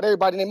knocked out,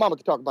 everybody and their mama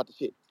can talk about the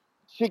shit.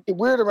 Shit get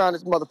weird around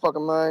this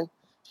motherfucker, man.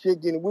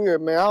 Shit getting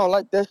weird, man. I don't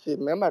like that shit,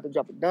 man. I'm about to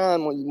drop a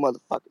dime on you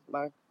motherfuckers,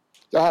 man.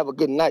 Y'all have a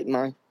good night,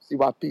 man.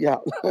 CYP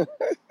out.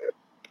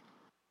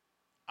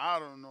 I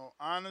don't know.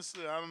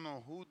 Honestly, I don't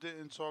know who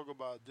didn't talk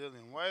about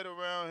Dillian White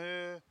around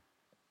here.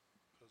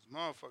 Because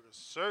motherfuckers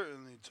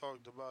certainly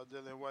talked about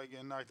Dillian White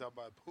getting knocked out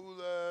by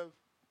Pulev.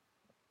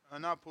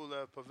 Not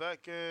Pulev,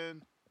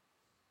 Povetkin.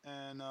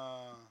 And,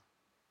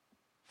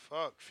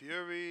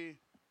 Fury.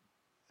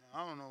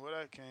 I don't know where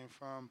that came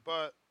from.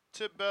 But,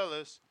 Tip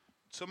Bellis,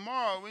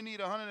 tomorrow we need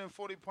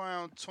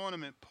 140-pound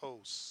tournament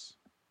posts.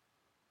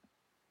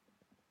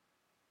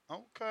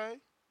 Okay.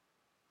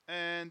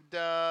 And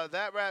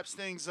that wraps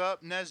things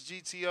up. Nest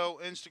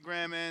GTO,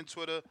 Instagram and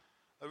Twitter.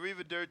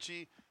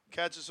 Arrivederci.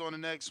 Catch us on the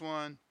next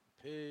one.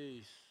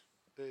 Peace.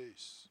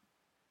 Peace.